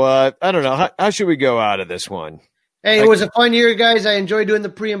 So I don't know. How should we go out of this one? Hey, it was a fun year, guys. I enjoyed doing the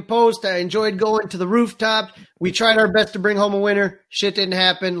pre and post. I enjoyed going to the rooftop. We tried our best to bring home a winner. Shit didn't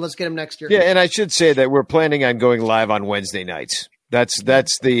happen. Let's get him next year. Yeah, and I should say that we're planning on going live on Wednesday nights. That's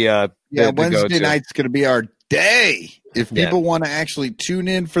the Wednesday night's going to be our day. If people want to actually tune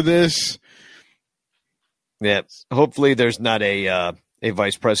in for this. Yeah, hopefully there's not a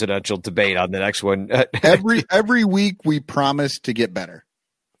vice presidential debate on the next one. every week we promise to get better.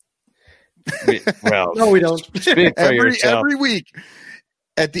 Well, no, we don't. Speak for yourself. Every week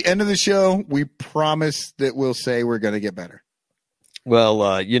at the end of the show, we promise that we'll say we're going to get better.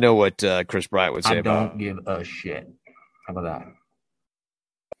 Well, you know what Chris Bryant would say about. I don't give a shit. How about that?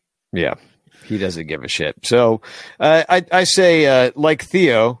 Yeah, he doesn't give a shit. So I say, like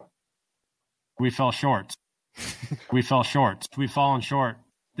Theo, we fell short. We fell short. We've fallen short.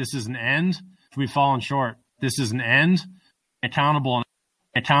 This is an end. We've fallen short. This is an end. Accountable.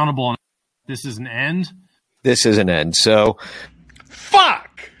 This is an end. This is an end. So,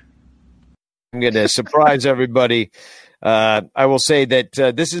 fuck! I'm going to surprise everybody. I will say that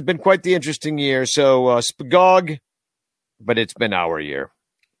this has been quite the interesting year. So, Spagog, but it's been our year.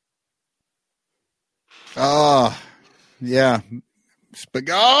 Oh, yeah.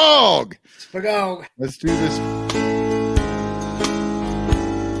 Spagog! Let's do this.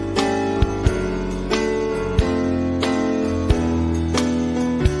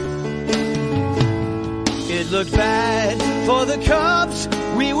 It looked bad for the Cubs.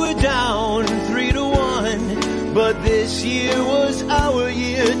 We were down 3-1. But this year was our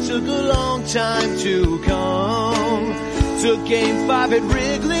year. Took a long time to come. Took game 5 at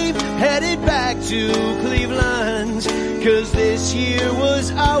Wrigley. Headed back to Cleveland. 'Cause this year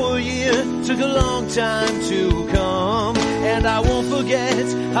was our year. Took a long time to come. And I won't forget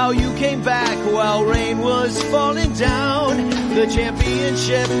how you came back while rain was falling down. The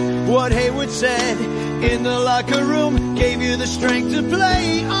championship, what Hayward said in the locker room, gave you the strength to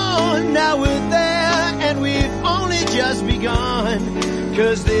play on. Now we're there and we've only just begun.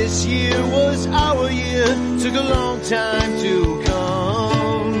 'Cause this year was our year. Took a long time to come.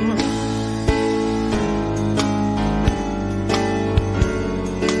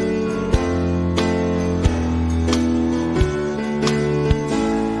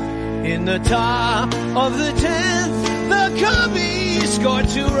 In the top of the 10th, the Cubbies scored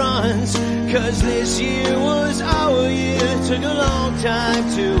 2 runs. 'Cause this year was our year. Took a long time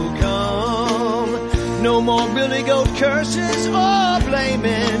to come. No more Billy Goat curses or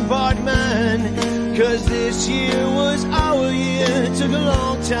blaming Bartman. 'Cause this year was our year. Took a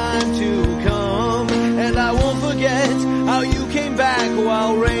long time to come. And I won't forget how you came back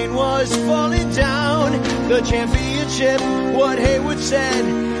while rain was falling down. The championship, what Hayward said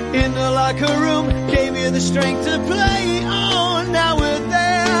in the locker room, gave you the strength to play on. Now we're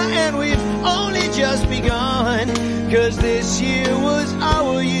there and we've only just begun. 'Cause this year was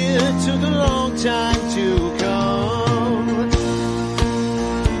our year. Took a long time to come.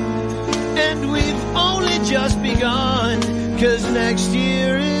 And we've only just begun. 'Cause next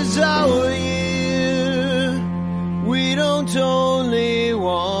year is our year.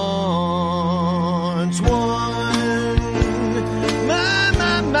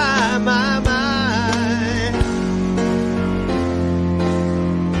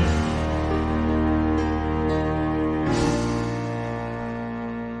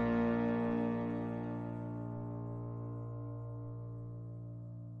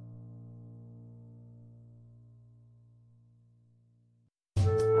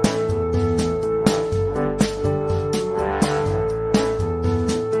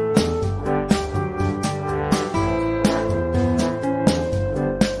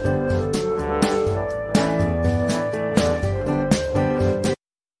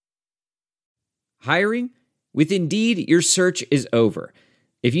 Hiring? With Indeed, your search is over.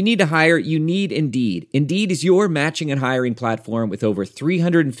 If you need to hire, you need Indeed. Indeed is your matching and hiring platform with over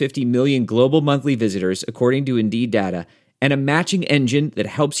 350 million global monthly visitors, according to Indeed data, and a matching engine that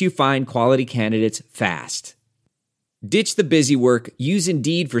helps you find quality candidates fast. Ditch the busy work. Use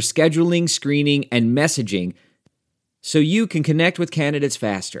Indeed for scheduling, screening, and messaging so you can connect with candidates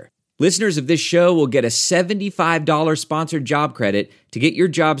faster. Listeners of this show will get a $75 sponsored job credit to get your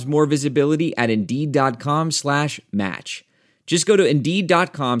jobs more visibility at Indeed.com/match. Just go to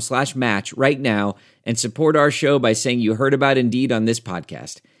Indeed.com/match right now and support our show by saying you heard about Indeed on this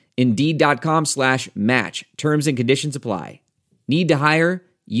podcast. Indeed.com/match. Terms and conditions apply. Need to hire?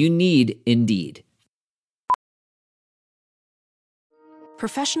 You need Indeed.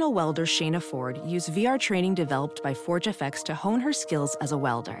 Professional welder Shayna Ford used VR training developed by ForgeFX to hone her skills as a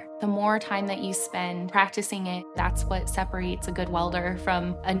welder. The more time that you spend practicing it, that's what separates a good welder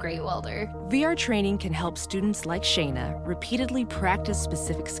from a great welder. VR training can help students like Shayna repeatedly practice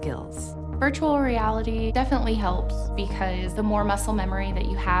specific skills. Virtual reality definitely helps because the more muscle memory that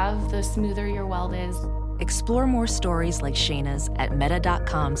you have, the smoother your weld is. Explore more stories like Shayna's at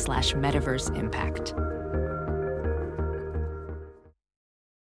meta.com/metaverseimpact.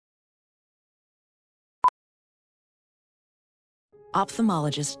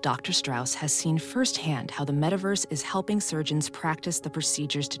 Ophthalmologist Dr. Strauss has seen firsthand how the metaverse is helping surgeons practice the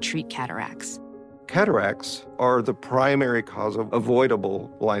procedures to treat cataracts. Cataracts are the primary cause of avoidable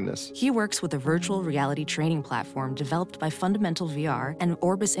blindness. He works with a virtual reality training platform developed by Fundamental VR and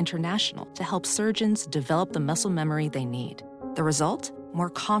Orbis International to help surgeons develop the muscle memory they need. The result?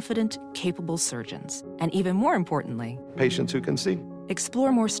 More confident, capable surgeons. And even more importantly, patients who can see.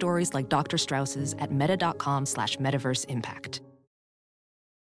 Explore more stories like Dr. Strauss's at meta.com/metaverseimpact.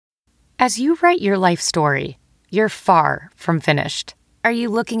 As you write your life story, you're far from finished. Are you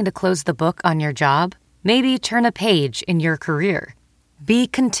looking to close the book on your job? Maybe turn a page in your career? Be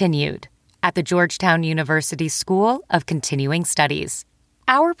continued at the Georgetown University School of Continuing Studies.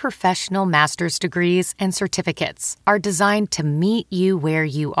 Our professional master's degrees and certificates are designed to meet you where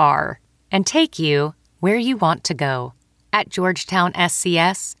you are and take you where you want to go. At Georgetown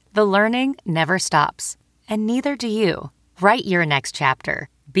SCS, the learning never stops, and neither do you. Write your next chapter.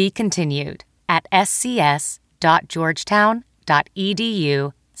 Be continued at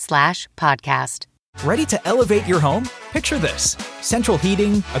scs.georgetown.edu/podcast. Ready to elevate your home? Picture this: central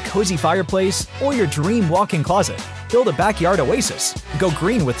heating, a cozy fireplace, or your dream walk-in closet. Build a backyard oasis, go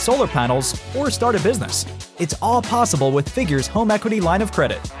green with solar panels, or start a business. It's all possible with Figure's home equity line of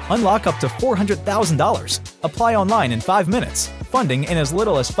credit. Unlock up to $400,000. Apply online in 5 minutes. Funding in as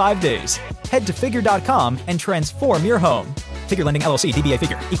little as 5 days. Head to Figure.com and transform your home. Figure Lending LLC, DBA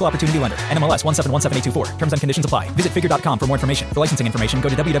Figure, Equal Opportunity Lender, NMLS 1717824. Terms and conditions apply. Visit Figure.com for more information. For licensing information, go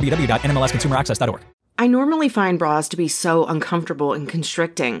to www.nmlsconsumeraccess.org. I normally find bras to be so uncomfortable and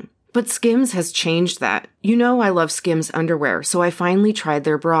constricting, but Skims has changed that. You know I love Skims underwear, so I finally tried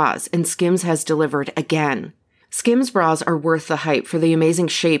their bras, and Skims has delivered again. Skims bras are worth the hype for the amazing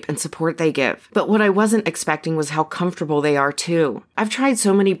shape and support they give, but what I wasn't expecting was how comfortable they are too. I've tried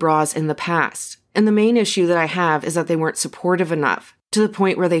so many bras in the past, and the main issue that I have is that they weren't supportive enough, to the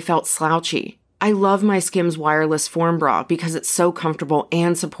point where they felt slouchy. I love my Skims wireless form bra because it's so comfortable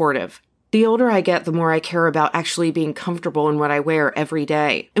and supportive. The older I get, the more I care about actually being comfortable in what I wear every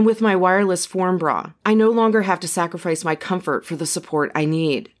day. And with my wireless form bra, I no longer have to sacrifice my comfort for the support I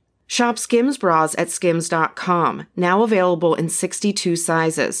need. Shop Skims bras at skims.com, now available in 62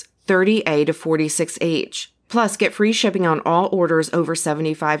 sizes, 30A to 46H. Plus, get free shipping on all orders over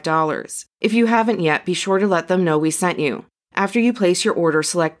 $75. If you haven't yet, be sure to let them know we sent you. After you place your order,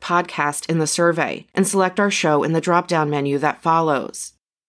 select Podcast in the survey and select our show in the drop-down menu that follows.